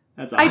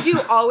 That's awesome. I do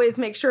always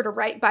make sure to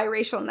write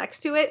biracial next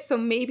to it, so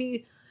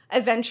maybe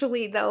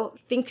eventually they'll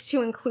think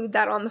to include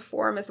that on the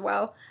form as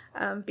well.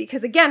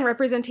 Because again,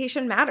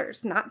 representation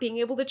matters. Not being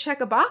able to check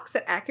a box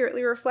that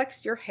accurately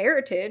reflects your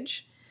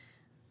heritage,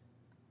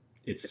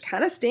 it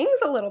kind of stings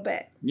a little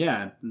bit.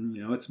 Yeah,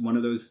 it's one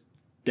of those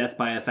death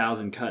by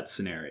 1,000 cuts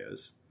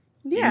scenarios.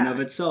 Yeah. In and of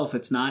itself,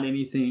 it's not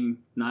anything,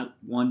 not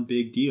one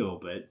big deal,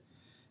 but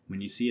when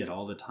you see it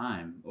all the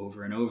time,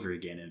 over and over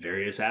again in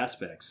various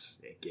aspects,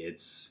 it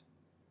gets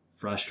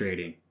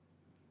frustrating.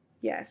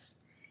 Yes.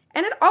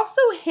 And it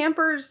also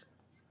hampers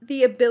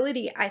the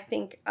ability, I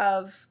think,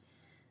 of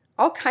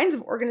all kinds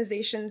of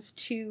organizations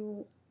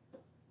to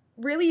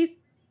really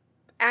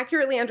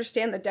accurately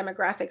understand the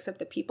demographics of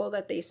the people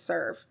that they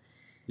serve.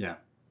 Yeah.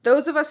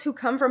 Those of us who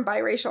come from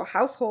biracial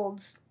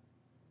households,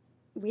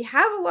 we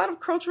have a lot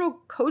of cultural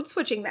code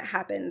switching that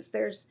happens.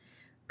 There's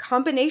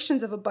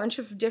combinations of a bunch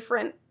of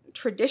different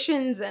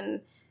traditions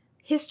and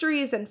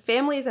histories and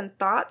families and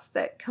thoughts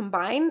that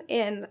combine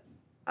in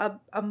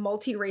a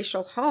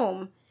multiracial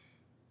home.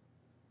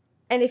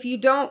 And if you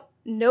don't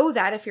know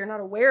that, if you're not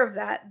aware of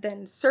that,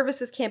 then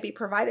services can't be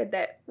provided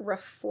that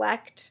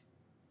reflect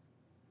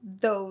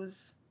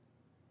those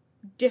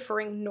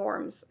differing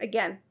norms.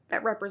 Again,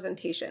 that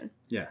representation.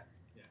 Yeah.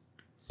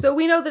 So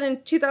we know that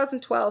in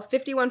 2012,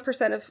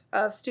 51%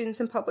 of students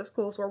in public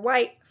schools were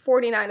white,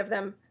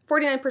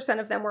 49%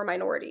 of them were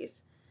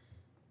minorities.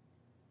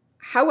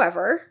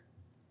 However,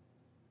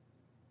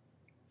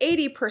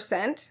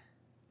 80%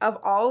 of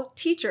all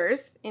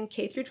teachers in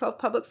K-12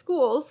 public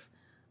schools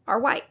are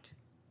white.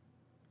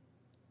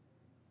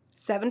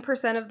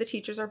 7% of the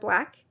teachers are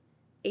Black,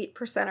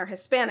 8% are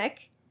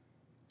Hispanic,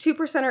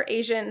 2% are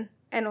Asian,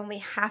 and only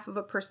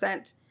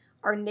 0.5%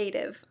 are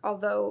Native,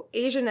 although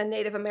Asian and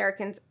Native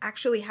Americans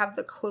actually have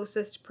the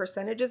closest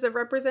percentages of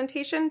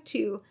representation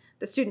to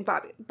the student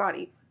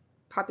body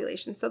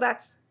population. So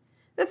that's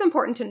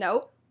important to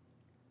note.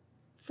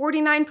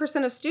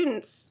 49% of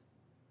students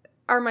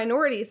are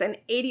minorities and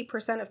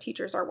 80% of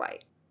teachers are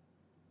white.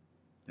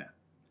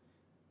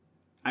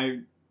 Yeah.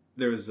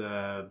 There was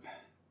a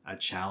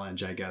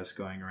challenge, I guess,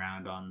 going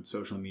around on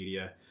social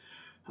media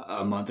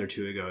a month or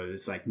two ago.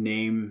 It's like,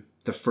 name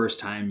the first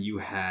time you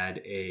had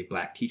a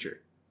Black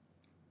teacher.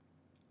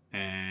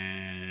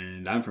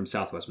 And I'm from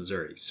Southwest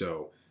Missouri,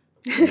 so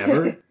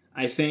never,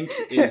 I think,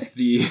 is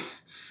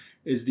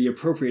the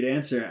appropriate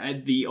answer.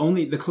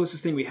 The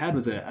closest thing we had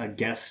was a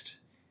guest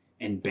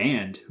and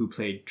band who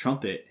played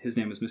trumpet. His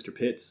name was Mr.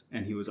 Pitts,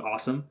 and he was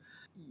awesome.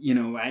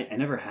 I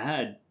never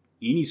had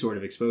any sort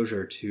of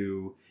exposure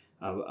to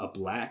a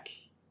Black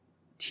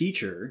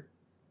teacher,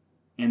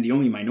 and the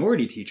only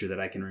minority teacher that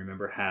I can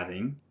remember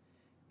having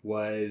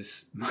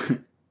was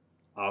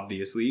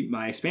obviously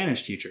my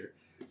Spanish teacher,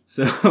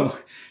 so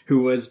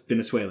who was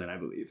Venezuelan, I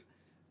believe.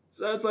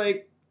 So it's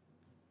like,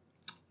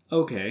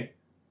 okay.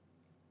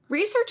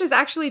 Research is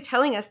actually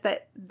telling us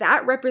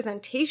that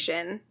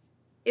representation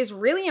is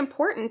really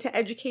important to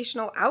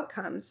educational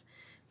outcomes.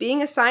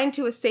 Being assigned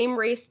to a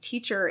same-race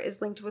teacher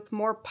is linked with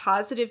more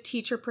positive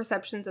teacher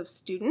perceptions of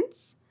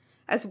students,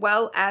 as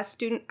well as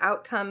student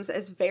outcomes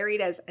as varied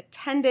as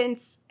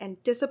attendance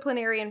and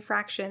disciplinary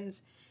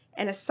infractions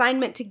and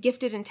assignment to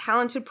gifted and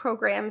talented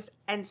programs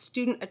and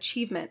student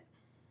achievement.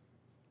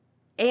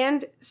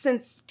 And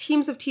since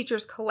teams of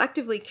teachers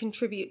collectively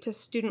contribute to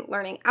student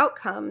learning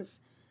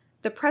outcomes,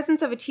 the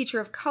presence of a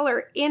teacher of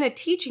color in a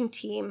teaching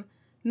team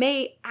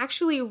may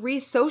actually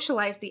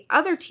re-socialize the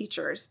other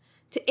teachers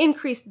to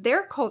increase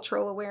their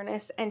cultural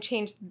awareness and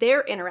change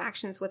their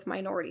interactions with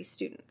minority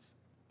students.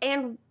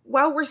 And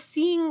while we're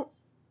seeing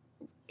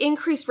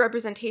increased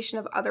representation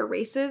of other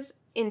races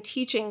in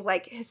teaching,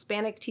 like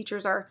Hispanic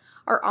teachers are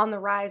on the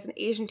rise and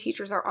Asian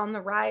teachers are on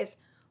the rise,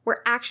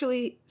 we're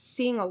actually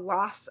seeing a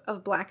loss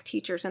of Black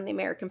teachers in the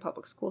American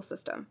public school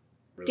system.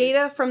 Really?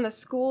 Data from the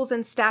Schools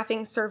and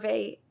Staffing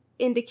Survey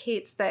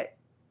indicates that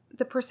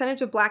the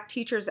percentage of Black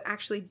teachers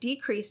actually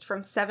decreased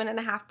from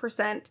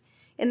 7.5%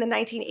 in the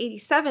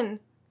 1987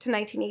 to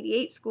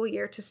 1988 school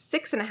year to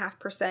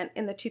 6.5%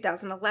 in the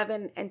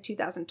 2011 and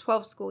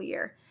 2012 school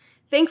year.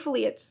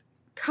 Thankfully, it's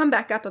come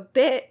back up a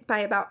bit by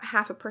about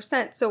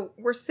 0.5%, so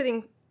we're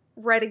sitting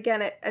right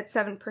again at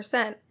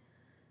 7%.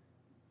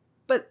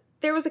 But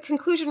there was a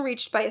conclusion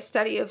reached by a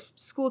study of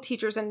school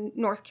teachers in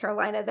North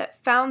Carolina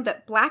that found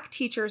that Black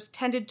teachers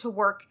tended to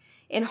work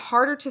in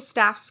harder to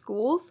staff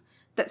schools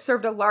that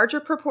served a larger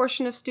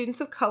proportion of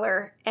students of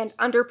color and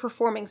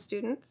underperforming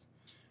students,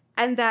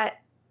 and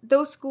that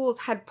those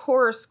schools had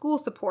poorer school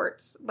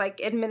supports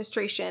like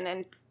administration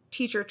and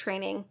teacher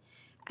training,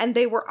 and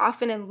they were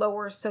often in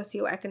lower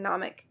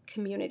socioeconomic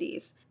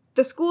communities.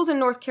 The schools in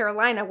North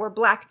Carolina where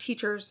Black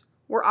teachers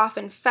were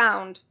often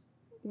found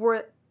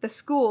were the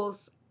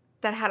schools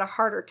that had a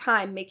harder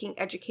time making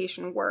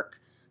education work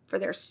for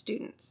their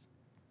students.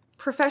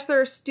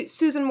 Professor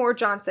Susan Moore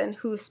Johnson,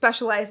 who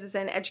specializes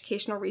in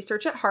educational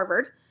research at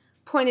Harvard,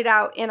 pointed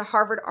out in a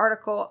Harvard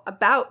article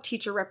about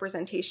teacher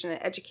representation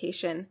in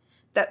education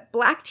that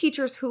Black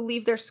teachers who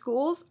leave their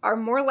schools are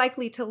more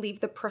likely to leave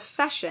the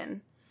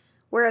profession,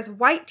 whereas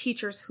white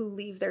teachers who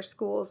leave their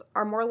schools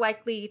are more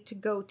likely to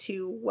go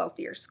to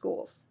wealthier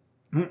schools.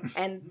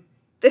 And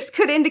this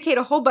could indicate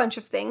a whole bunch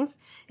of things.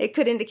 It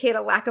could indicate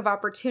a lack of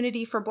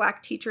opportunity for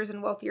Black teachers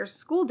in wealthier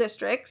school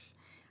districts.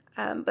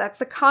 That's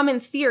the common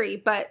theory,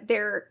 but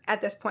there,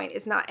 at this point,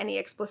 is not any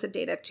explicit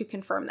data to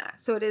confirm that.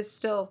 So it is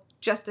still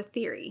just a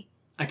theory.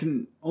 I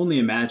can only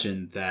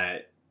imagine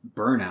that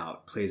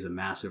burnout plays a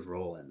massive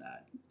role in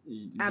that.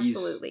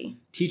 Absolutely. These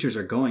teachers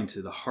are going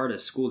to the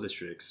hardest school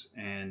districts,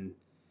 and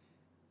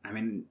I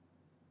mean,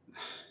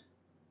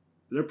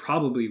 they're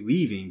probably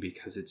leaving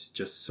because it's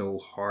just so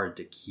hard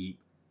to keep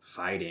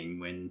fighting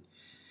when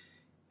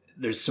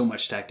there's so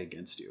much stacked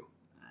against you.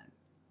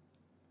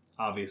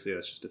 Obviously,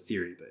 that's just a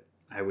theory, but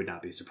I would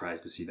not be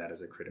surprised to see that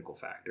as a critical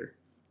factor.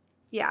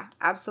 Yeah,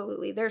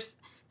 absolutely. There's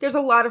a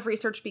lot of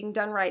research being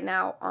done right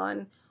now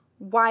on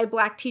why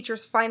Black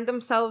teachers find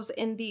themselves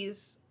in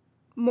these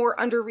more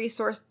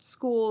under-resourced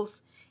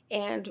schools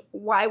and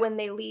why when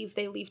they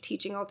leave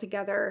teaching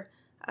altogether.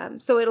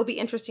 So it'll be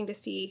interesting to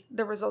see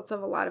the results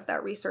of a lot of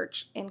that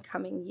research in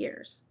coming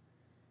years.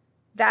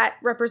 That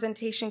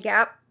representation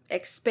gap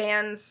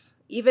expands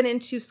even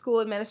into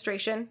school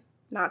administration,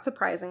 not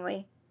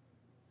surprisingly.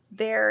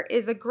 There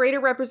is a greater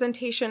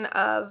representation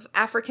of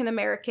African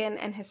American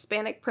and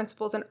Hispanic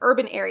principals in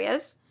urban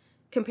areas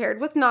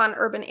compared with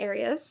non-urban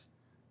areas.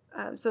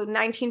 So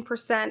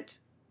 19%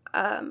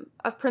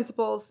 of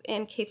principals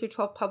in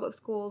K-12 public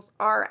schools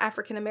are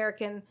African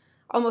American.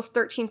 Almost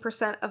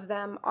 13% of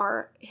them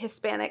are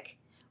Hispanic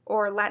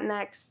or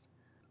Latinx.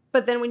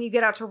 But then when you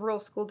get out to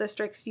rural school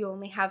districts, you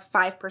only have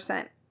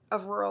 5%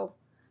 of rural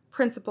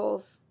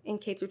principals in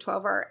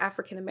K-12 are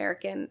African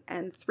American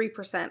and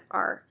 3%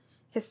 are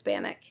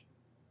Hispanic.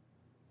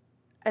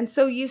 And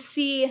so you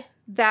see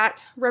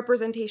that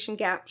representation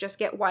gap just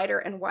get wider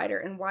and wider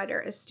and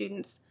wider as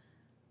students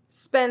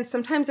spend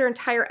sometimes their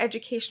entire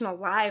educational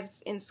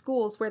lives in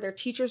schools where their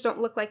teachers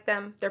don't look like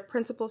them, their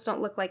principals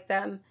don't look like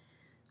them,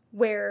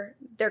 where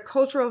their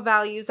cultural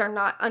values are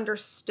not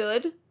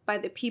understood by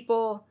the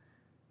people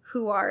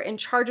who are in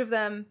charge of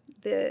them.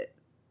 The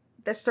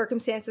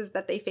circumstances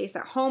that they face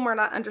at home are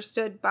not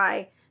understood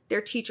by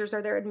their teachers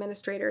or their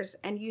administrators.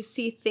 And you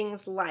see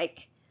things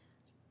like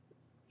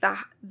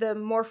the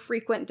more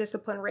frequent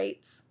discipline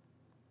rates.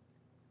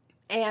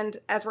 And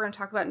as we're going to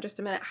talk about in just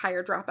a minute,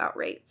 higher dropout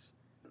rates.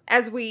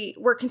 As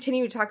we're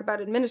continuing to talk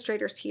about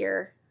administrators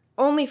here,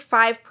 only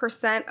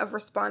 5% of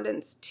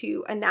respondents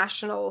to a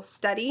national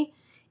study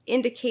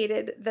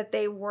indicated that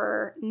they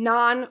were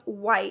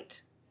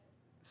non-white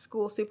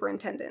school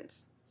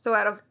superintendents. So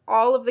out of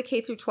all of the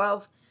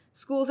K-12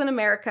 schools in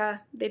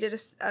America, they did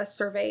a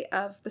survey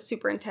of the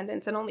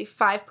superintendents, and only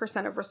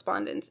 5% of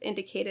respondents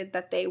indicated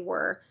that they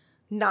were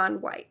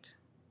non-white.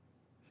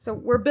 So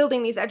we're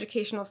building these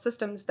educational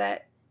systems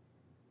that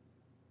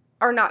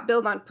are not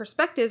built on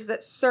perspectives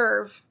that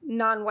serve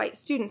non-white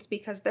students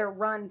because they're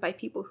run by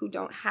people who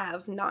don't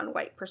have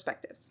non-white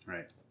perspectives.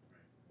 Right.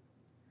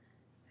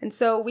 And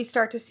so we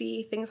start to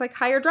see things like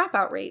higher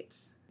dropout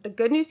rates. The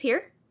good news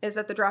here is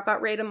that the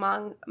dropout rate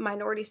among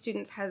minority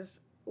students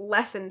has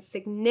lessened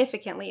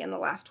significantly in the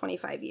last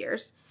 25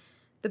 years.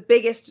 The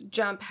biggest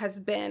jump has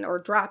been, or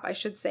drop I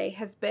should say,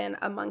 has been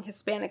among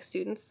Hispanic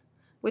students,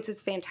 which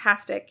is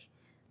fantastic,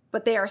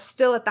 but they are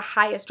still at the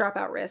highest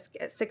dropout risk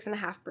at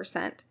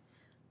 6.5%.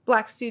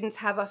 Black students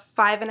have a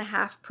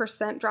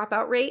 5.5%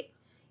 dropout rate.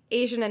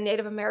 Asian and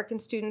Native American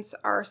students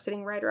are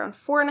sitting right around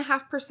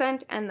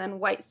 4.5%, and then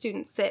white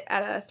students sit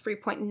at a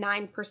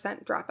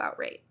 3.9% dropout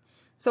rate.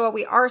 So while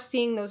we are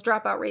seeing those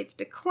dropout rates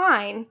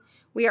decline,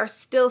 we are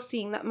still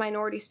seeing that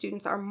minority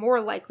students are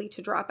more likely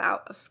to drop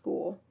out of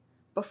school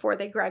before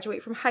they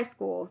graduate from high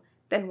school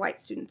than white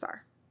students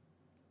are.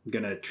 I'm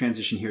going to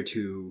transition here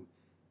to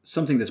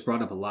something that's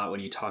brought up a lot when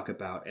you talk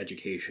about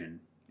education.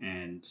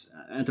 And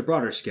at the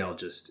broader scale,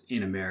 just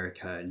in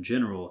America in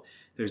general,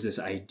 there's this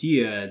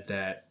idea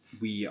that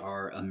we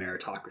are a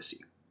meritocracy,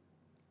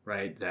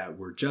 right? That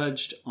we're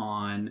judged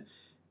on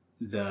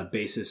the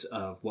basis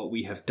of what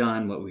we have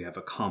done, what we have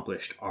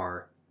accomplished,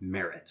 our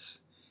merits.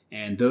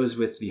 And those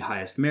with the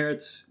highest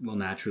merits will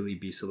naturally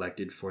be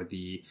selected for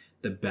the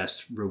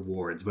best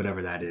rewards,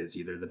 whatever that is,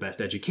 either the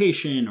best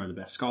education or the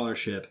best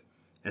scholarship,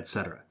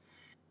 etc.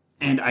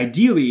 And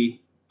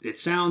ideally, it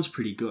sounds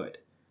pretty good.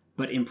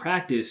 But in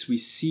practice, we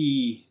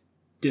see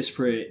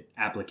disparate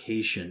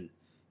application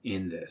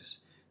in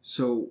this.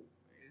 So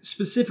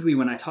specifically,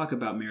 when I talk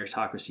about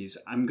meritocracies,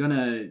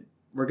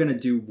 we're gonna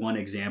do one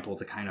example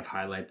to kind of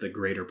highlight the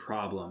greater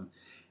problem,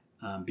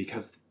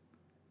 because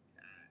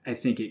I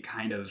think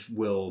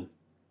it'll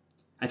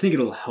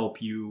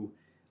help you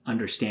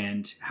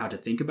understand how to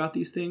think about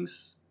these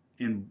things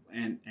and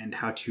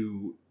how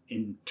to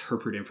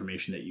interpret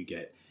information that you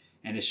get.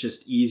 And it's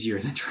just easier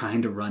than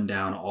trying to run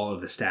down all of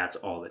the stats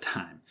all the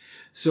time.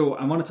 So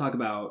I want to talk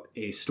about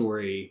a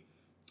story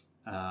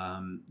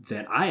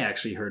that I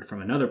actually heard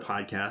from another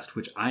podcast,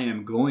 which I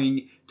am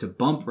going to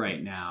bump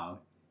right now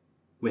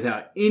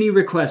without any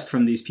request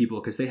from these people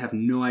because they have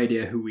no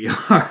idea who we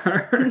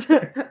are.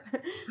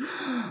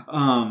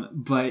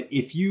 But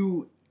if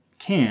you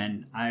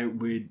can, I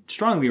would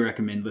strongly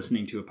recommend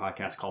listening to a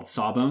podcast called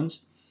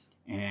Sawbones.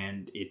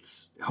 And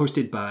it's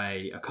hosted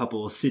by a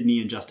couple,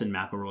 Sydney and Justin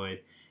McElroy,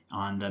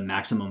 on the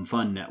Maximum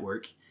Fun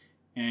Network.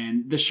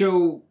 And the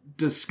show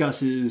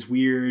discusses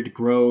weird,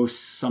 gross,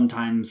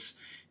 sometimes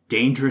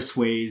dangerous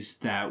ways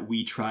that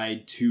we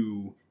tried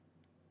to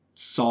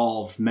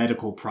solve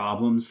medical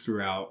problems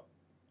throughout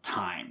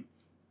time.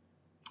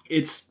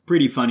 It's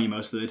pretty funny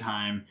most of the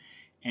time,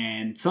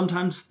 and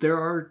sometimes there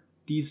are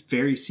these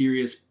very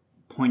serious,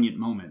 poignant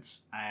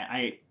moments.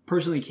 I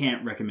personally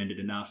can't recommend it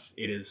enough.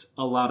 It is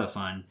a lot of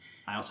fun.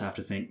 I also have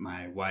to thank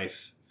my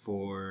wife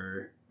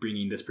for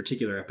bringing this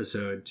particular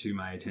episode to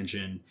my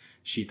attention.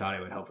 She thought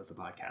it would help with the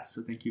podcast,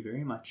 so thank you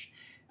very much,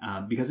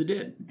 because it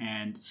did.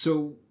 And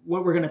so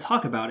what we're going to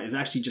talk about is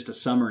actually just a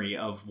summary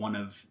of one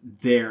of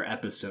their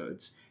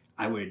episodes.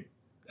 I would,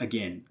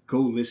 again, go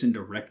listen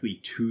directly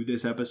to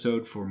this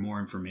episode for more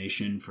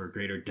information, for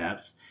greater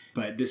depth.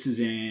 But this is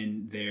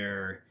in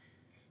their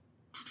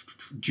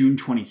June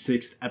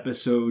 26th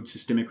episode,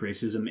 Systemic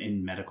Racism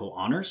in Medical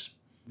Honors.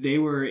 They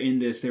were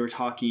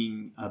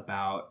talking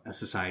about a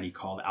society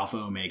called Alpha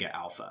Omega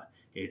Alpha.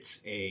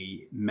 It's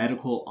a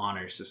medical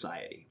honor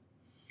society.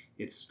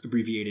 It's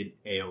abbreviated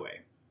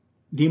AOA.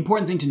 The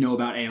important thing to know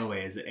about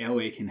AOA is that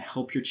AOA can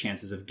help your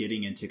chances of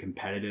getting into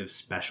competitive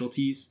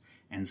specialties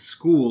and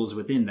schools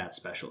within that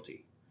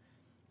specialty.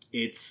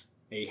 It's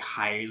a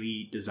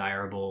highly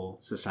desirable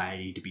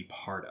society to be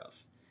part of.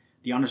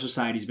 The Honor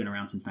Society has been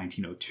around since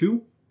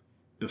 1902,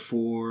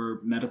 before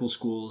medical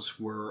schools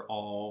were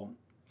all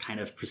kind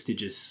of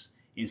prestigious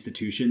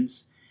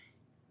institutions.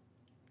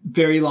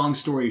 Very long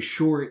story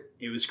short,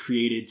 it was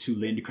created to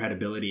lend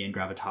credibility and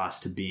gravitas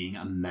to being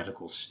a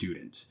medical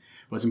student.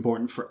 What's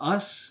important for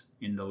us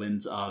in the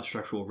lens of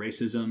structural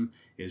racism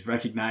is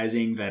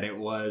recognizing that it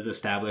was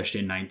established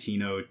in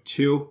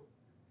 1902,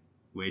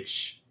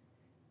 which,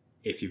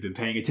 if you've been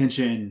paying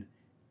attention,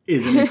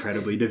 is an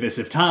incredibly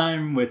divisive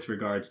time with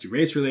regards to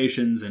race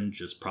relations and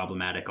just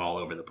problematic all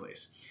over the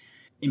place.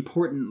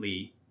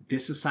 Importantly,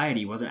 this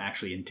society wasn't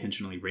actually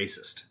intentionally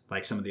racist,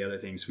 like some of the other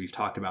things we've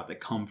talked about that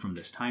come from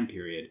this time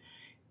period.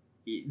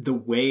 The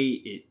way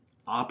it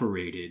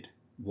operated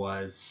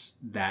was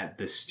that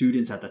the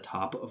students at the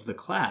top of the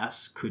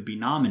class could be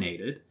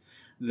nominated.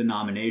 The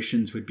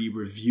nominations would be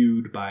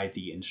reviewed by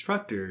the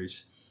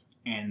instructors,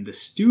 and the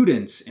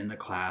students in the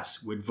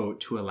class would vote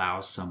to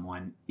allow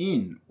someone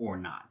in or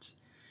not.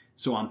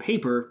 So on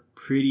paper,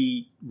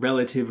 pretty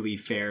relatively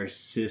fair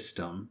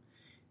system.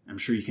 I'm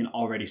sure you can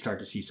already start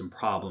to see some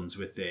problems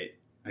with it,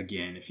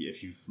 again, if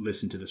you've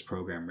listened to this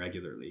program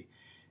regularly.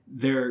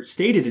 Their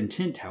stated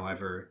intent,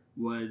 however,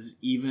 was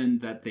even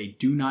that they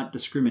do not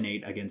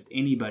discriminate against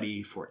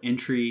anybody for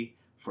entry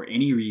for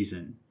any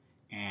reason.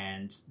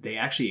 And they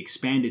actually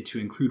expanded to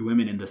include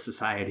women in the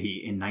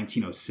society in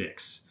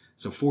 1906.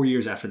 So 4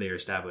 years after they were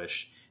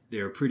established,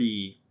 they were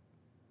pretty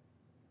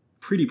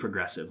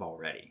progressive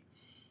already.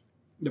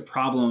 The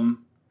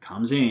problem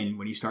comes in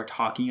when you start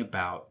talking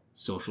about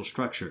social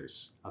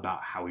structures,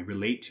 about how we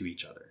relate to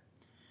each other.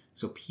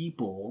 So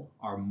people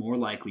are more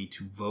likely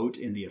to vote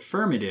in the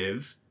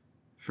affirmative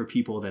for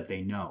people that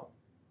they know.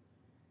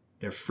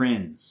 Their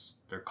friends,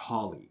 their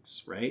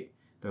colleagues, right?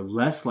 They're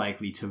less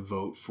likely to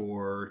vote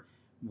for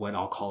what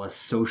I'll call a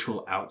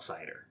social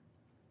outsider.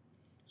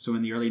 So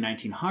in the early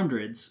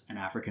 1900s, an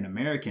African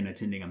American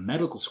attending a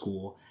medical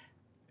school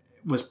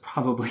was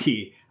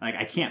probably,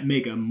 I can't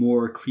make a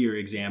more clear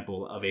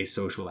example of a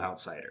social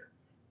outsider.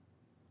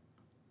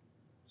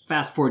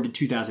 Fast forward to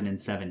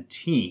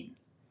 2017,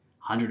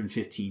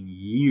 115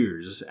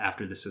 years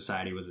after the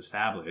society was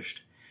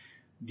established,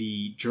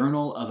 the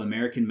Journal of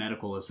American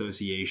Medical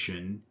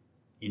Association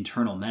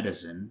Internal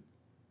Medicine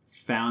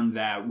found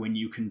that when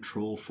you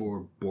control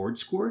for board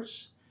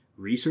scores,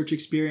 research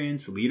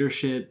experience,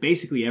 leadership,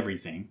 basically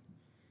everything,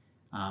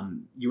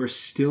 you are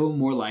still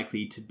more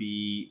likely to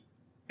be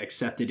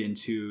accepted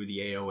into the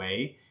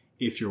AOA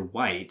if you're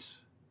white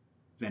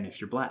than if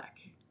you're black.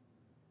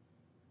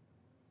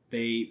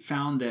 They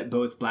found that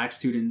both black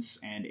students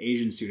and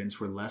Asian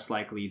students were less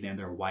likely than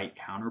their white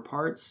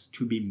counterparts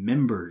to be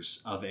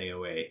members of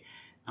AOA,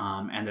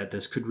 and that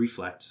this could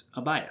reflect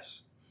a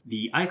bias.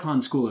 The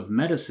Icahn School of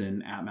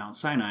Medicine at Mount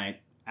Sinai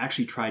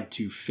actually tried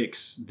to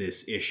fix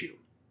this issue.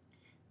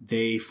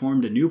 They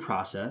formed a new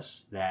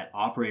process that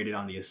operated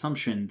on the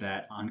assumption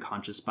that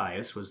unconscious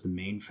bias was the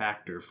main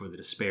factor for the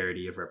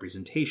disparity of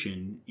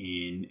representation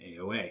in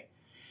AOA.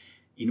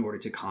 In order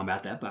to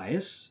combat that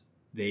bias,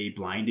 they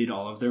blinded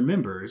all of their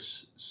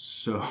members.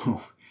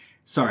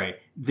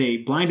 They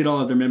blinded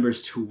all of their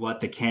members to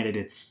what the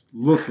candidates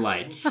looked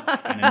like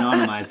and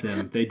anonymized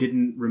them. They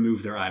didn't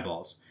remove their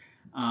eyeballs.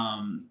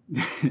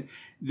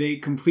 They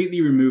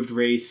completely removed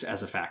race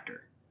as a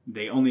factor.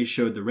 They only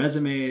showed the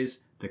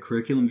resumes, the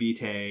curriculum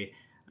vitae,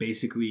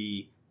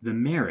 basically the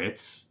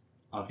merits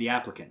of the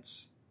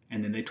applicants.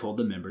 And then they told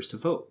the members to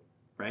vote,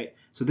 right?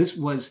 So this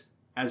was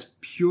as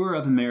pure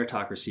of a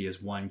meritocracy as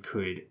one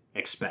could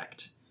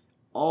expect.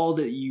 All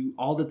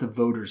that the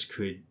voters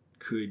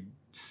could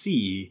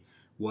see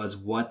was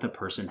what the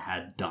person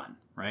had done,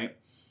 right?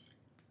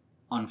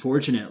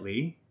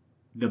 Unfortunately,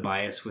 the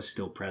bias was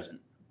still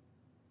present.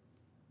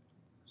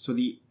 So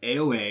the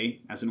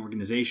AOA, as an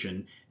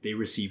organization, they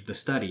received the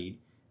study,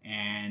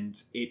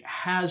 and it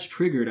has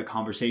triggered a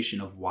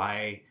conversation of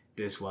why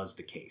this was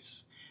the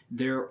case.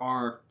 There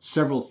are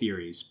several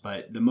theories,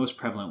 but the most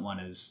prevalent one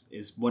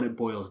is what it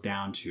boils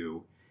down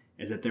to,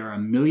 is that there are a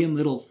million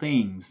little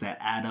things that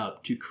add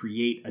up to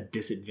create a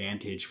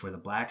disadvantage for the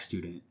black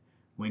student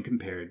when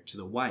compared to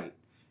the white.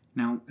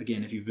 Now,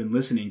 again, if you've been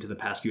listening to the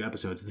past few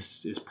episodes,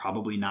 this is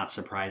probably not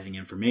surprising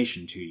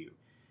information to you.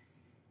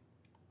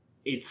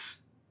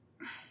 It's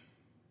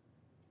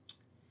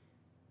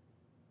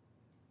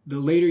the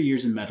later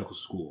years in medical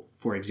school,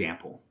 for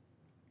example,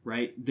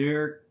 right?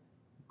 They're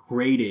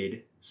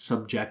graded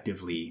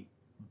subjectively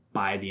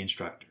by the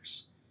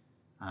instructors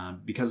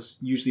because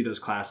usually those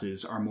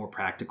classes are more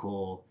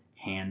practical,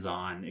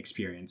 hands-on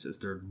experiences.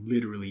 They're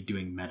literally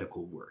doing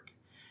medical work.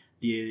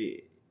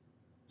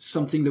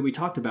 Something that we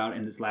talked about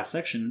in this last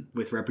section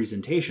with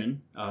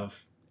representation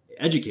of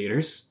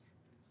educators,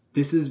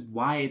 this is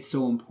why it's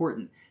so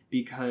important,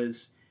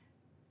 because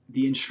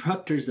the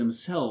instructors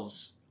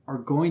themselves are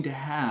going to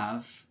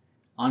have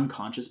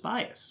unconscious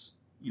bias.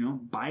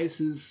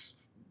 Biases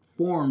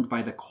formed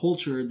by the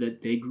culture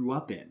that they grew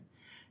up in.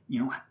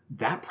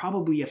 That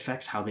probably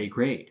affects how they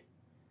grade.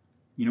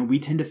 We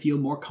tend to feel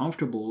more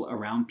comfortable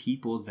around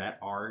people that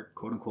are,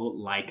 quote unquote,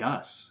 like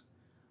us.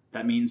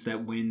 That means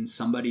that when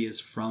somebody is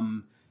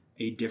from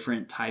a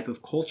different type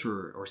of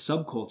culture or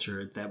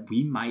subculture, that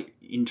we might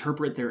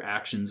interpret their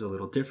actions a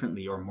little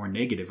differently or more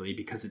negatively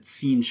because it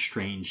seems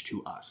strange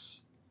to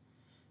us.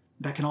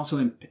 That can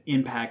also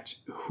impact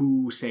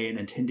who, say, an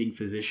attending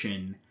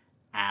physician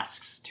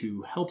asks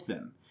to help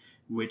them,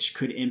 which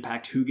could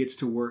impact who gets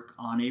to work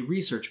on a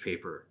research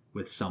paper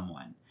with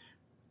someone.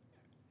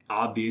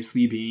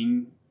 Obviously,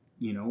 being,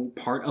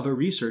 part of a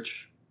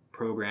research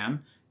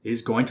program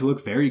is going to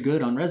look very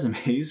good on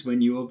resumes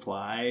when you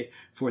apply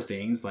for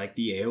things like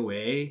the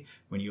AOA,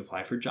 when you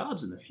apply for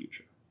jobs in the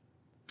future.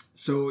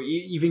 So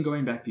even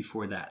going back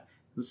before that,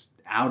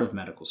 out of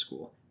medical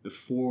school,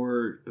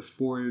 before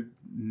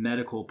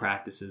medical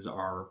practices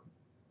are,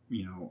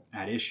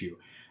 at issue,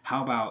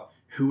 how about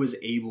who was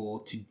able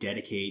to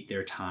dedicate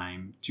their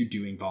time to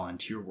doing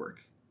volunteer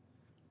work?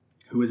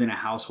 Who was in a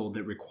household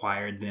that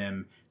required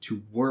them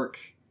to work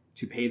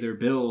to pay their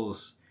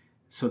bills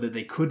so that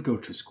they could go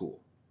to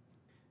school?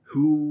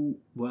 Who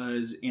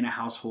was in a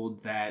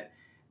household that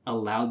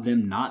allowed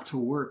them not to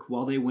work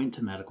while they went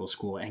to medical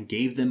school and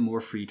gave them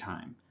more free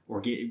time?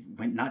 Or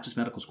not just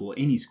medical school,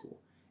 any school,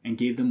 and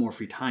gave them more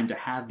free time to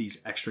have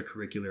these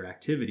extracurricular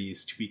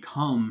activities to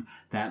become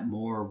that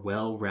more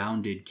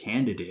well-rounded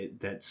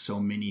candidate that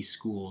so many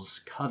schools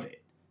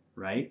covet,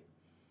 right?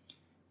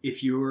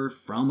 If you're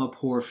from a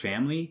poor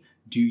family,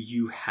 do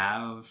you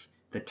have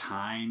the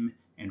time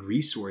and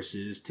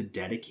resources to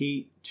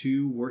dedicate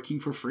to working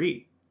for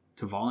free,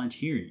 to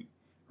volunteering,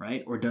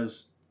 right? Or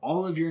does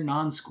all of your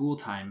non-school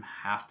time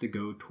have to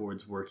go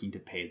towards working to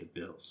pay the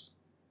bills?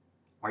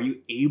 Are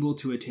you able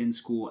to attend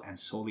school and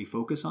solely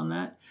focus on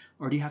that?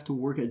 Or do you have to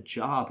work a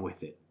job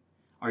with it?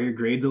 Are your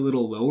grades a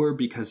little lower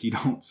because you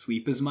don't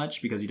sleep as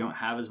much, because you don't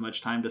have as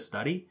much time to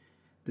study?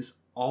 This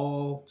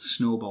all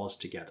snowballs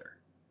together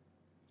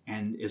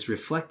and is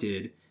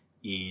reflected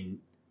in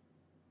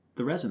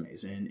the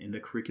resumes and in the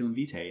curriculum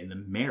vitae and the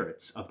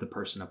merits of the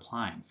person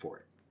applying for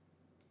it.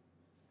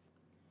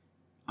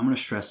 I'm going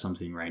to stress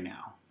something right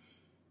now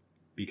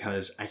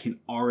because I can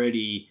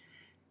already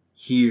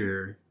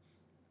hear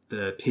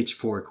the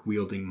pitchfork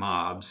wielding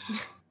mobs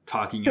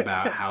talking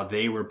about how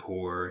they were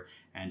poor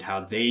and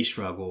how they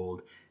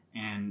struggled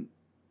and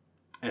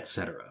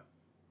etc.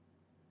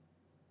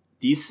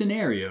 These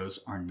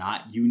scenarios are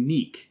not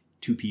unique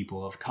to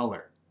people of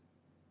color.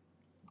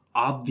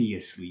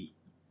 Obviously,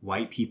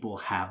 white people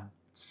have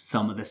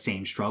some of the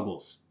same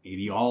struggles,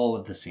 maybe all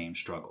of the same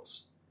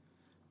struggles.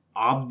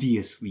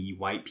 Obviously,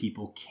 white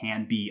people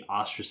can be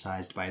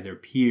ostracized by their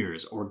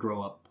peers or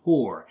grow up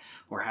poor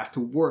or have to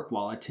work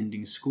while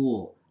attending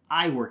school.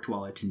 I worked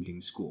while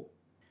attending school.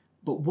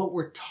 But what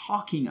we're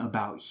talking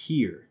about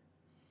here,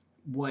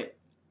 what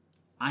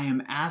I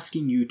am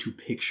asking you to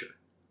picture,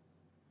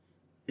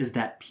 is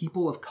that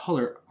people of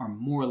color are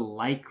more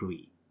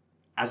likely,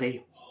 as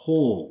a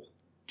whole,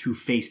 to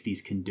face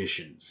these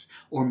conditions,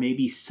 or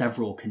maybe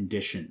several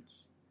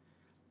conditions.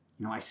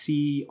 I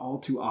see all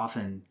too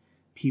often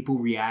people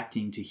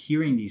reacting to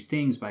hearing these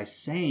things by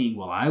saying,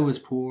 well, I was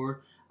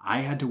poor,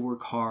 I had to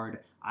work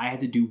hard, I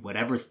had to do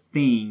whatever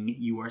thing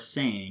you are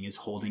saying is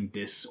holding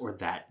this or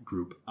that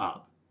group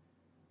up.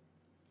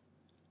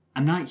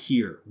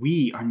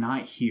 We are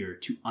not here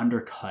to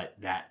undercut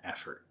that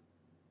effort.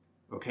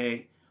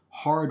 Okay?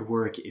 Hard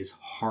work is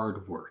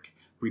hard work,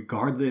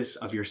 regardless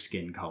of your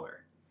skin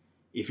color.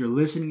 If you're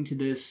listening to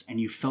this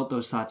and you felt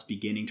those thoughts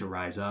beginning to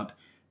rise up,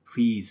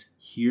 please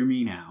hear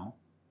me now.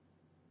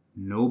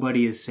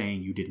 Nobody is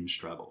saying you didn't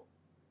struggle.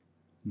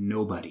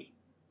 Nobody.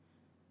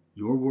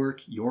 Your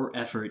work, your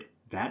effort,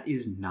 that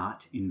is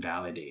not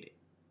invalidated.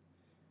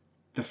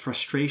 The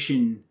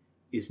frustration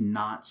is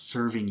not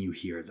serving you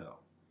here, though.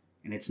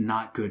 and it's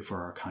not good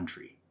for our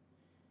country.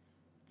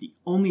 The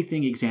only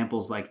thing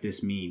examples like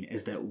this mean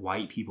is that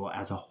white people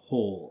as a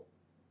whole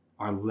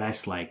are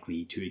less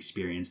likely to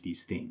experience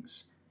these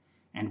things.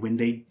 And when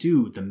they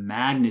do, the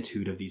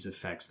magnitude of these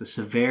effects, the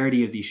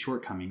severity of these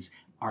shortcomings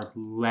are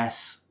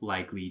less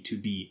likely to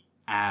be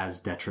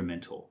as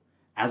detrimental.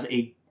 As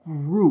a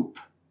group,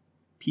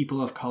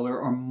 people of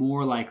color are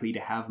more likely to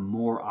have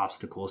more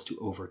obstacles to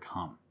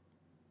overcome.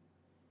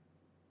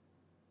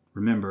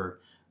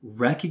 Remember,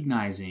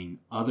 recognizing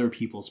other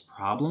people's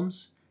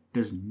problems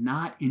does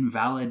not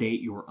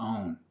invalidate your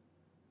own.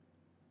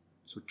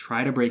 So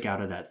try to break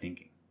out of that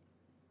thinking.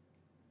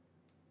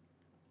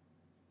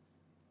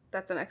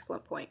 That's an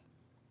excellent point.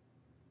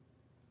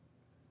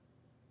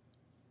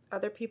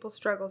 Other people's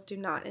struggles do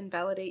not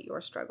invalidate your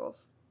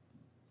struggles.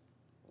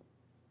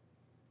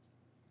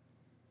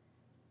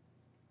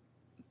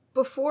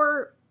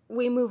 Before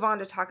we move on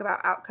to talk about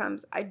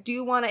outcomes, I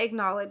do want to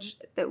acknowledge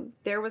that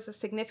there was a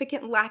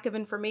significant lack of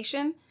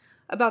information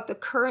about the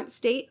current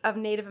state of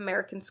Native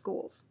American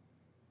schools.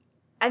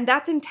 And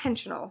that's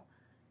intentional,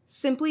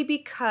 simply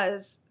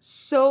because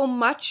so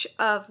much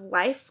of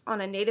life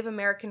on a Native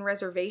American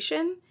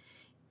reservation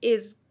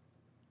is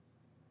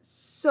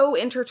so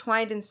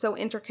intertwined and so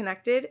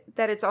interconnected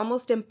that it's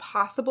almost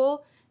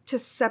impossible to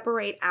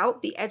separate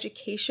out the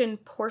education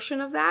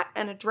portion of that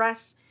and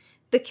address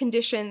the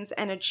conditions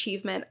and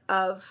achievement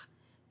of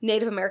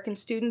Native American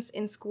students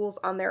in schools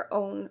on their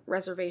own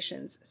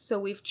reservations. So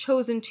we've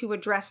chosen to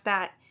address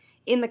that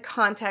in the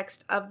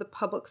context of the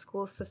public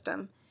school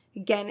system.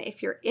 Again,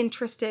 if you're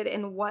interested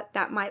in what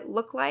that might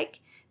look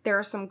like, there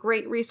are some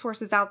great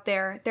resources out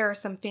there. There are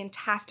some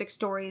fantastic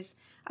stories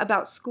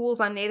about schools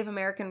on Native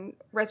American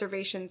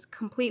reservations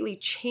completely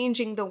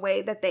changing the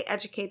way that they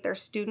educate their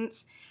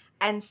students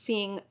and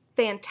seeing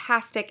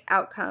fantastic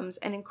outcomes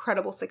and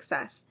incredible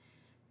success.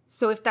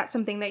 So if that's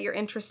something that you're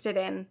interested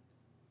in,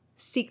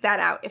 seek that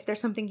out. If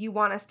there's something you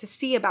want us to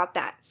see about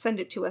that, send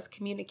it to us,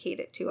 communicate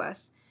it to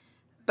us.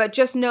 But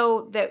just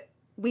know that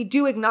we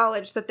do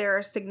acknowledge that there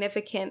are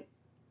significant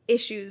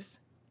issues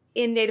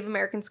in Native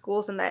American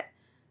schools and that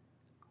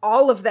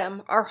all of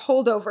them are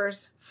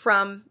holdovers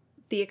from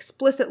the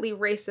explicitly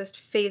racist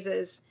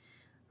phases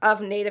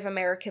of Native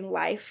American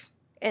life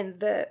and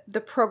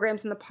the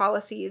programs and the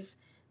policies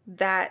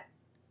that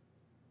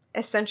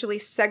essentially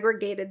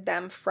segregated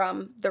them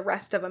from the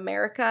rest of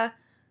America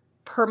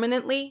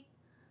permanently.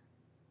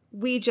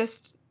 We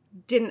just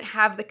didn't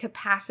have the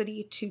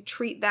capacity to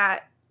treat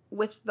that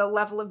with the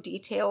level of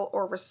detail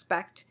or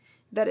respect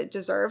that it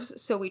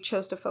deserves, so we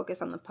chose to focus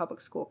on the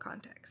public school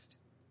context.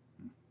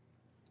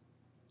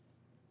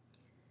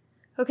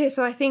 Okay,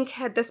 so I think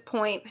at this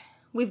point,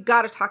 we've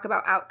got to talk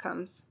about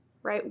outcomes,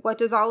 right? What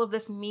does all of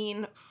this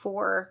mean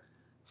for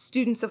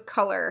students of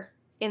color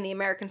in the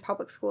American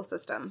public school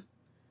system?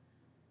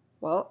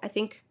 Well, I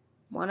think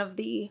one of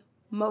the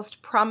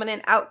most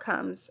prominent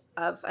outcomes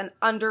of an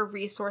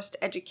under-resourced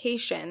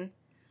education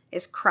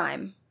is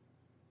crime.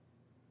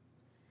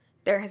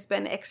 There has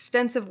been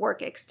extensive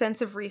work,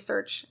 extensive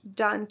research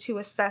done to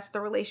assess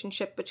the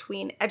relationship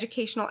between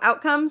educational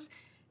outcomes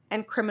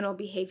and criminal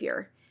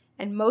behavior.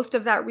 And most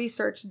of that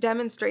research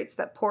demonstrates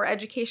that poor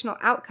educational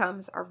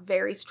outcomes are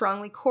very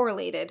strongly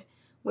correlated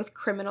with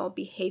criminal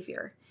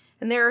behavior.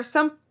 And there are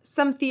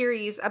some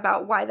theories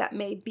about why that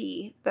may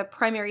be. The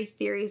primary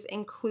theories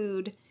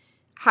include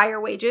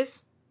higher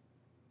wages,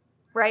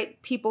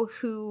 right? People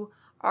who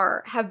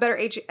have better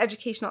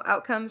educational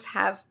outcomes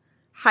have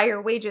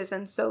higher wages,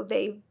 and so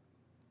they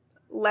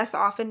less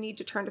often need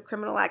to turn to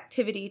criminal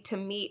activity to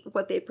meet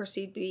what they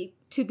perceive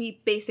to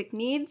be basic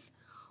needs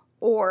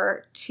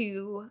or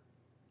to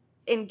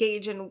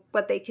engage in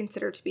what they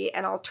consider to be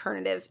an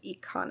alternative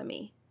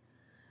economy.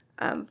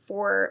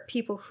 For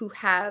people who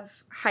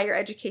have higher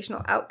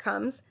educational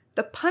outcomes,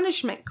 the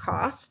punishment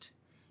cost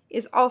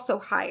is also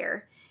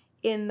higher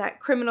in that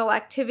criminal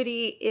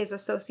activity is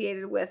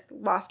associated with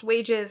lost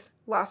wages,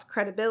 lost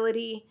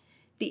credibility,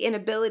 the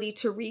inability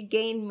to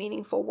regain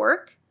meaningful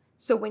work.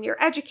 So when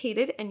you're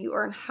educated and you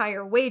earn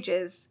higher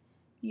wages,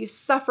 you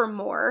suffer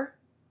more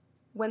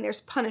when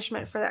there's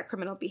punishment for that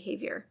criminal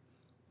behavior.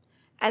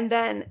 And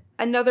then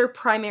another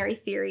primary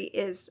theory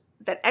is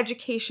that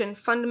education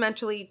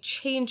fundamentally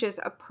changes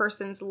a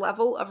person's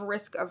level of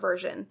risk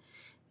aversion.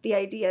 The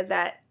idea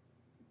that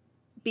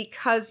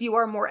because you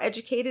are more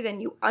educated and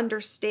you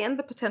understand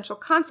the potential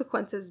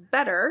consequences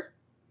better,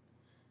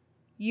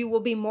 you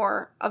will be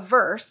more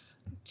averse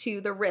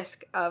to the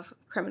risk of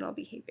criminal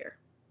behavior.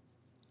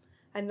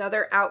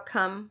 Another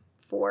outcome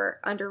for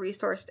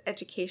under-resourced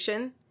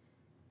education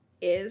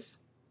is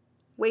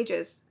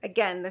wages.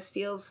 Again, this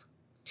feels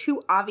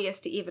too obvious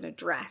to even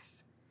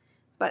address,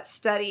 but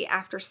study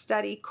after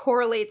study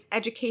correlates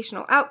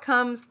educational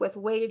outcomes with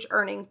wage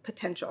earning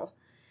potential.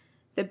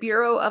 The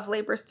Bureau of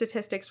Labor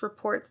Statistics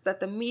reports that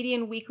the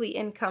median weekly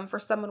income for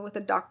someone with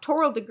a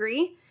doctoral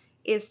degree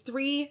is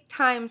 3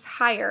 times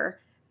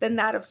higher than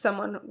that of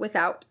someone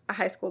without a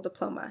high school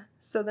diploma.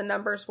 So the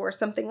numbers were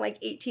something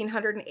like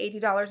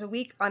 $1,880 a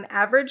week on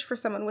average for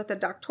someone with a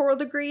doctoral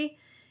degree,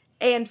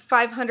 and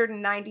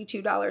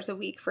 $592 a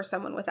week for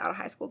someone without a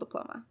high school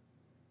diploma.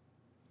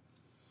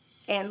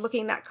 And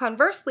looking at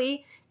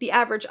conversely, the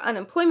average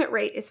unemployment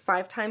rate is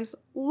 5 times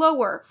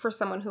lower for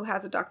someone who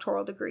has a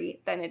doctoral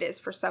degree than it is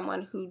for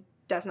someone who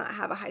does not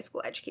have a high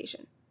school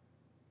education.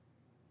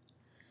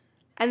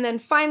 And then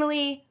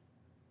finally,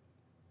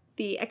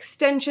 the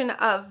extension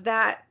of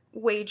that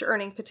wage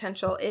earning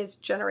potential is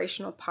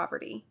generational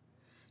poverty.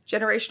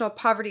 Generational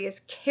poverty is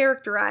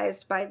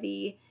characterized by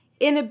the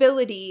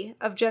inability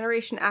of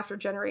generation after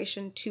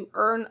generation to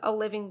earn a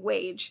living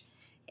wage.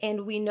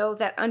 And we know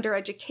that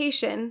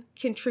undereducation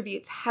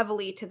contributes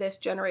heavily to this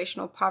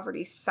generational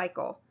poverty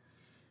cycle.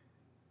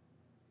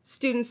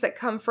 Students that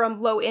come from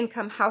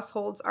low-income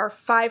households are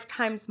 5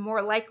 times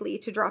more likely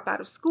to drop out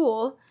of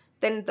school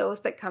than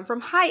those that come from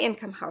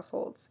high-income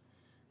households.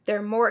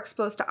 They're more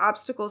exposed to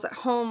obstacles at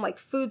home like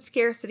food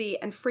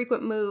scarcity and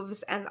frequent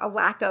moves and a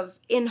lack of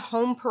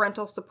in-home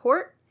parental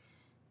support.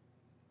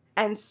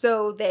 And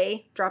so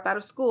they drop out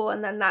of school,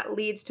 and then that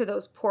leads to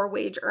those poor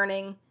wage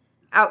earning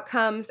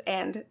outcomes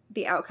and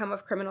the outcome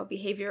of criminal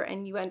behavior,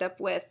 and you end up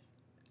with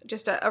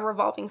just a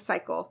revolving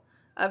cycle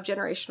of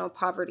generational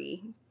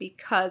poverty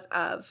because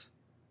of,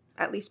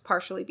 at least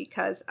partially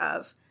because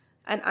of,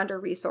 an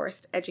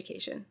under-resourced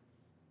education.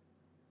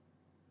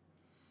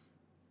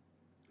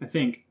 I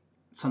think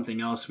something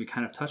else we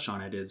kind of touched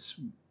on it is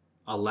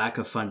a lack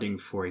of funding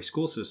for a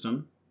school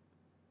system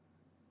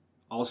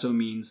also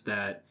means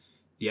that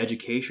the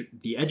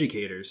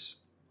educators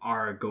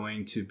are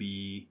going to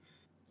be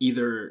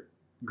either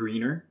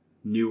greener,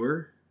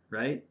 newer,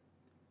 right?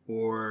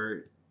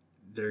 Or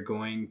they're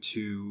going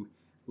to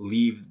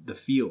leave the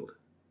field.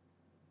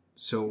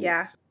 So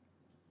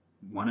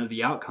one of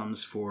the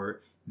outcomes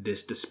for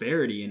this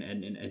disparity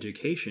in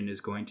education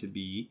is going to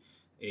be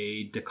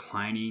a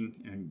declining,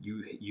 and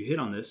you hit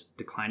on this,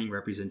 declining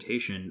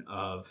representation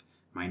of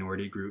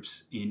minority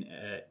groups in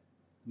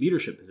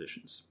leadership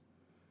positions.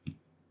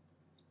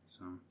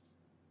 So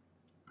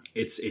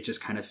it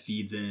just kind of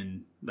feeds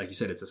in, like you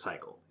said, it's a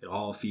cycle. It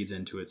all feeds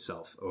into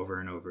itself over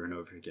and over and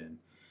over again.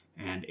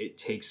 And it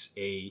takes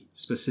a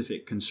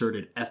specific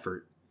concerted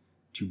effort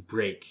to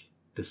break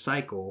the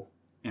cycle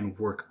and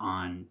work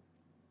on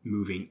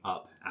moving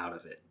up out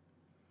of it.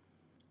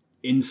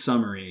 In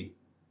summary,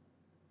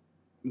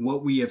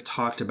 what we have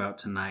talked about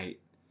tonight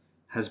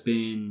has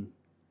been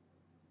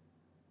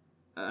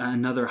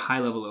another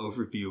high-level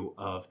overview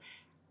of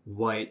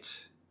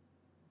what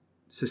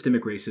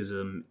systemic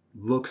racism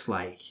looks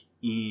like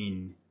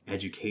in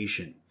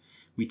education.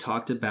 We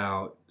talked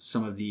about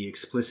some of the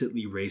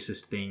explicitly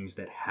racist things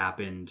that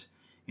happened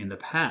in the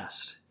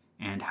past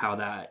and how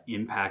that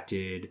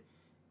impacted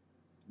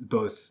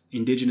both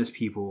Indigenous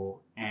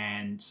people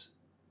and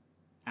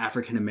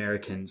African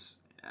Americans,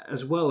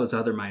 as well as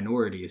other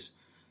minorities,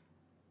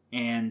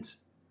 and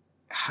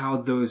how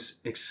those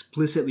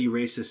explicitly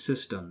racist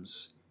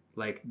systems,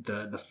 like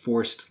the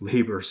forced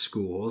labor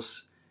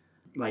schools,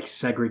 like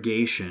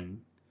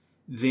segregation,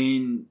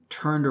 then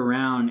turned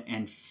around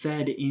and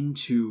fed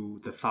into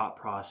the thought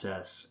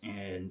process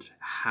and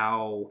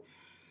how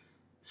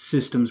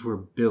systems were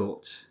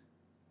built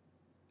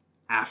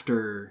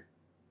after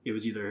it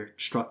was either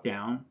struck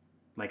down,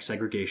 like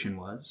segregation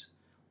was,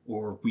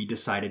 or we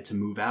decided to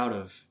move out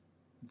of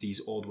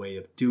these old way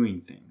of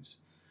doing things.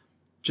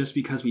 Just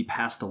because we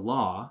passed a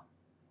law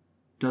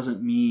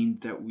doesn't mean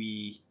that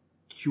we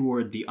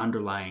cured the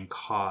underlying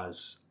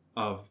cause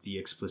of the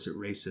explicit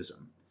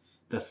racism.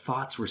 The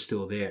thoughts were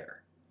still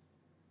there.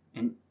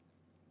 And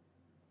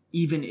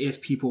even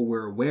if people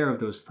were aware of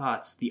those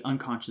thoughts, the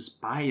unconscious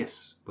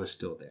bias was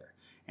still there.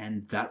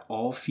 And that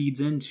all feeds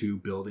into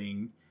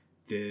building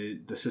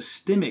the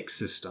systemic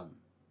system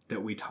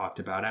that we talked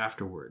about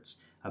afterwards,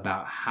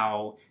 about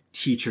how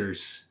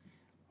teachers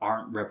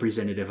aren't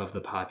representative of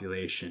the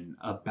population,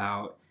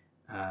 about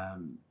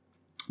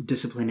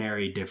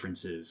disciplinary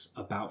differences,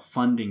 about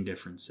funding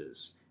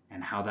differences,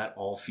 and how that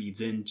all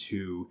feeds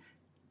into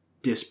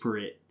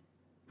disparate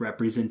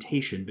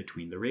representation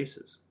between the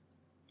races,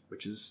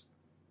 which is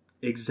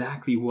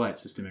exactly what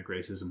systemic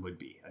racism would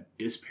be, a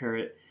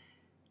disparate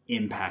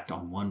impact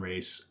on one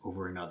race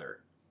over another.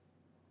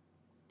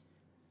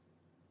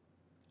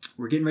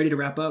 We're getting ready to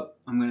wrap up.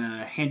 I'm going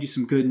to hand you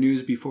some good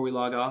news before we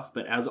log off,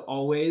 but as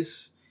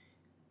always,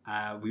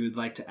 we would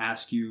like to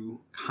ask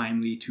you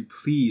kindly to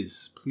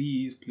please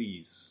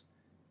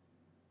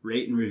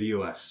rate and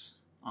review us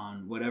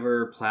on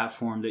whatever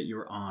platform that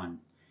you're on.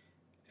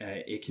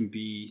 It can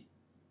be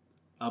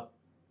a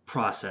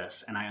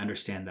process, and I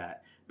understand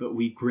that, but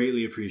we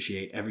greatly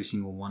appreciate every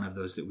single one of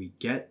those that we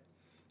get.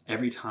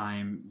 Every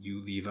time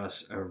you leave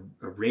us a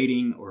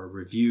rating or a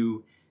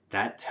review,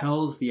 that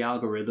tells the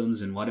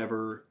algorithms in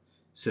whatever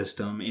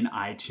system in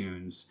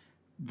iTunes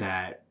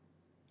that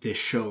this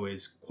show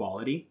is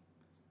quality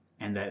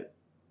and that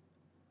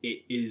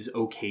it is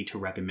okay to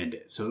recommend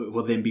it. So it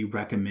will then be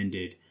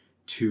recommended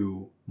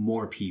to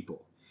more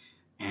people.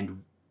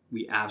 And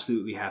we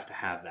absolutely have to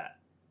have that.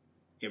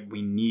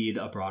 we need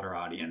a broader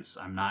audience.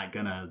 I'm not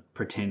going to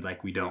pretend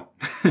like we don't.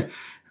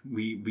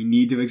 We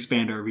need to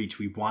expand our reach.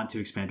 We want to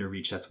expand our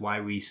reach. That's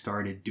why we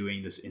started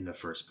doing this in the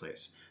first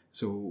place.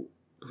 So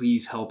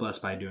please help us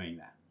by doing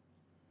that.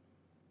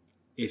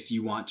 If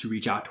you want to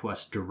reach out to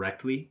us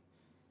directly,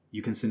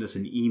 you can send us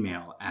an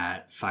email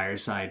at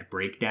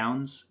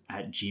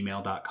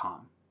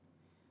firesidebreakdowns@gmail.com.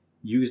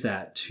 Use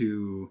that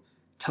to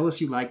tell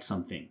us you liked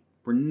something.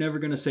 We're never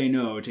going to say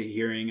no to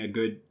hearing a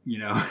good,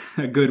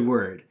 a good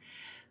word.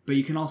 But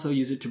you can also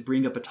use it to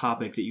bring up a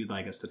topic that you'd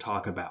like us to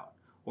talk about.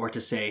 Or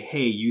to say,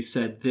 hey, you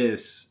said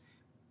this,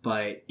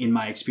 but in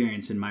my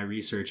experience, in my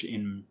research,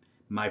 in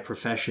my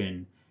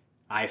profession,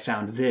 I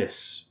found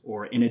this.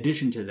 Or in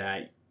addition to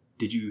that,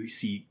 did you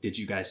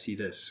guys see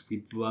this?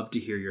 We'd love to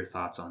hear your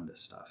thoughts on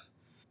this stuff.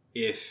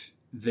 If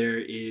there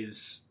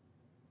is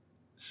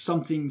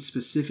something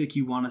specific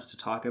you want us to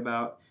talk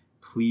about,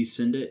 please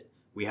send it.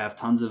 We have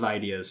tons of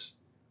ideas,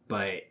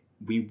 but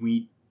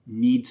we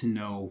need to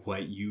know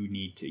what you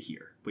need to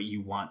hear, what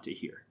you want to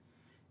hear.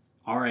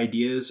 Our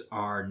ideas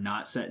are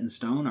not set in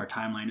stone. Our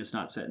timeline is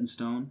not set in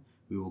stone.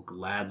 We will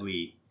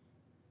gladly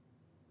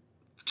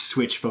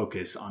switch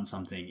focus on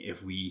something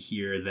if we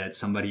hear that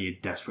somebody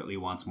desperately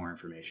wants more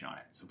information on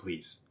it. So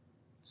please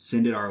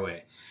send it our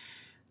way.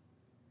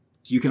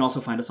 You can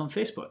also find us on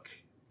Facebook.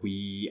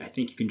 I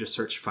think you can just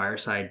search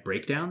Fireside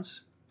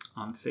Breakdowns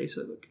on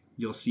Facebook.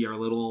 You'll see our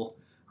little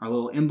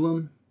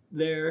emblem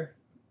there,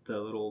 the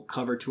little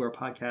cover to our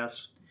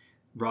podcast.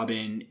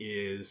 Robin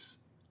is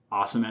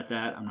awesome at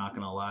that. I'm not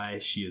going to lie.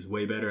 She is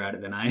way better at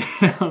it than I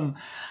am.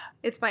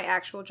 It's my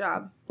actual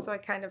job, so I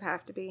kind of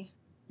have to be.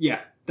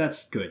 Yeah,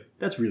 that's good.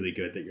 That's really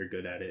good that you're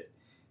good at it.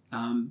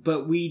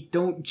 But we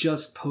don't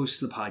just post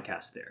the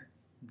podcast there.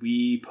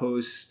 We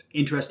post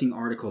interesting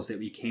articles that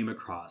we came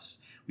across.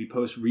 We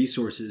post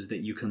resources that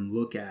you can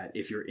look at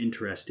if you're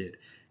interested.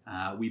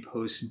 We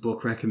post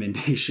book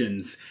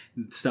recommendations,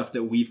 stuff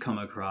that we've come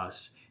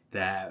across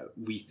that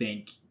we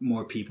think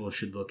more people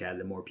should look at,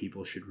 that more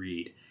people should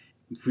read.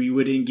 We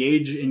would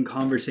engage in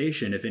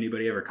conversation if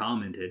anybody ever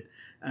commented.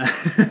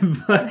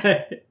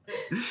 But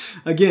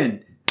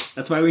again,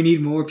 that's why we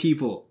need more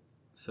people.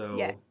 So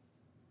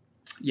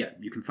yeah,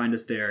 you can find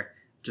us there.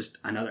 Just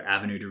another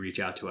avenue to reach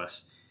out to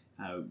us.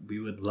 We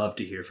would love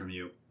to hear from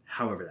you,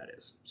 however that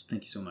is. So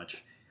thank you so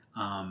much.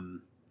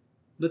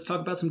 Let's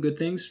talk about some good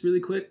things really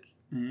quick,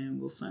 and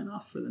we'll sign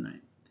off for the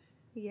night.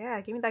 Yeah,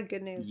 give me that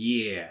good news.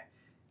 Yeah,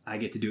 I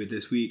get to do it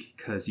this week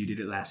because you did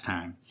it last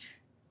time.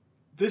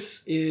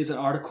 This is an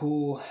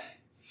article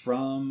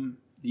from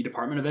the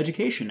Department of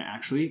Education,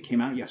 actually. It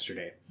came out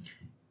yesterday,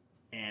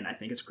 and I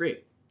think it's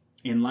great.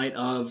 In light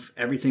of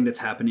everything that's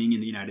happening in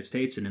the United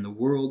States and in the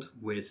world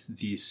with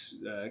this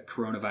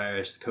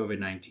coronavirus,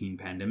 COVID-19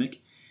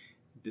 pandemic,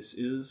 this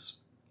is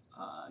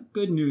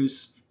good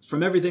news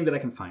from everything that I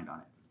can find on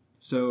it.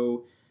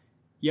 So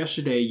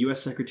yesterday,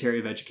 U.S. Secretary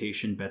of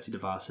Education Betsy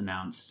DeVos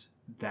announced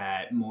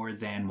that more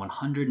than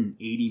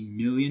 $180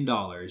 million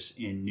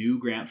in new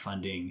grant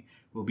funding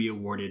will be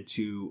awarded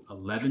to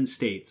 11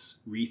 states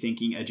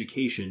rethinking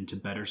education to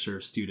better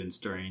serve students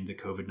during the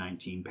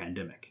COVID-19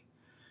 pandemic.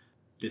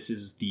 This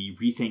is the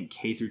Rethink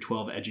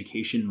K-12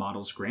 Education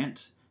Models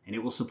Grant, and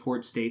it will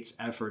support states'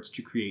 efforts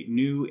to create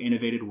new,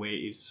 innovative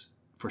ways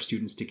for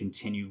students to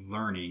continue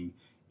learning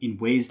in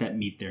ways that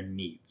meet their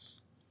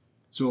needs.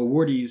 So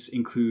awardees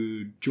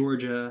include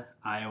Georgia,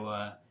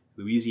 Iowa,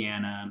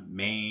 Louisiana,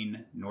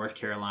 Maine, North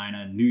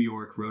Carolina, New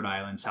York, Rhode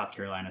Island, South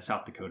Carolina,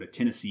 South Dakota,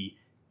 Tennessee,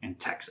 and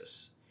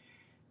Texas.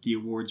 The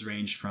awards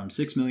ranged from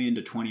 $6 million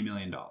to $20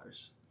 million.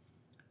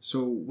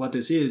 So what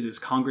this is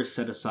Congress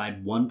set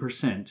aside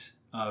 1%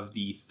 of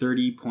the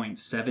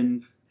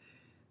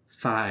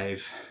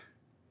 $30.75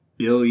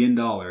 billion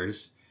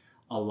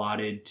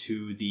allotted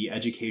to the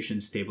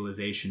Education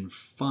Stabilization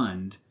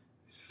Fund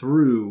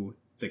through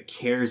the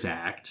CARES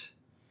Act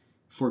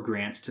for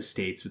grants to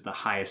states with the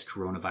highest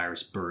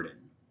coronavirus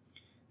burden.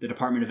 The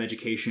Department of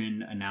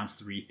Education announced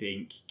the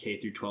Rethink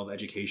K-12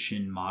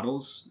 Education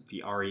Models,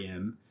 the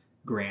REM,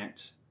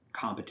 grant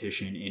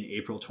competition in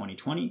April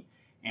 2020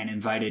 and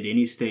invited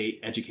any state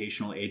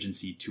educational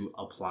agency to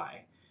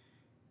apply.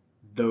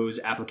 Those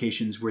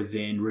applications were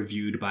then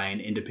reviewed by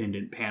an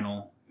independent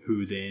panel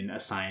who then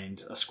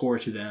assigned a score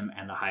to them,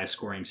 and the highest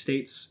scoring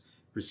states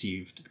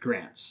received the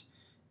grants.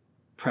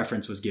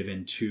 Preference was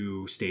given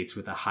to states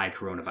with a high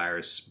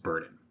coronavirus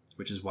burden,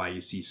 which is why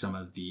you see some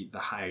of the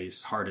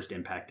hardest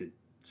impacted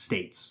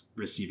states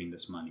receiving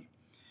this money.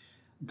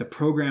 The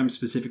program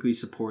specifically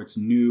supports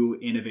new,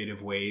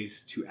 innovative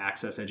ways to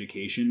access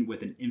education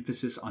with an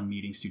emphasis on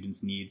meeting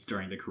students' needs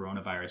during the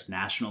coronavirus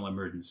national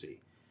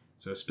emergency.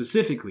 So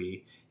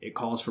specifically, it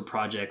calls for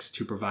projects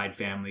to provide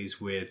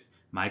families with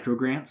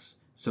microgrants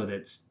so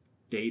that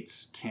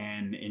states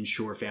can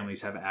ensure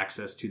families have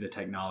access to the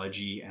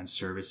technology and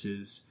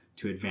services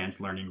to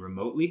advance learning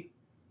remotely.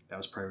 That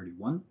was priority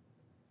 1.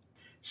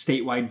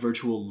 Statewide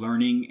virtual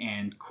learning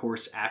and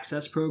course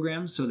access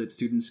programs so that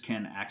students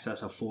can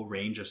access a full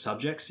range of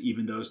subjects,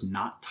 even those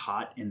not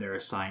taught in their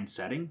assigned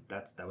setting.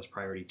 That was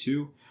priority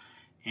 2.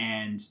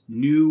 And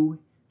new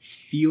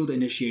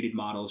field-initiated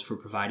models for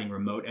providing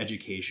remote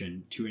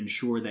education to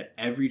ensure that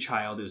every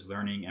child is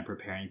learning and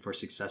preparing for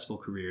successful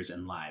careers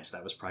and lives.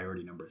 That was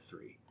priority number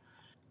 3.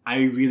 I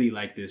really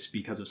like this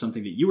because of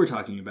something that you were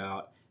talking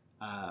about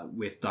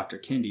with Dr.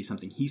 Kendi.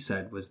 Something he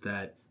said was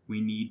that we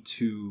need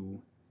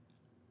to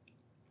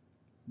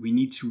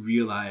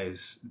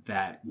realize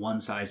that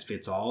one size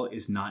fits all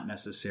is not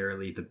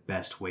necessarily the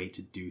best way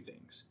to do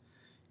things.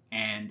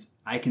 And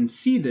I can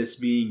see this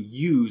being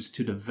used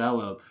to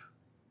develop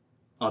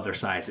other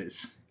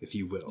sizes, if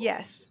you will.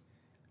 Yes.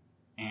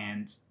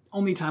 And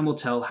only time will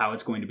tell how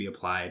it's going to be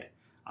applied.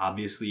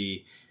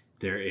 Obviously,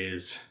 there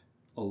is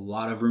a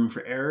lot of room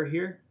for error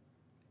here.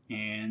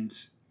 And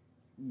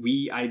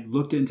I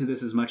looked into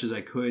this as much as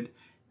I could.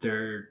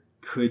 There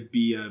could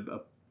be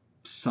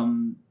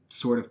some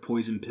sort of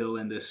poison pill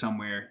in this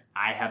somewhere.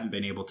 I haven't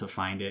been able to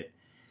find it.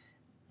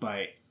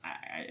 But,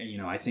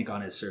 I think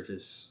on its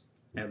surface,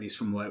 at least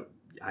from what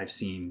I've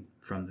seen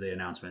from the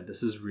announcement,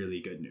 this is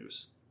really good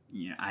news.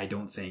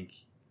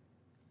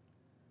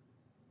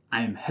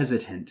 I'm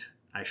hesitant,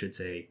 I should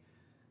say,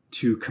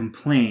 to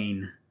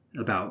complain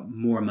about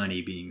more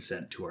money being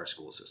sent to our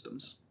school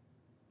systems.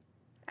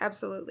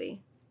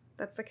 Absolutely.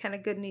 That's the kind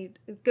of good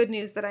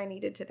news that I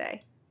needed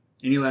today.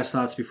 Any last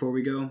thoughts before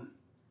we go?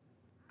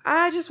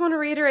 I just want to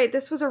reiterate,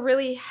 this was a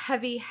really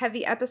heavy,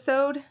 heavy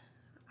episode,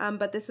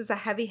 but this is a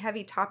heavy,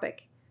 heavy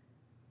topic.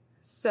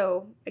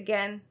 So,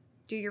 again,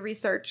 do your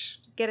research,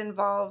 get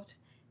involved,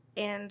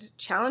 and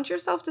challenge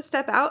yourself to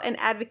step out and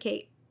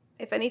advocate.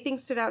 If anything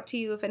stood out to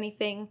you, if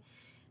anything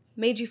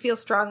made you feel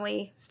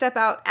strongly, step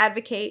out,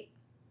 advocate,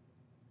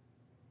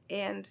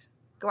 and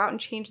go out and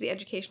change the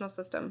educational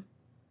system.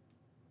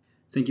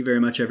 Thank you very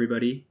much,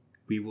 everybody.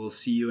 We will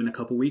see you in a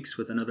couple weeks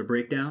with another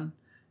breakdown.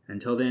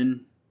 Until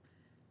then,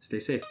 stay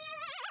safe.